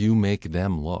better you make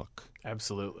them look.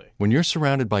 Absolutely. When you're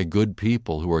surrounded by good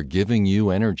people who are giving you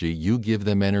energy, you give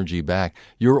them energy back.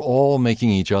 You're all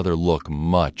making each other look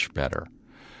much better.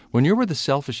 When you're with a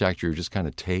selfish actor who just kind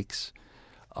of takes,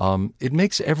 it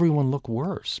makes everyone look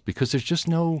worse because there's just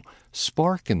no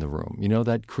spark in the room. You know,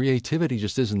 that creativity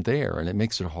just isn't there, and it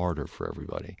makes it harder for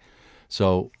everybody.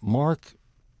 So Mark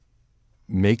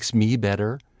makes me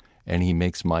better, and he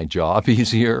makes my job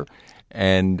easier.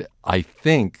 And I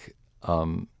think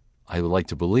I would like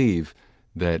to believe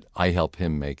that I help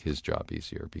him make his job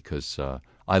easier because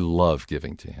I love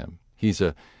giving to him. He's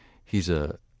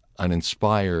an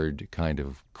inspired kind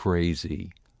of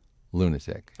crazy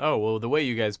lunatic. Oh, well, the way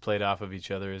you guys played off of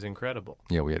each other is incredible.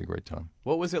 Yeah, we had a great time.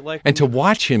 What was it like? And to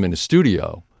watch him in a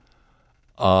studio,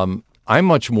 I'm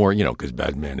much more, you know, because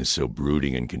Batman is so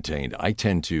brooding and contained, I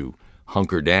tend to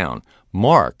hunker down.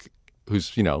 Mark,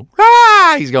 who's, you know,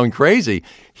 he's going crazy,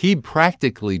 he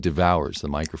practically devours the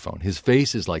microphone. His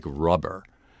face is like rubber.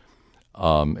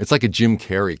 It's like a Jim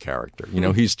Carrey character. You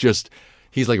know, he's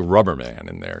like Rubber Man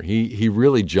in there. He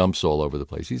really jumps all over the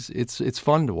place. It's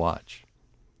fun to watch.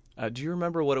 Do you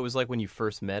remember what it was like when you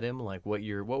first met him? Like what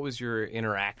was your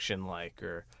interaction like?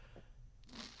 Or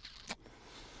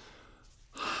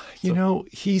you know,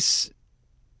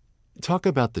 talk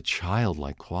about the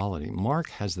childlike quality. Mark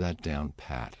has that down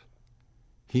pat.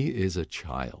 He is a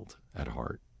child at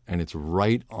heart, and it's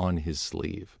right on his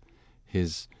sleeve.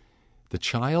 The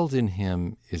child in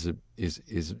him is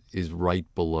right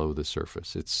below the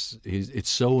surface. It's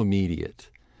so immediate.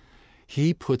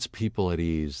 He puts people at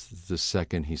ease the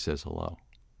second he says hello.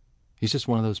 He's just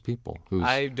one of those people who's...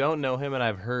 I don't know him, and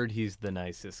I've heard he's the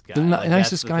nicest guy. The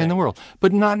nicest guy in the world.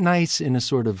 But not nice in a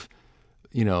sort of,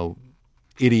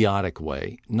 idiotic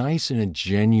way. Nice in a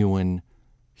genuine,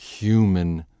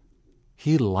 human.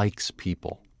 He likes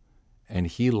people, and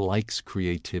he likes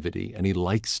creativity, and he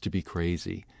likes to be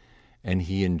crazy, and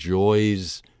he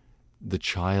enjoys the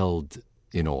child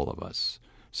in all of us.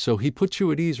 So he puts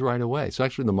you at ease right away. So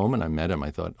actually, the moment I met him,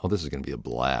 I thought, oh, this is going to be a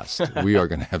blast. We are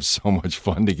going to have so much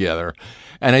fun together.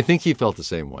 And I think he felt the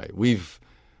same way. We've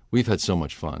had so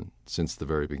much fun since the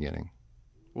very beginning.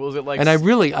 Well, is it like?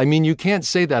 And you can't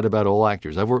say that about all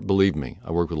actors. Believe me,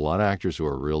 I work with a lot of actors who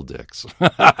are real dicks.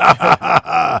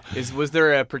 Was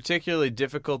there a particularly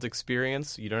difficult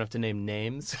experience? You don't have to name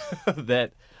names.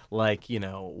 That,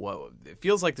 it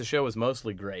feels like the show was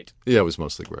mostly great. Yeah, it was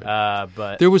mostly great.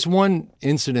 But there was one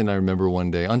incident I remember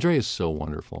one day. Andrea is so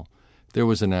wonderful. There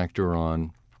was an actor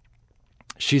on.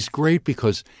 She's great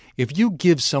because if you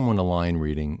give someone a line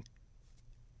reading,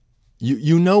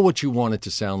 you know what you want it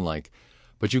to sound like.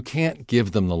 But you can't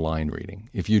give them the line reading.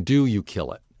 If you do, you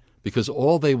kill it. Because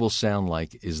all they will sound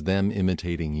like is them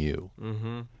imitating you.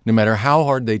 Mm-hmm. No matter how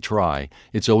hard they try,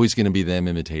 it's always going to be them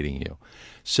imitating you.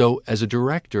 So as a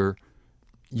director,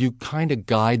 you kind of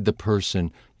guide the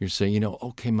person. You're saying,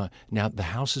 okay, now the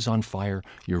house is on fire.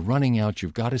 You're running out.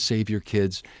 You've got to save your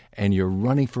kids. And you're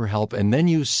running for help. And then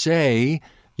you say,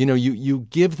 you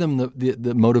give them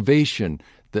the motivation,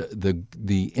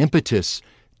 the impetus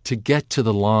to get to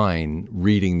the line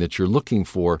reading that you're looking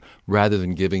for rather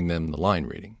than giving them the line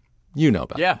reading. You know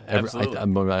about it. Yeah, absolutely.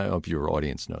 I hope your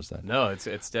audience knows that. No, it's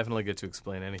definitely good to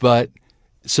explain anything. But,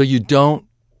 so you don't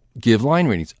give line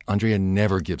readings. Andrea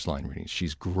never gives line readings.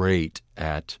 She's great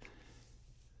at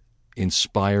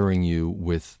inspiring you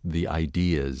with the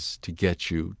ideas to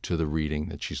get you to the reading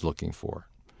that she's looking for.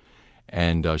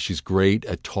 And she's great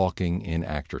at talking in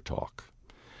actor talk.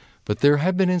 But there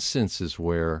have been instances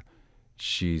where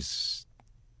she's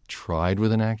tried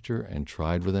with an actor and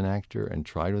tried with an actor and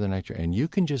tried with an actor. And you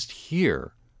can just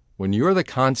hear, when you're the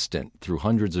constant through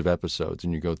hundreds of episodes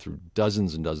and you go through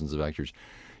dozens and dozens of actors,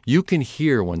 you can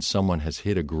hear when someone has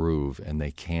hit a groove and they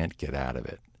can't get out of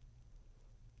it.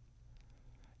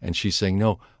 And she's saying,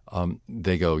 no,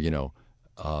 they go,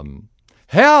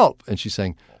 help! And she's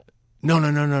saying, No,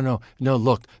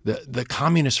 look, the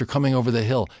communists are coming over the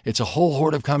hill. It's a whole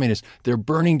horde of communists. They're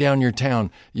burning down your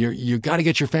town. You got to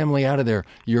get your family out of there.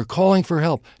 You're calling for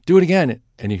help. Do it again.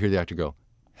 And you hear the actor go,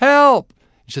 help!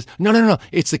 She says, no,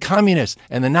 it's the communists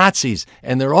and the Nazis,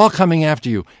 and they're all coming after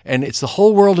you, and it's the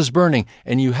whole world is burning,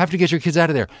 and you have to get your kids out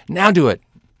of there. Now do it.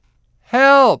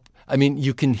 Help! I mean,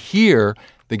 you can hear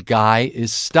the guy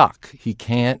is stuck. He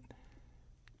can't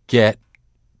get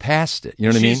past it. You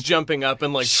know what I mean? She's jumping up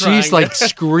and she's trying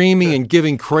screaming and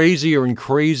giving crazier and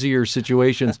crazier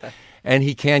situations, and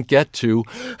he can't get to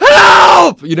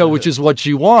help, which is what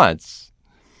she wants.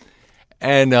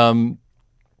 And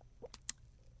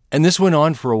this went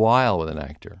on for a while with an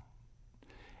actor.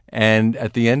 And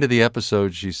at the end of the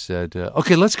episode, she said,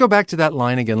 okay, let's go back to that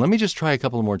line again. Let me just try a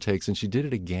couple of more takes. And she did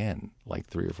it again,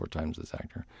 3 or 4 times, this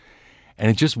actor. And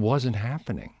it just wasn't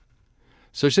happening.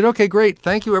 So she said, okay, great.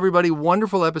 Thank you, everybody.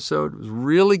 Wonderful episode. It was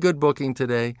really good booking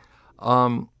today.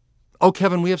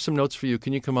 Kevin, we have some notes for you.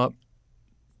 Can you come up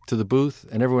to the booth?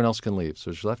 And everyone else can leave.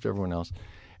 So she left everyone else.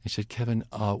 And she said, Kevin,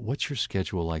 what's your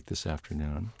schedule like this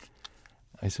afternoon?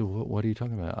 I said, what are you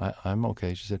talking about? I'm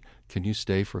okay. She said, can you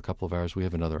stay for a couple of hours? We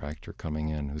have another actor coming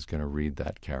in who's going to read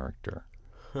that character.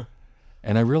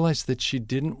 And I realized that she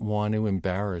didn't want to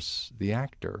embarrass the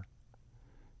actor.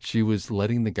 She was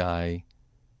letting the guy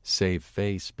save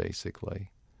face,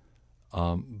 basically.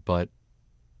 But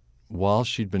while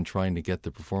she'd been trying to get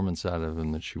the performance out of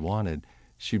him that she wanted,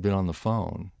 she'd been on the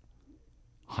phone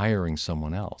hiring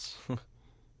someone else.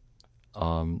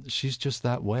 She's just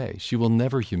that way. She will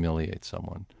never humiliate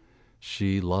someone.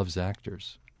 She loves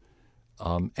actors.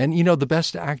 And, the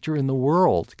best actor in the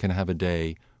world can have a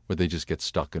day where they just get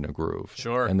stuck in a groove.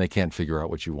 Sure. And they can't figure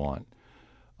out what you want.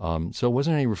 So it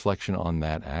wasn't any reflection on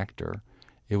that actor.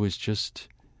 It was just...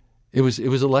 It was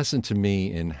a lesson to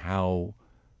me in how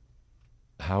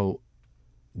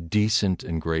decent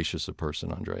and gracious a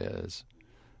person Andrea is.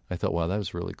 I thought, wow, that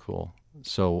was really cool.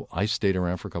 So I stayed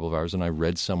around for a couple of hours and I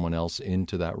read someone else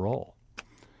into that role.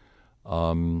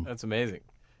 That's amazing.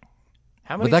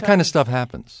 But that kind of stuff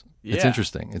happens. Yeah. It's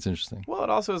interesting. Well, it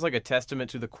also is like a testament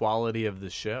to the quality of the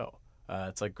show.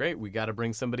 It's like, great, we got to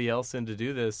bring somebody else in to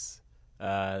do this.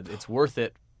 It's worth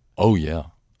it. Oh, yeah.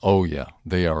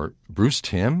 They are. Bruce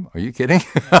Timm? Are you kidding?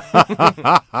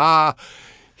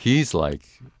 He's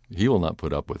he will not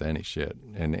put up with any shit.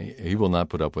 And he will not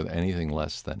put up with anything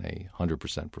less than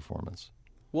 100% performance.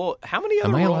 Well, how many other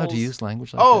Am I roles? allowed to use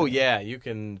language like Oh that? yeah, you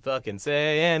can fucking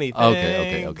say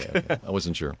anything. Okay. I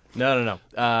wasn't sure. No.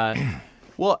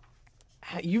 Well,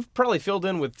 you've probably filled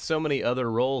in with so many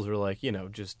other roles, or like,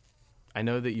 just. I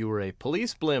know that you were a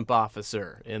police blimp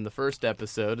officer in the first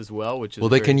episode as well, which is Well,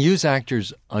 they can use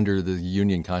actors under the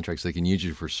union contracts. They can use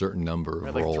you for a certain number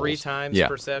of like roles. 3 times yeah,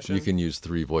 per session? You can use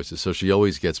 3 voices. So she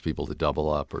always gets people to double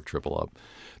up or triple up.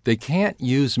 They can't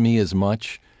use me as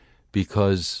much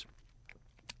because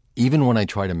even when I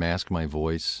try to mask my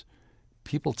voice,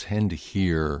 people tend to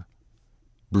hear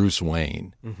Bruce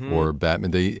Wayne or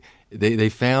Batman. They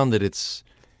found that it's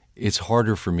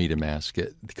harder for me to mask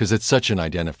it because it's such an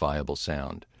identifiable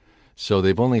sound. So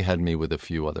they've only had me with a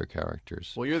few other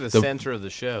characters. Well, you're the center of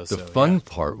the show. The fun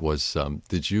part was,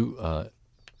 did you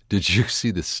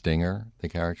see the Stinger, the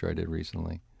character I did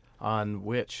recently? On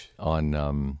which?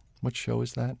 On what show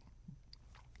is that?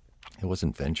 It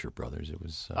wasn't Venture Brothers. It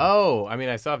was.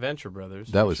 I saw Venture Brothers.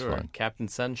 That for was sure. fun. Captain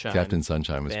Sunshine. Captain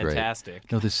Sunshine was Fantastic.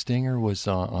 great. No, the Stinger was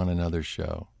on another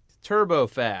show. Turbo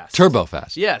Fast.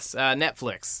 Yes,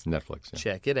 Netflix. Netflix. Yeah.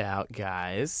 Check it out,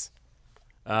 guys.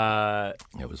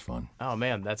 It was fun. Oh,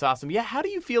 man, that's awesome. Yeah, how do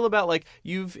you feel about, like,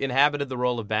 you've inhabited the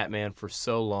role of Batman for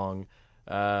so long.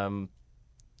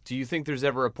 Do you think there's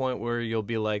ever a point where you'll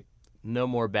be like, no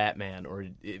more Batman, or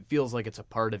it feels like it's a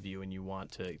part of you and you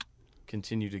want to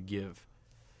continue to give?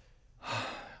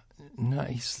 No,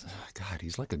 he's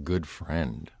like a good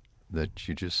friend that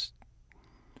you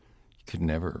could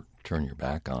never turn your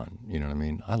back on. You know what I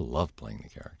mean? I love playing the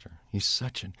character. He's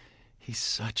such an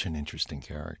interesting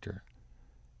character.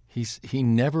 He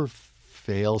never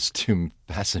fails to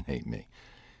fascinate me.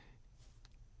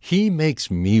 He makes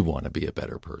me want to be a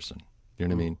better person. You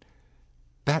know what I mean?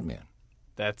 Batman.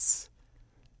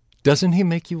 Doesn't he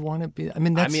make you want to be?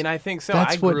 I think so.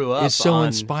 That's I grew up what is so on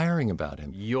inspiring about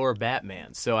him. Your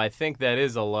Batman. So I think that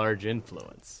is a large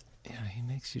influence. Yeah, he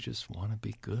makes you just want to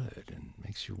be good and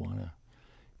makes you want to.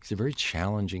 He's a very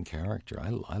challenging character. I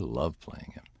love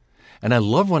playing him. And I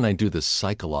love when I do the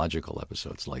psychological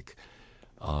episodes like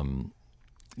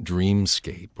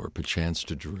Dreamscape or Perchance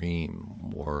to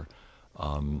Dream or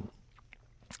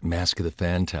Mask of the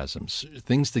Phantasms,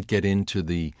 things that get into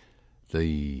the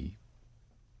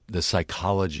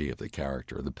psychology of the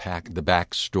character, the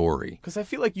backstory. Because I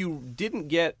feel like you didn't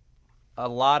get a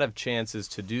lot of chances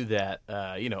to do that,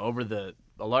 over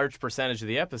a large percentage of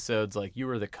the episodes. Like, you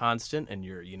were the constant and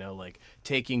you're, like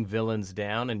taking villains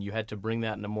down, and you had to bring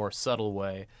that in a more subtle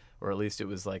way, or at least it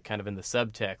was like kind of in the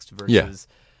subtext versus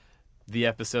the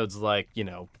episodes like,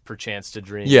 Perchance to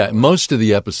Dream. Yeah, most of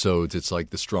the episodes, it's like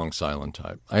the strong silent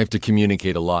type. I have to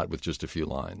communicate a lot with just a few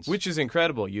lines. Which is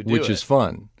incredible. Which is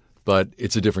fun, but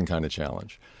it's a different kind of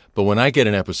challenge. But when I get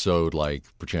an episode like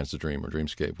Perchance to Dream or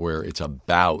Dreamscape where it's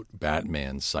about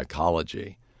Batman's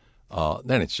psychology,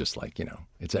 then it's just like,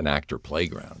 it's an actor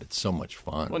playground. It's so much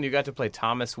fun. Well, and you got to play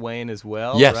Thomas Wayne as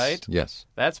well, yes, right? Yes.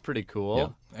 That's pretty cool. Yeah.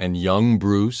 And young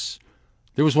Bruce.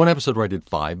 There was one episode where I did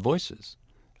 5 voices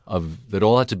that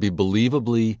all had to be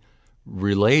believably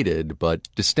related but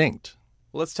distinct.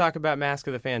 Well, let's talk about Mask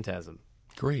of the Phantasm.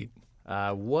 Great.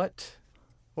 What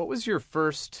was your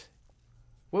first...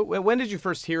 When did you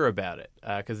first hear about it?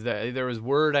 Because there was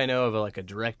word, I know, of a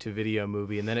direct-to-video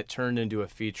movie, and then it turned into a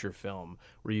feature film.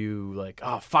 Were you like,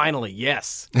 oh, finally,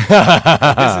 yes. This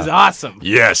is awesome.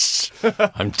 Yes.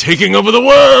 I'm taking over the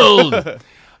world.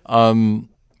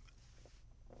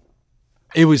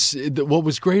 What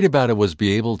was great about it was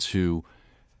be able to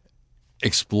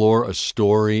explore a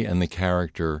story and the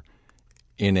character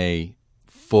in a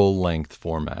full-length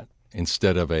format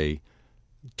instead of a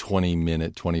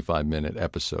 20-minute, 25-minute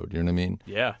episode. You know what I mean?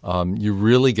 Yeah. You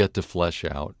really get to flesh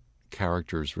out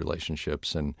characters'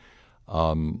 relationships. And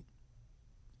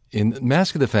in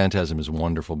Mask of the Phantasm is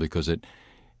wonderful because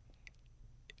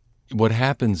what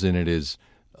happens in it is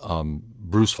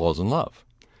Bruce falls in love.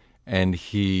 And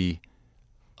he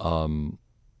he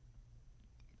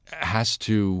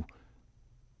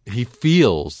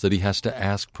feels that he has to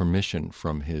ask permission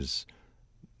from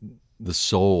the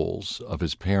souls of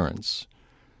his parents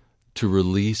to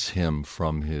release him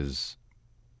from his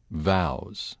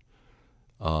vows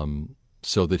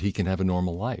so that he can have a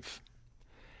normal life.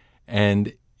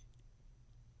 And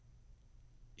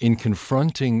in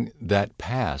confronting that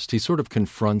past, he sort of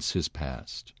confronts his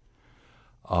past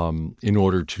in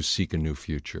order to seek a new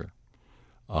future.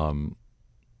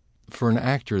 For an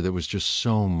actor, there was just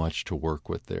so much to work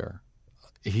with there.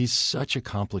 He's such a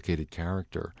complicated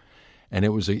character. And it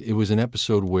was an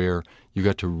episode where you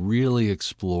got to really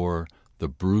explore the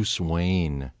Bruce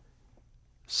Wayne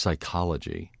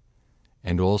psychology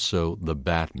and also the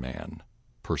Batman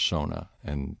persona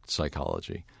and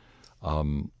psychology.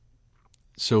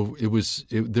 So there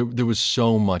was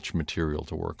so much material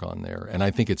to work on there, and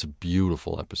I think it's a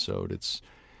beautiful episode.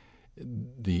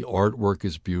 The artwork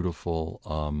is beautiful.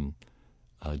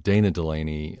 Dana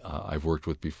Delaney, I've worked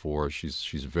with before.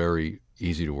 She's very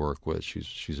easy to work with.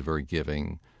 She's a very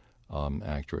giving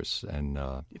actress, and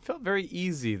it felt very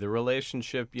easy. The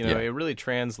relationship, Yeah. it really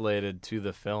translated to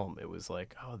the film. It was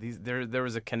like, there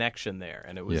was a connection there,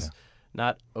 and it was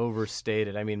not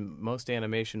overstated. I mean, most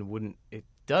animation wouldn't. It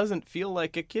doesn't feel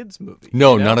like a kids movie.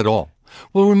 No, not at all.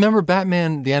 Well, remember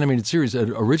Batman the Animated Series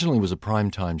originally was a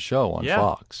primetime show on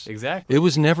Fox. Exactly. It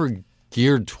was never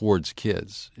geared towards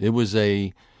kids. It was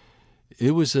a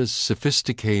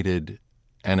sophisticated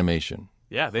animation.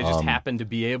 Yeah, they just happened to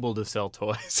be able to sell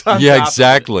toys. On Yeah, top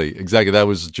exactly. That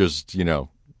was just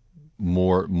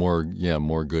more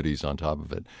goodies on top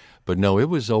of it. But no, it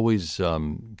was always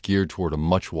geared toward a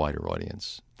much wider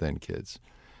audience than kids,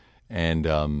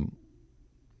 and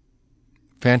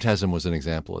Phantasm was an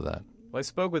example of that. Well, I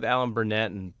spoke with Alan Burnett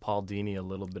and Paul Dini a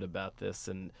little bit about this,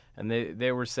 and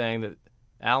they were saying that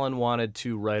Alan wanted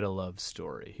to write a love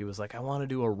story. He was like, I want to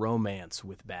do a romance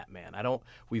with Batman.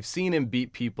 We've seen him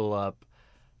beat people up.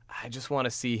 I just want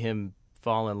to see him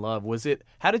fall in love.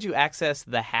 How did you access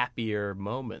the happier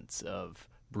moments of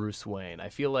Bruce Wayne? I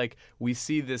feel like we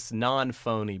see this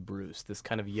non-phony Bruce, this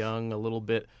kind of young, a little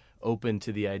bit open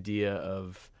to the idea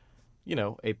of,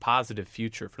 a positive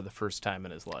future for the first time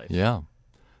in his life. Yeah.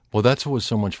 Well, that's what was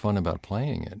so much fun about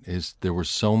playing it, is there were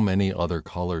so many other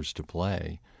colors to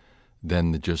play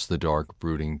than just the dark,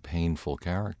 brooding, painful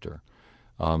character.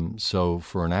 So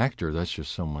for an actor, that's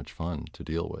just so much fun to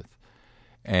deal with.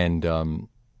 And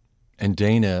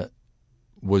Dana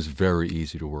was very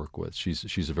easy to work with.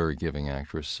 She's a very giving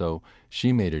actress, so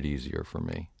she made it easier for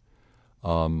me.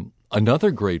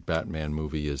 Another great Batman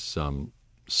movie is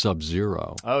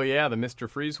Sub-Zero. Oh, yeah, the Mr.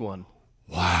 Freeze one.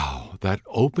 Wow, that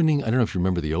opening, I don't know if you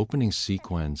remember the opening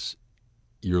sequence.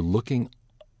 You're looking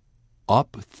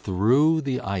up through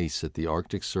the ice at the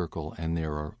Arctic Circle, and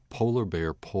there are polar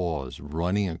bear paws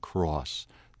running across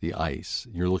the ice.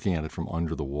 You're looking at it from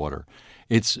under the water.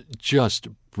 It's just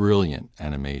brilliant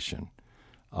animation.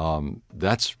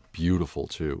 That's beautiful,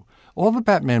 too. All the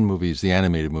Batman movies, the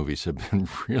animated movies, have been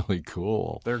really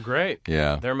cool. They're great.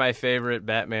 Yeah. They're my favorite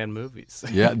Batman movies.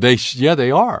 Yeah,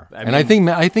 they are. I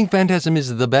think Phantasm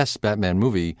is the best Batman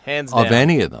movie hands of down.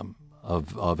 Any of them,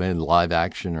 of any live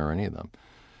action or any of them.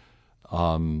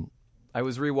 I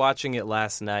was rewatching it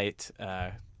last night,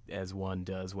 as one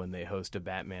does when they host a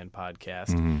Batman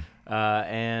podcast,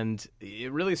 and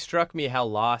it really struck me how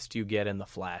lost you get in the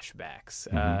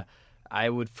flashbacks. I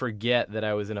would forget that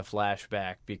I was in a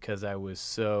flashback because I was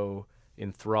so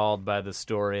enthralled by the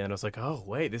story, and I was like, oh,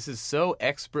 wait, this is so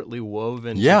expertly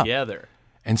woven together.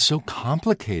 And so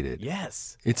complicated.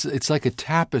 Yes. It's like a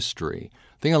tapestry.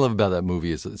 The thing I love about that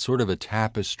movie is it's sort of a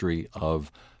tapestry of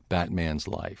Batman's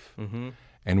life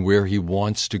and where he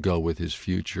wants to go with his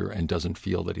future and doesn't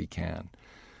feel that he can.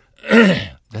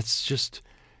 That's just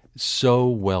so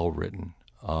well written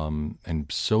and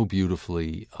so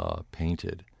beautifully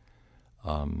painted.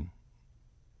 I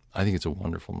think it's a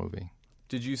wonderful movie.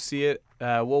 Did you see it?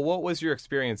 What was your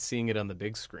experience seeing it on the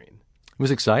big screen? It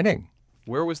was exciting.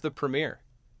 Where was the premiere?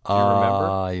 Do you remember?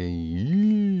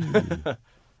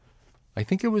 I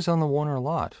think it was on the Warner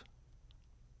lot.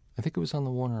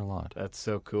 That's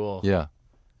so cool. Yeah.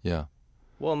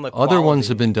 Well, and the other quality. ones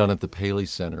have been done at the Paley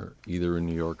Center, either in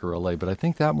New York or L.A., but I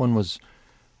think that one was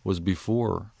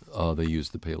before they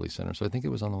used the Paley Center, so I think it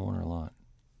was on the Warner lot.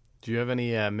 Do you have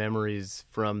any memories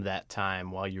from that time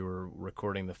while you were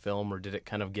recording the film, or did it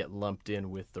kind of get lumped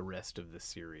in with the rest of the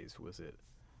series? Was it?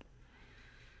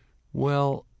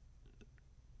 Well,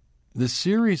 the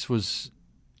series was...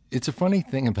 It's a funny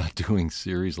thing about doing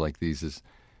series like these is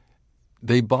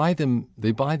they buy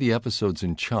the episodes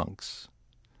in chunks,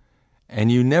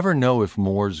 and you never know if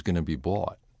more's going to be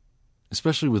bought,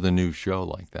 especially with a new show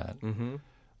like that.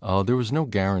 There was no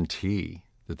guarantee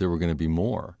that there were going to be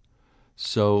more.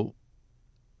 So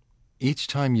each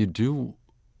time you do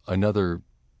another,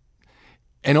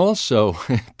 and also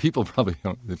people probably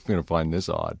are going to find this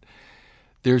odd,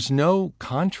 there's no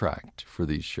contract for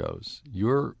these shows.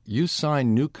 You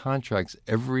sign new contracts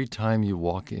every time you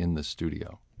walk in the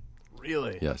studio.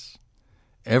 Really? Yes.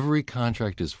 Every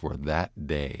contract is for that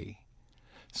day.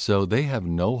 So they have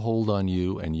no hold on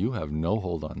you, and you have no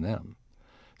hold on them.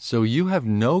 So you have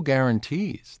no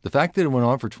guarantees. The fact that it went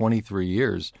on for 23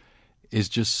 years is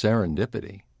just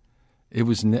serendipity.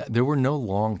 there were no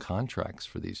long contracts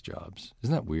for these jobs.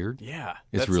 Isn't that weird? Yeah.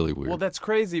 It's really weird. Well, that's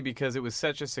crazy because it was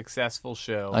such a successful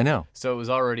show. I know. So it was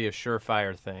already a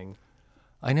surefire thing.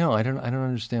 I know. I don't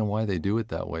understand why they do it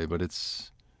that way, but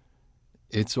it's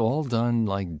all done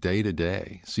like day to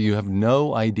day. So you have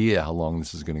no idea how long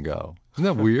this is going to go. Isn't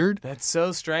that weird? That's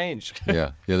so strange.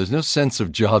 Yeah. There's no sense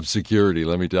of job security,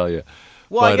 let me tell you.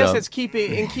 Well, I guess it's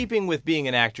in keeping with being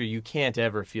an actor. You can't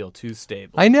ever feel too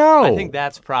stable. I know. I think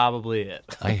that's probably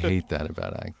it. I hate that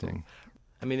about acting.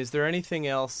 I mean, is there anything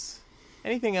else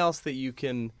that you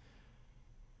can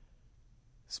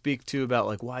speak to about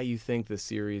like why you think the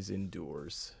series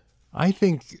endures? I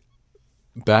think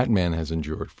Batman has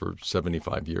endured for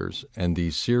 75 years, and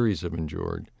these series have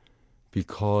endured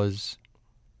because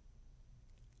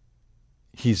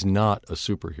he's not a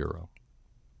superhero.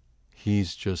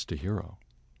 He's just a hero.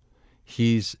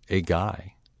 He's a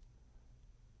guy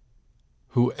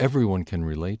who everyone can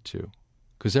relate to,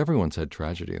 because everyone's had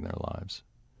tragedy in their lives.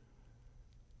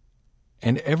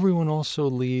 And everyone also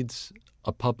leads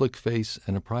a public face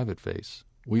and a private face.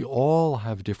 We all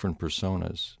have different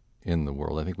personas in the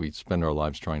world. I think we spend our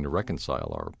lives trying to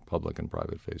reconcile our public and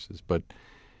private faces. But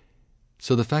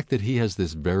so the fact that he has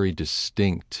this very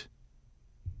distinct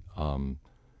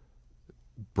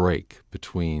break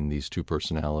between these two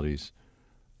personalities,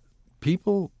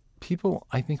 people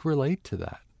I think relate to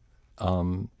that.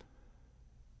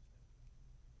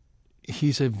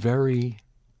 He's a very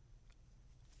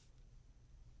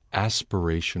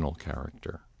aspirational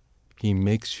character. He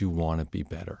makes you want to be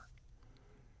better.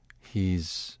 He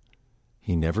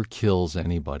never kills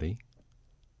anybody.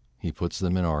 He puts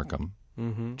them in Arkham,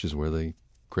 which is where the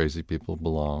crazy people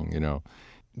belong.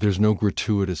 There's no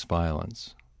gratuitous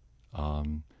violence.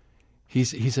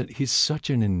 He's such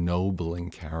an ennobling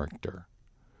character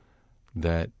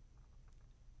that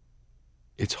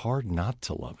it's hard not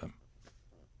to love him.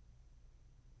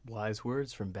 Wise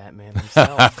words from Batman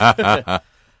himself.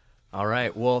 All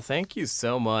right. Well, thank you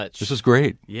so much. This is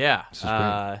great. Yeah. This is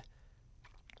great.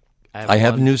 I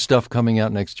have new stuff coming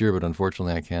out next year, but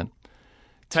unfortunately I can't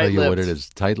tell you what it is.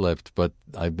 Tight-lipped, but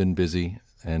I've been busy,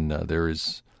 and there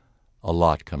is a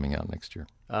lot coming out next year.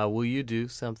 Will you do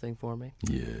something for me?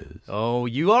 Yes. Oh,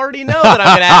 you already know that I'm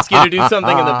going to ask you to do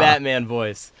something in the Batman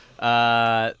voice.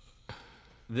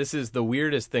 This is the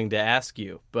weirdest thing to ask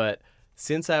you, but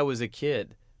since I was a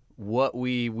kid, what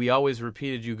we always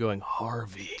repeated you going,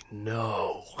 Harvey,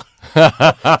 no.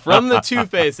 From the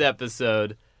Two-Face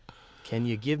episode, can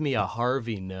you give me a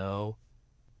Harvey no?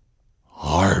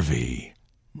 Harvey,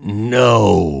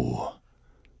 no.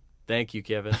 Thank you,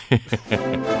 Kevin.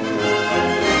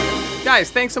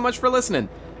 Guys, thanks so much for listening.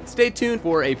 Stay tuned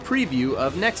for a preview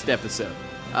of next episode.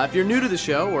 If you're new to the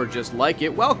show or just like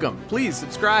it, welcome. Please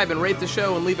subscribe and rate the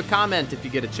show and leave a comment if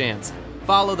you get a chance.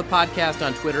 Follow the podcast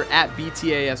on Twitter at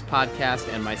BTAS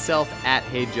Podcast and myself at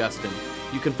HeyJustin.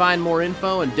 You can find more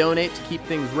info and donate to keep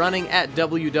things running at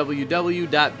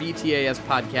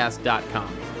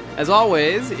www.btaspodcast.com. As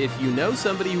always, if you know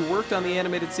somebody who worked on the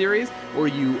animated series, or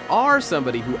you are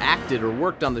somebody who acted or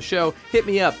worked on the show, hit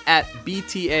me up at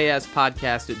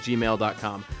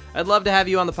btaspodcast@gmail.com. I'd love to have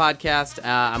you on the podcast.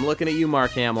 I'm looking at you,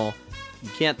 Mark Hamill. You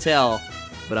can't tell,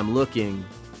 but I'm looking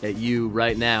at you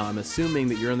right now. I'm assuming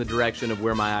that you're in the direction of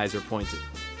where my eyes are pointed.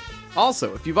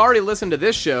 Also, if you've already listened to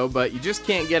this show, but you just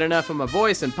can't get enough of my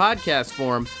voice in podcast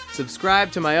form,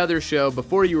 subscribe to my other show,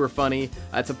 Before You Were Funny.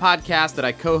 It's a podcast that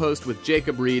I co-host with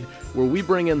Jacob Reed, where we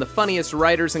bring in the funniest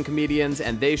writers and comedians,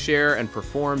 and they share and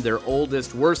perform their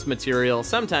oldest, worst material,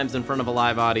 sometimes in front of a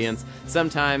live audience,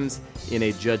 sometimes in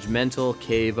a judgmental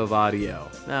cave of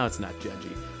audio. No, it's not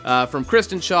judgy. From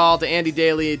Kristen Schaal to Andy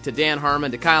Daly to Dan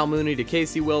Harmon to Kyle Mooney to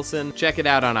Casey Wilson. Check it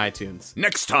out on iTunes.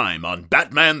 Next time on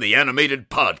Batman the Animated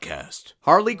Podcast.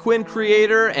 Harley Quinn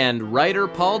creator and writer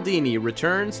Paul Dini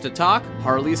returns to talk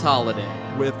Harley's Holiday.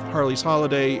 With Harley's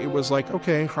Holiday, it was like,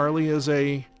 okay, Harley is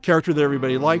a character that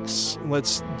everybody likes.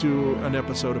 Let's do an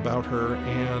episode about her,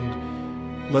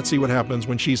 and let's see what happens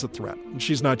when she's a threat.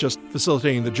 She's not just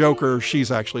facilitating the Joker,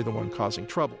 she's actually the one causing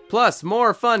trouble. Plus,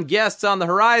 more fun guests on the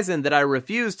horizon that I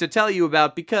refuse to tell you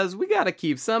about because we gotta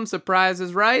keep some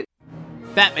surprises, right?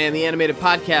 Batman the Animated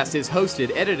Podcast is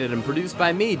hosted, edited, and produced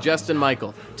by me, Justin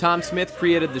Michael. Tom Smith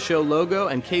created the show logo,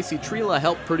 and Casey Trela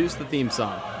helped produce the theme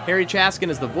song. Harry Chaskin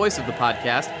is the voice of the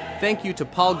podcast. Thank you to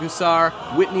Paul Gusar,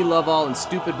 Whitney Lovell, and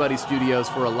Stupid Buddy Studios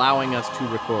for allowing us to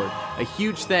record. A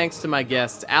huge thanks to my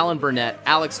guests, Alan Burnett,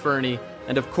 Alex Fernie,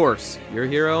 and of course, your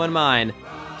hero and mine,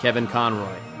 Kevin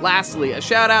Conroy. Lastly, a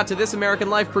shout out to This American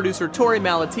Life producer Tori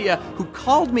Malatia, who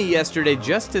called me yesterday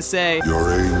just to say,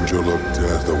 "Your angel of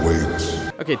death awaits."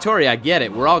 Okay, Tori, I get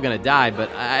it. We're all gonna die, but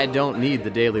I don't need the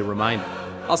daily reminder.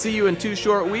 I'll see you in 2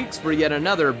 short weeks for yet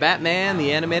another Batman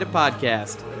the Animated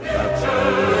Podcast.